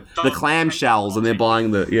buying, the clamshells, and they're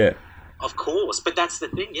buying the Of course, but that's the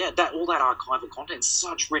thing. Yeah, all that archival content,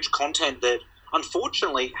 such rich content that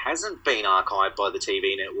unfortunately hasn't been archived by the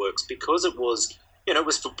TV networks because it was. It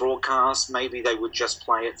was for broadcast. Maybe they would just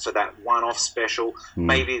play it for that one-off special.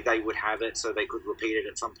 Maybe they would have it so they could repeat it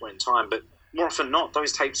at some point in time. But more often than not,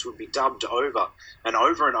 those tapes would be dubbed over and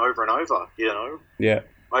over and over and over,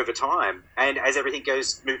 over time. And as everything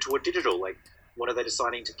moved toward digital, like, what are they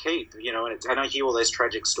deciding to keep? And I hear all those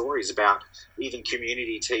tragic stories about even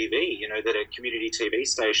community TV, that a community TV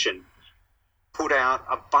station put out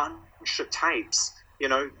a bunch of tapes,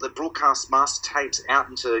 the broadcast master tapes out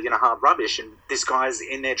into, hard rubbish, and this guy's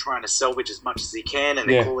in there trying to salvage as much as he can, and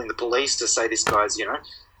they're calling the police to say this guy's,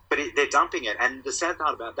 but they're dumping it. And the sad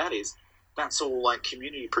part about that is that's all like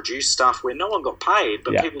community produced stuff where no one got paid,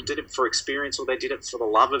 but people did it for experience, or they did it for the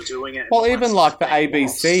love of doing it. Well, even like the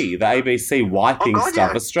ABC wiping stuff.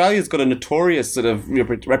 Yeah. Australia's got a notorious sort of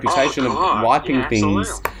reputation of wiping things.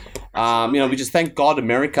 Absolutely. We just thank God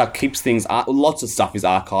America keeps things. Lots of stuff is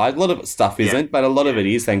archived. A lot of stuff isn't, but a lot of it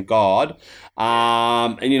is. Thank God.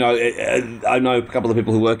 I know a couple of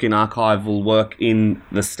people who work in archival work in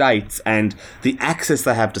the States, and the access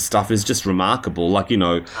they have to stuff is just remarkable. Like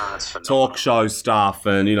talk show stuff,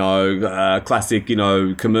 and classic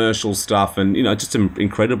commercial stuff, and just some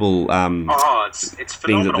incredible. It's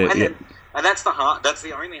phenomenal, and that's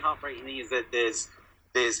the only heartbreaking thing is that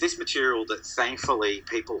there's this material that thankfully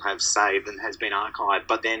people have saved and has been archived,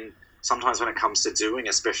 but then sometimes when it comes to doing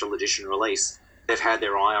a special edition release, they've had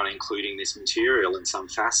their eye on including this material in some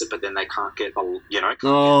facet, but then they can't get the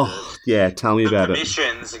tell me about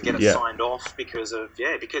permissions and get it signed off because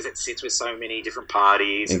it sits with so many different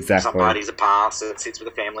parties. Exactly. And some parties are passed, it sits with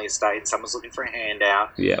a family estate, and someone's looking for a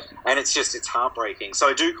handout. Yeah. And it's heartbreaking. So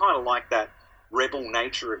I do kind of like that rebel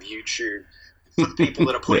nature of YouTube for the people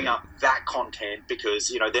that are putting up that content, because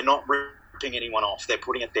they're not ripping anyone off. They're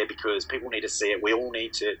putting it there because people need to see it. We all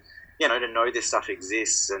need to to know this stuff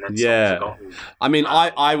exists, and it's not forgotten. I mean,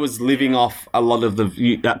 I was living off a lot of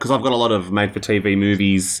because I've got a lot of made-for-TV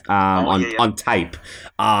movies on tape,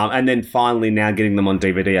 and then finally now getting them on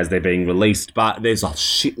DVD as they're being released. But there's a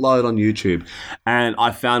shitload on YouTube, and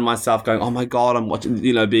I found myself going, "Oh my God, I'm watching,"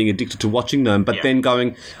 being addicted to watching them. But then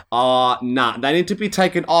going, nah, they need to be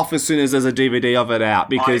taken off as soon as there's a DVD of it out.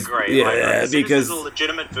 Because I agree. Because there's a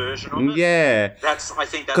legitimate version of it. Yeah, I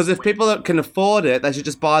think because if people that can afford it, they should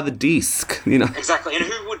just buy the disc. Exactly, and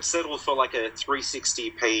who would settle for like a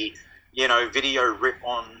 360p video rip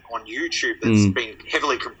on YouTube that's been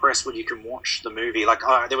heavily compressed when you can watch the movie? Like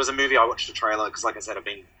there was a movie I watched a trailer because, like I said, I've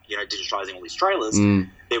been digitizing all these trailers.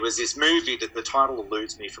 There was this movie that the title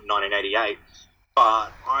eludes me from 1988,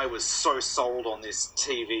 but I was so sold on this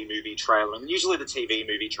TV movie trailer. And usually the TV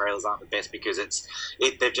movie trailers aren't the best because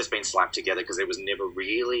they've just been slapped together because there was never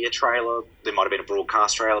really a trailer. There might have been a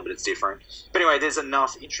broadcast trailer, but it's different. But anyway, there's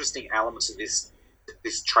enough interesting elements of this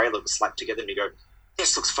trailer that was slapped together, and you go,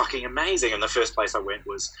 this looks fucking amazing. And the first place I went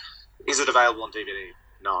was, is it available on DVD?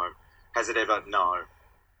 No. Has it ever? No.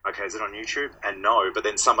 Okay, is it on YouTube? And no. But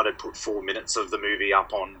then someone had put 4 minutes of the movie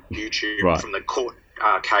up on YouTube from the court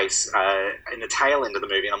case in the tail end of the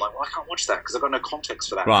movie, and I'm like, well, I can't watch that because I've got no context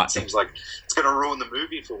for that. Right. It seems like it's going to ruin the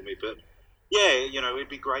movie for me. But yeah, it would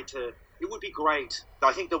be great.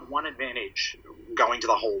 I think the one advantage going to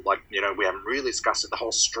the whole, we haven't really discussed it, the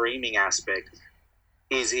whole streaming aspect,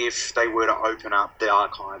 is if they were to open up the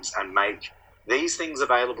archives and make these things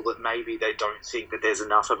available that maybe they don't think that there's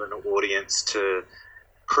enough of an audience to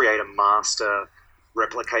create a master,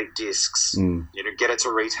 replicate discs, get it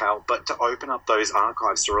to retail, but to open up those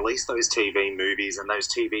archives, to release those TV movies and those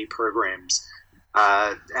TV programs,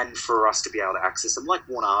 and for us to be able to access them, like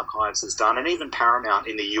Warner Archives has done, and even Paramount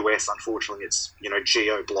in the US. Unfortunately, it's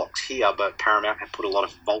geo-blocked here, but Paramount have put a lot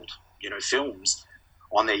of Vault films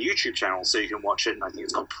on their YouTube channel, so you can watch it. And I think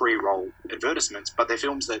it's got pre-roll advertisements, but they're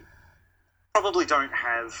films that probably don't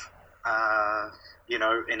have,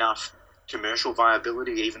 enough commercial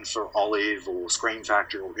viability, even for Olive or Scream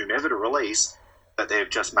Factory or whomever to release. That they've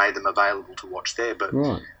just made them available to watch there, but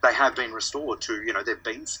they have been restored to, they've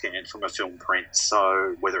been scanned from a film print.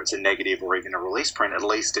 So whether it's a negative or even a release print, at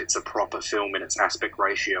least it's a proper film in its aspect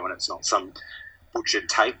ratio, and it's not some butchered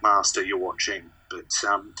tape master you're watching. But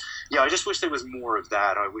I just wish there was more of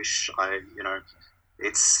that. I wish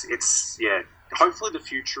hopefully the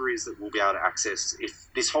future is that we'll be able to access, if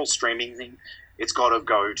this whole streaming thing, it's got to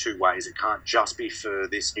go two ways. It can't just be for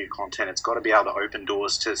this new content. It's got to be able to open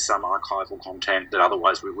doors to some archival content that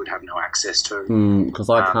otherwise we would have no access to. Because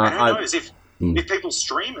I can't. And who knows, if people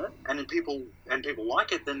stream it and people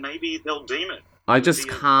like it, then maybe they'll deem it. I just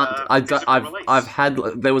can't. I've had.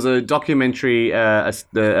 There was a documentary, a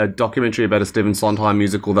documentary about a Stephen Sondheim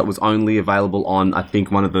musical that was only available on, I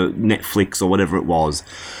think, one of the Netflix or whatever it was,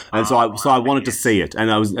 and so I wanted to see it, and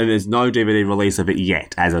there's no DVD release of it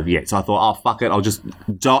yet, as of yet. So I thought, oh fuck it, I'll just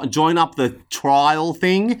join up the trial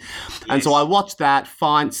thing, and so I watched that.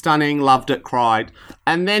 Fine, stunning, loved it, cried,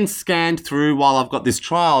 and then scanned through while I've got this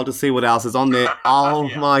trial to see what else is on there. Oh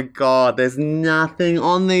my god, there's nothing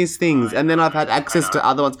on these things, and then I've had access to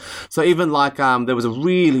other ones. So even like there was a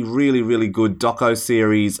really, really, really good doco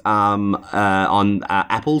series on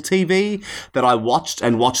Apple TV that I watched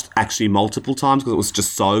actually multiple times because it was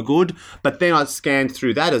just so good. But then I scanned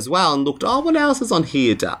through that as well and looked, what else is on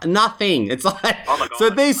here? Nothing. It's like, so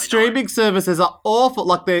these streaming services are awful.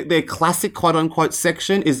 Like their classic quote unquote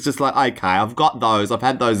section is just like, okay, I've got those. I've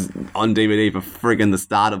had those on DVD for friggin' the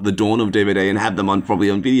start of the dawn of DVD and have them on probably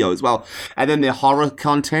on video as well. And then their horror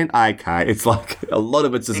content, okay, it's like a lot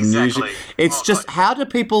of it's just music. It's just how do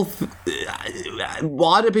people?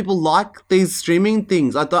 Why do people like these streaming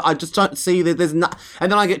things? I just don't see that there's not.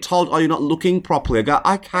 And then I get told, you're not looking properly. I go,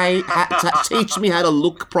 okay, teach me how to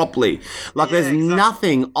look properly. Like there's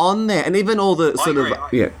nothing on there, and even all the sort of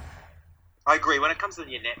I agree. When it comes to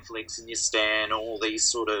your Netflix and your Stan, all these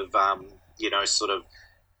sort of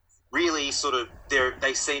really sort of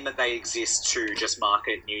they seem that they exist to just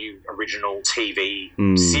market new original TV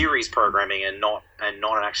series programming and not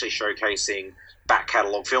actually showcasing back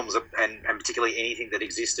catalogue films and particularly anything that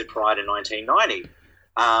existed prior to 1990.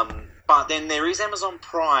 But then there is Amazon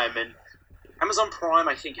Prime, and Amazon Prime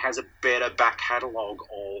I think has a better back catalogue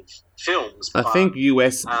of films. I think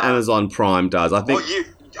US Amazon Prime does. I think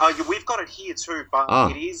we've got it here too, but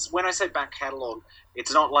it is, when I say back catalogue,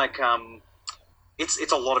 it's not like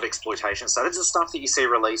It's a lot of exploitation stuff. It's the stuff that you see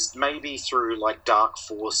released maybe through like Dark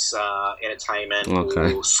Force Entertainment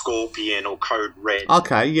or Scorpion or Code Red.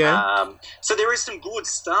 Okay, yeah. So there is some good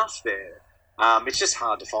stuff there. It's just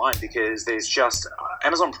hard to find because there's just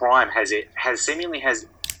Amazon Prime has seemingly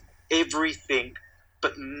everything,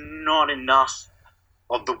 but not enough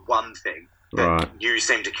of the one thing that you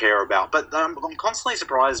seem to care about. But I'm constantly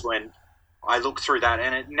surprised when I look through that,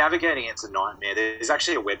 and navigating it's a nightmare. There's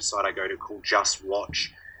actually a website I go to called Just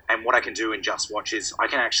Watch, and what I can do in Just Watch is I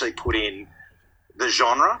can actually put in the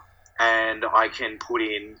genre, and I can put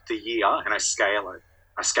in the year, and I scale it.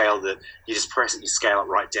 I scale you just press it, you scale it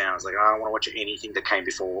right down. It's like, I don't want to watch anything that came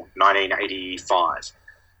before 1985.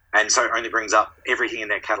 And so it only brings up everything in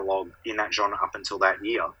their catalogue in that genre up until that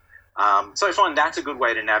year. So I find that's a good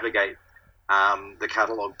way to navigate the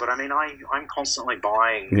catalogue, but I mean, I'm constantly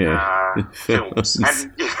buying films,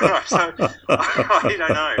 and so I don't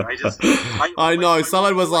know. I know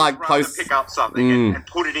someone was like pick up something and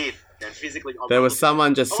put it in, and physically. There was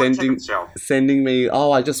someone just sending me.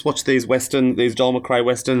 I just watched these Joel McRae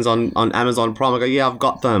westerns on Amazon Prime. I go, yeah, I've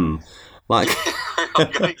got them. Like,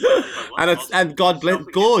 and God bless,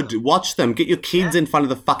 good. Watch them. Get your kids in front of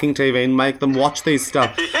the fucking TV and make them watch these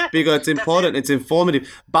stuff because it's important. It's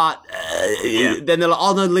informative. But then they're like,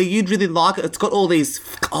 "Oh no, Lee, you'd really like it. It's got all these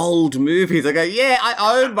old movies." I go, "Yeah,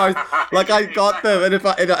 I own both. Like, I got them, and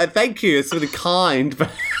thank you. It's really kind." But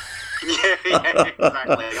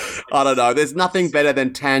exactly. I don't know. There's nothing better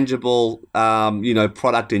than tangible,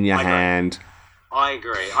 product in your hand. I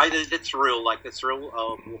agree. The thrill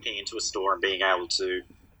of walking into a store and being able to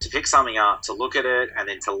pick something up, to look at it, and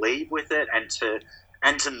then to leave with it, and to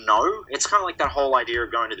know. It's kind of like that whole idea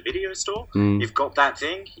of going to the video store. You've got that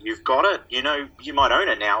thing. You've got it. You might own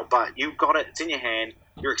it now, but you've got it. It's in your hand.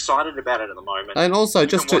 You're excited about it at the moment. And also,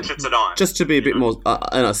 just to be a bit more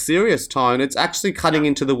in a serious tone, it's actually cutting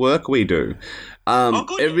into the work we do.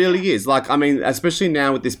 It really is. Like, I mean, especially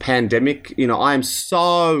now with this pandemic, you know, I am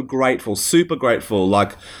so grateful, super grateful,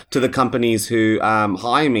 like, to the companies who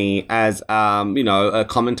hire me as, you know, a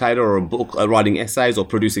commentator or a book, writing essays or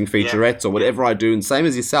producing featurettes or whatever I do. And same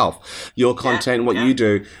as yourself, your content, what you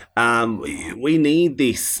do. We need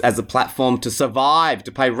this as a platform to survive,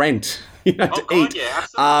 to pay rent. You know, to eat. Yeah,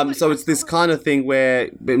 absolutely. So it's this kind of thing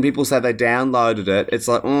where when people say they downloaded it, it's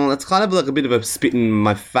like, it's kind of like a bit of a spit in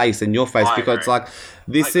my face, in your face, because it's like,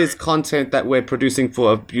 this is content that we're producing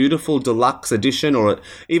for a beautiful deluxe edition, or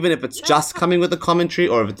even if it's just coming with a commentary,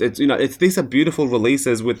 or if it's, you know, these are beautiful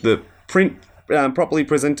releases with the print properly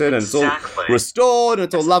presented, and it's all restored, and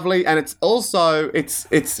it's all lovely, and it's also, it's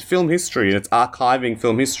film history, and it's archiving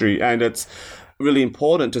film history, and it's really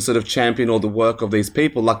important to sort of champion all the work of these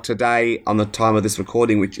people. Like today, on the time of this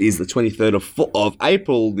recording, which is the 23rd of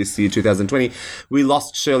April this year, 2020, we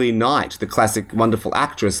lost Shirley Knight, the classic wonderful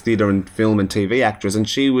actress, theatre and film and TV actress, and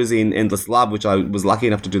she was in Endless Love, which I was lucky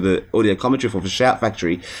enough to do the audio commentary for Shout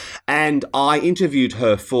Factory, and I interviewed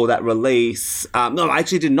her for that release. No, I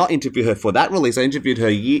actually did not interview her for that release. I interviewed her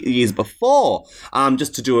years before,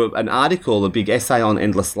 just to do an article, a big essay on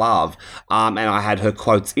Endless Love, and I had her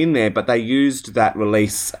quotes in there, but they used that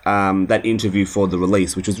release, that interview for the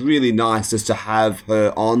release, which was really nice just to have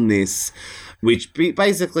her on this, which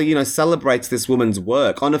basically, you know, celebrates this woman's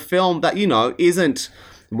work on a film that, you know, isn't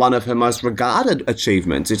one of her most regarded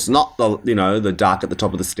achievements. It's not the, you know, The Dark at the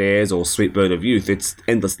Top of the Stairs or Sweet Bird of Youth. It's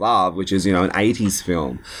Endless Love, which is, you know, an 80s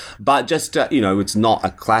film. But just, you know, it's not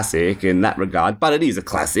a classic in that regard, but it is a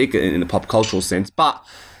classic in a pop cultural sense. But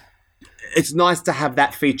it's nice to have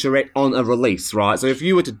that featurette on a release, right? So if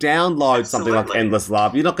you were to download something like Endless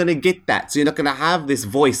Love, you're not going to get that. So you're not going to have this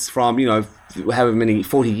voice from, you know, however many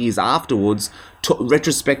 40 years afterwards,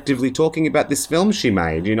 retrospectively talking about this film she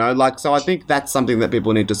made, you know? Like, so I think that's something that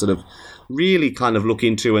people need to sort of really kind of look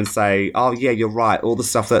into and say, oh, yeah, you're right. All the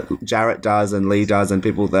stuff that Jarret does and Lee does and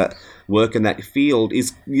people that work in that field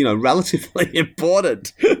is, you know, relatively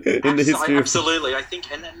important in the history. Absolutely. I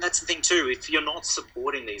think, and that's the thing too, if you're not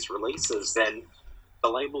supporting these releases, then the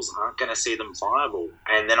labels aren't going to see them viable,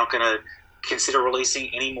 and they're not going to consider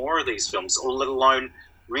releasing any more of these films, or let alone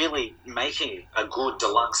really making a good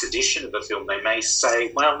deluxe edition of a film. They may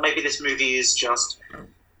say, well, maybe this movie is just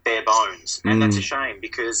bare bones, and that's a shame,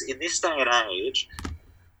 because in this day and age,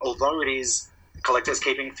 although it is collectors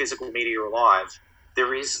keeping physical media alive,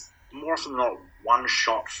 there is more often than not one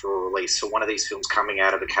shot for a release. So one of these films coming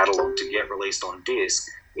out of the catalogue to get released on disc,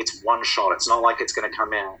 it's one shot. It's not like it's going to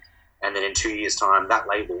come out and then in 2 years' time that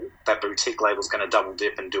label, that boutique label, is going to double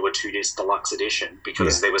dip and do a 2-disc deluxe edition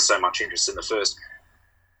because there was so much interest in the first.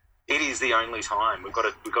 It is the only time we've got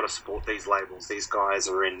to support these labels. These guys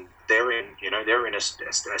they're in a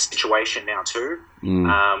situation now too,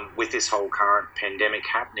 with this whole current pandemic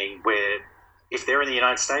happening, where if they're in the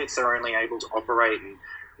United States, they're only able to operate in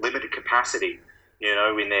limited capacity, you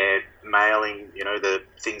know, in their mailing, you know, the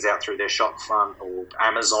things out through their shop front, or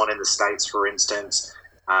Amazon in the States, for instance,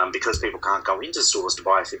 because people can't go into stores to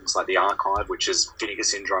buy things like the Archive, which is Vinegar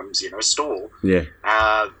Syndrome's, you know, store. Yeah.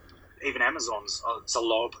 Even Amazon's, it's a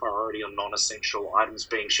lower priority on non-essential items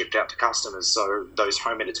being shipped out to customers, so those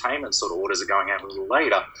home entertainment sort of orders are going out a little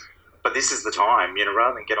later. But this is the time, you know,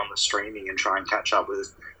 rather than get on the streaming and try and catch up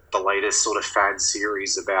with the latest sort of fad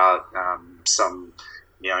series about some,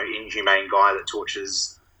 you know, inhumane guy that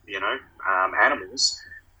tortures, you know, animals.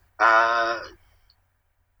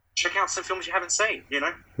 Check out some films you haven't seen, you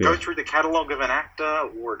know. Go through the catalogue of an actor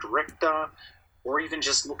or a director, or even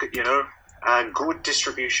just look at, you know, a good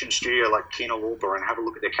distribution studio like Kino Lorber and have a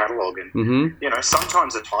look at their catalogue. And, you know,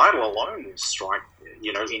 sometimes the title alone will strike,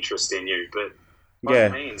 you know, interest in you. But by all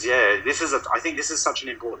means, I think this is such an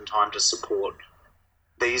important time to support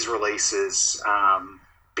these releases,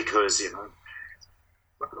 because, you know,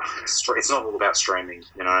 it's not all about streaming,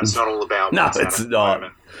 you know. It's not all about no, it's not.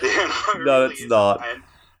 You know, no, it's not. And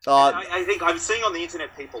I think I'm seeing on the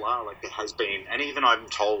internet people are like, there has been, and even I'm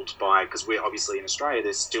told by, because we're obviously in Australia,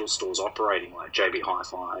 there's still stores operating, like JB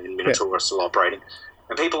Hi-Fi and Minotaur are still operating,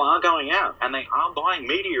 and people are going out and they are buying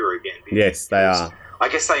media again. Yes, they are. I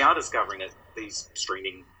guess they are discovering that these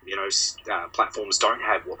streaming, you know, platforms don't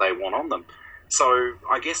have what they want on them. So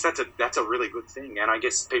I guess that's a really good thing, and I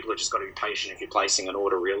guess people have just got to be patient. If you're placing an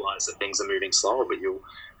order, realise that things are moving slower, but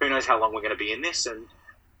who knows how long we're going to be in this, and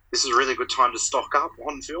this is a really good time to stock up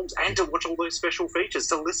on films and to watch all those special features,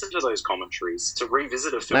 to listen to those commentaries, to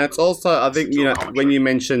revisit a film. And it's also, I think, you know, when you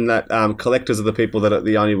mention that collectors are the people that are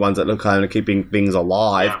the only ones that are kind of keeping things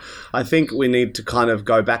alive, I think we need to kind of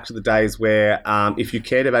go back to the days where if you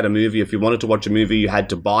cared about a movie, if you wanted to watch a movie, you had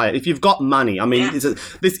to buy it. If you've got money, I mean,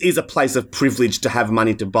 this is a place of privilege to have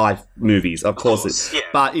money to buy movies, of course it is.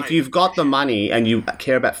 But if you've got the money and you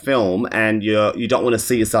care about film and you don't want to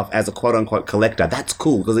see yourself as a quote-unquote collector, that's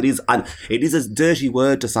cool, because it is a dirty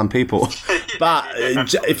word to some people. But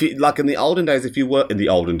if you, like in the olden days, if you were in the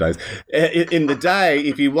olden days, in the day,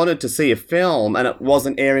 if you wanted to see a film and it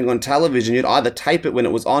wasn't airing on television, you'd either tape it when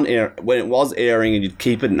it was on air, when it was airing, and you'd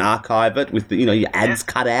keep it and archive it with the, you know, your ads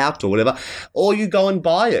cut out or whatever, or you go and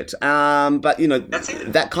buy it. But you know,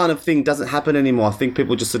 that kind of thing doesn't happen anymore. I think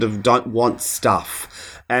people just sort of don't want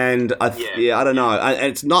stuff. And I don't know.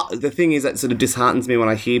 It's not, the thing is that sort of disheartens me when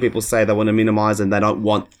I hear people say they want to minimize and they don't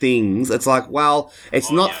want things. It's like, well, it's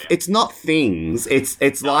not things.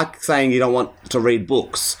 It's like saying you don't want to read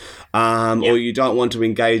books. Or you don't want to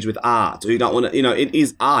engage with art, or you don't want to, you know, it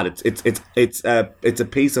is art. It's a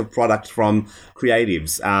piece of product from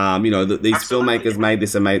creatives. You know, these filmmakers made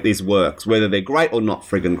this and made these works, whether they're great or not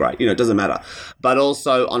friggin' great, you know, it doesn't matter. But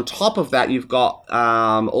also on top of that, you've got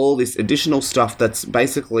all this additional stuff that's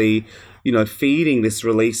basically, you know, feeding this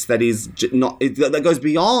release that is that goes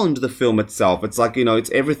beyond the film itself. It's like, you know,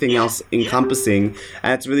 it's everything else encompassing,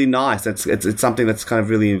 and it's really nice. It's something that's kind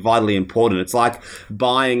of really vitally important. It's like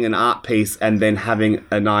buying an art piece and then having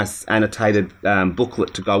a nice annotated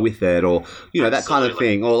booklet to go with it, or, you know, that kind of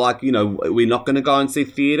thing. Or like, you know, we're not going to go and see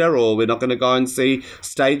theatre, or we're not going to go and see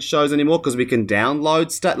stage shows anymore because we can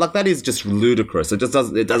download stuff. Like, that is just ludicrous. It just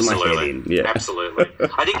doesn't my head in. Yeah, absolutely.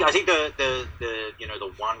 I think the you know,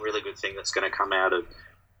 the one really good thing that's going to come out of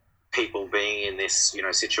people being in this, you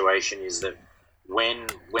know, situation is that when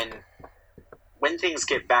things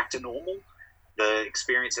get back to normal, the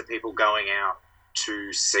experience of people going out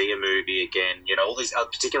to see a movie again, you know, all these,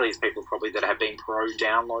 particularly these people probably that have been pro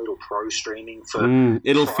download or pro streaming for,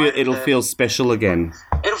 it'll feel special again.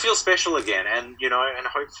 It'll feel special again, and you know, and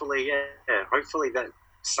hopefully that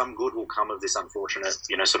some good will come of this unfortunate,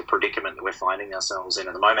 you know, sort of predicament that we're finding ourselves in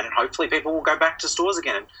at the moment, and hopefully people will go back to stores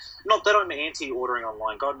again. And not that I'm anti-ordering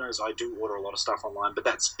online. God knows I do order a lot of stuff online, but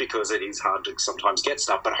that's because it is hard to sometimes get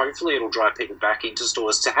stuff. But hopefully it'll drive people back into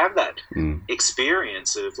stores to have that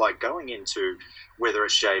experience of, like, going into, whether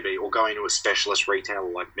it's JB or going to a specialist retailer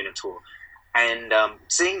like Minotaur, and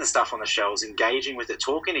seeing the stuff on the shelves, engaging with it,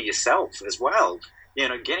 talking to yourself as well, you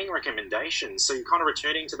know, getting recommendations. So you're kind of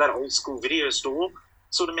returning to that old school video store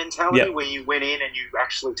sort of mentality where you went in and you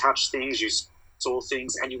actually touched things, you saw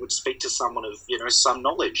things, and you would speak to someone of, you know, some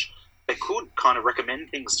knowledge that could kind of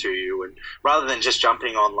recommend things to you, and rather than just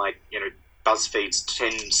jumping on, like, you know, BuzzFeed's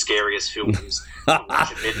 10 scariest films to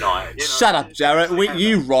watch at midnight. You know? Shut up, Jarret.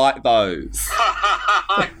 You write those.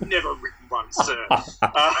 I've never written one, sir.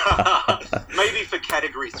 Maybe for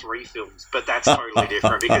Category 3 films, but that's totally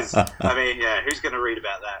different because, I mean, who's going to read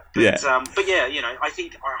about that? But yeah, you know, I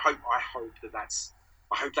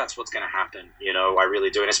hope that's what's going to happen. You know, I really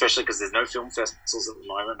do, and especially because there's no film festivals at the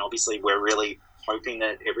moment. And obviously, we're really hoping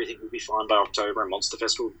that everything will be fine by October, and Monster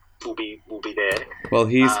Fest will be there. Well,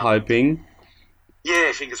 he's hoping.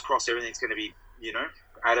 Yeah, fingers crossed. Everything's going to be, you know,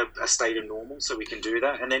 at a state of normal, so we can do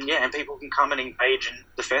that. And then and people can come and engage in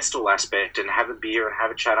the festival aspect and have a beer and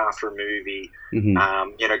have a chat after a movie.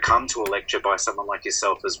 You know, come to a lecture by someone like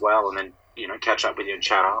yourself as well, and then, you know, catch up with you and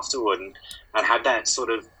chat afterward, and have that sort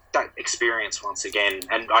of that experience once again.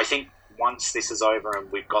 And I think once this is over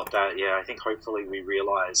and we've got that, I think hopefully we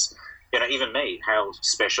realise, you know, even me, how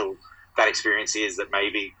special that experience is, that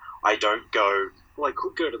maybe I don't go, well, I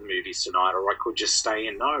could go to the movies tonight, or I could just stay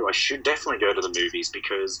in. No, I should definitely go to the movies,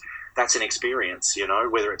 because that's an experience, you know,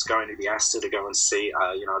 whether it's going to the Astor to go and see,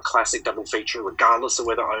 you know, a classic double feature, regardless of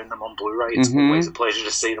whether I own them on Blu-ray. It's always a pleasure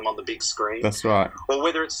to see them on the big screen. That's right. Or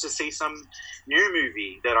whether it's to see some new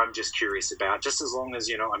movie that I'm just curious about, just as long as,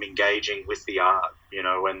 you know, I'm engaging with the art, you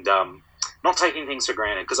know, and not taking things for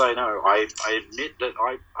granted, because I know, I admit that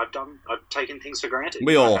I've taken things for granted.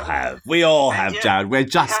 We all have, Jarret. We're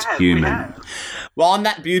just human. Well, on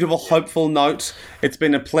that beautiful, hopeful note, it's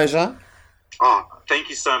been a pleasure. Oh, thank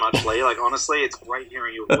you so much, Lee. Like, honestly, it's great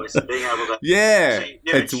hearing your voice and being able to... actually,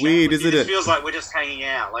 you know, it's weird, isn't it? It feels like we're just hanging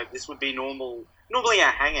out. Like, this would be normally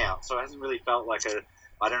our hangout, so it hasn't really felt like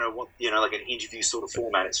I don't know what, you know, like an interview sort of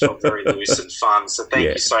format. It's felt very loose and fun. So thank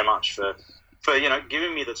you so much for, you know,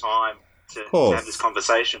 giving me the time to have this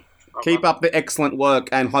conversation. Keep up the excellent work,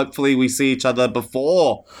 and hopefully we see each other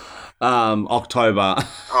before October.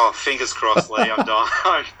 Oh, fingers crossed, Lee. I'm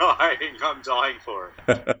dying. I'm dying for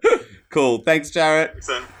it. Cool. Thanks, Jarret.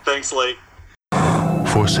 Thanks, Lee.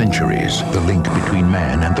 For centuries, the link between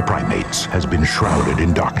man and the primates has been shrouded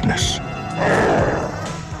in darkness,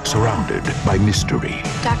 surrounded by mystery.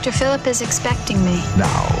 Dr. Phillip is expecting me.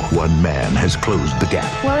 Now, one man has closed the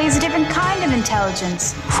gap. Well, he's a different kind of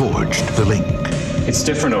intelligence. Forged the link. It's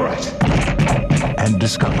different, all right. And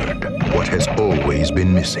discovered what has always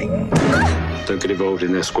been missing. Don't get involved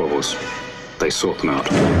in their squabbles. They sort them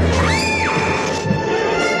out.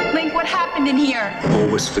 Link, what happened in here?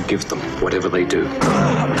 Always forgive them, whatever they do.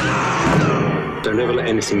 Don't ever let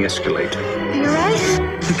anything escalate. Are you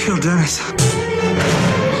alright? They killed Dennis. Link,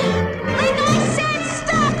 I said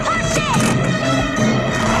stop hunting!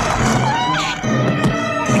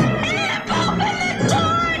 Open the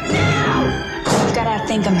door now! We've got to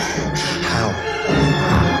outthink him. How?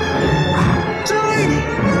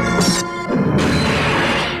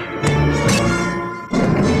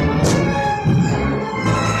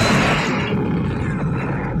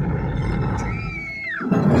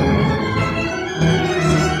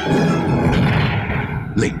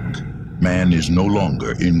 Link. Man is no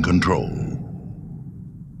longer in control.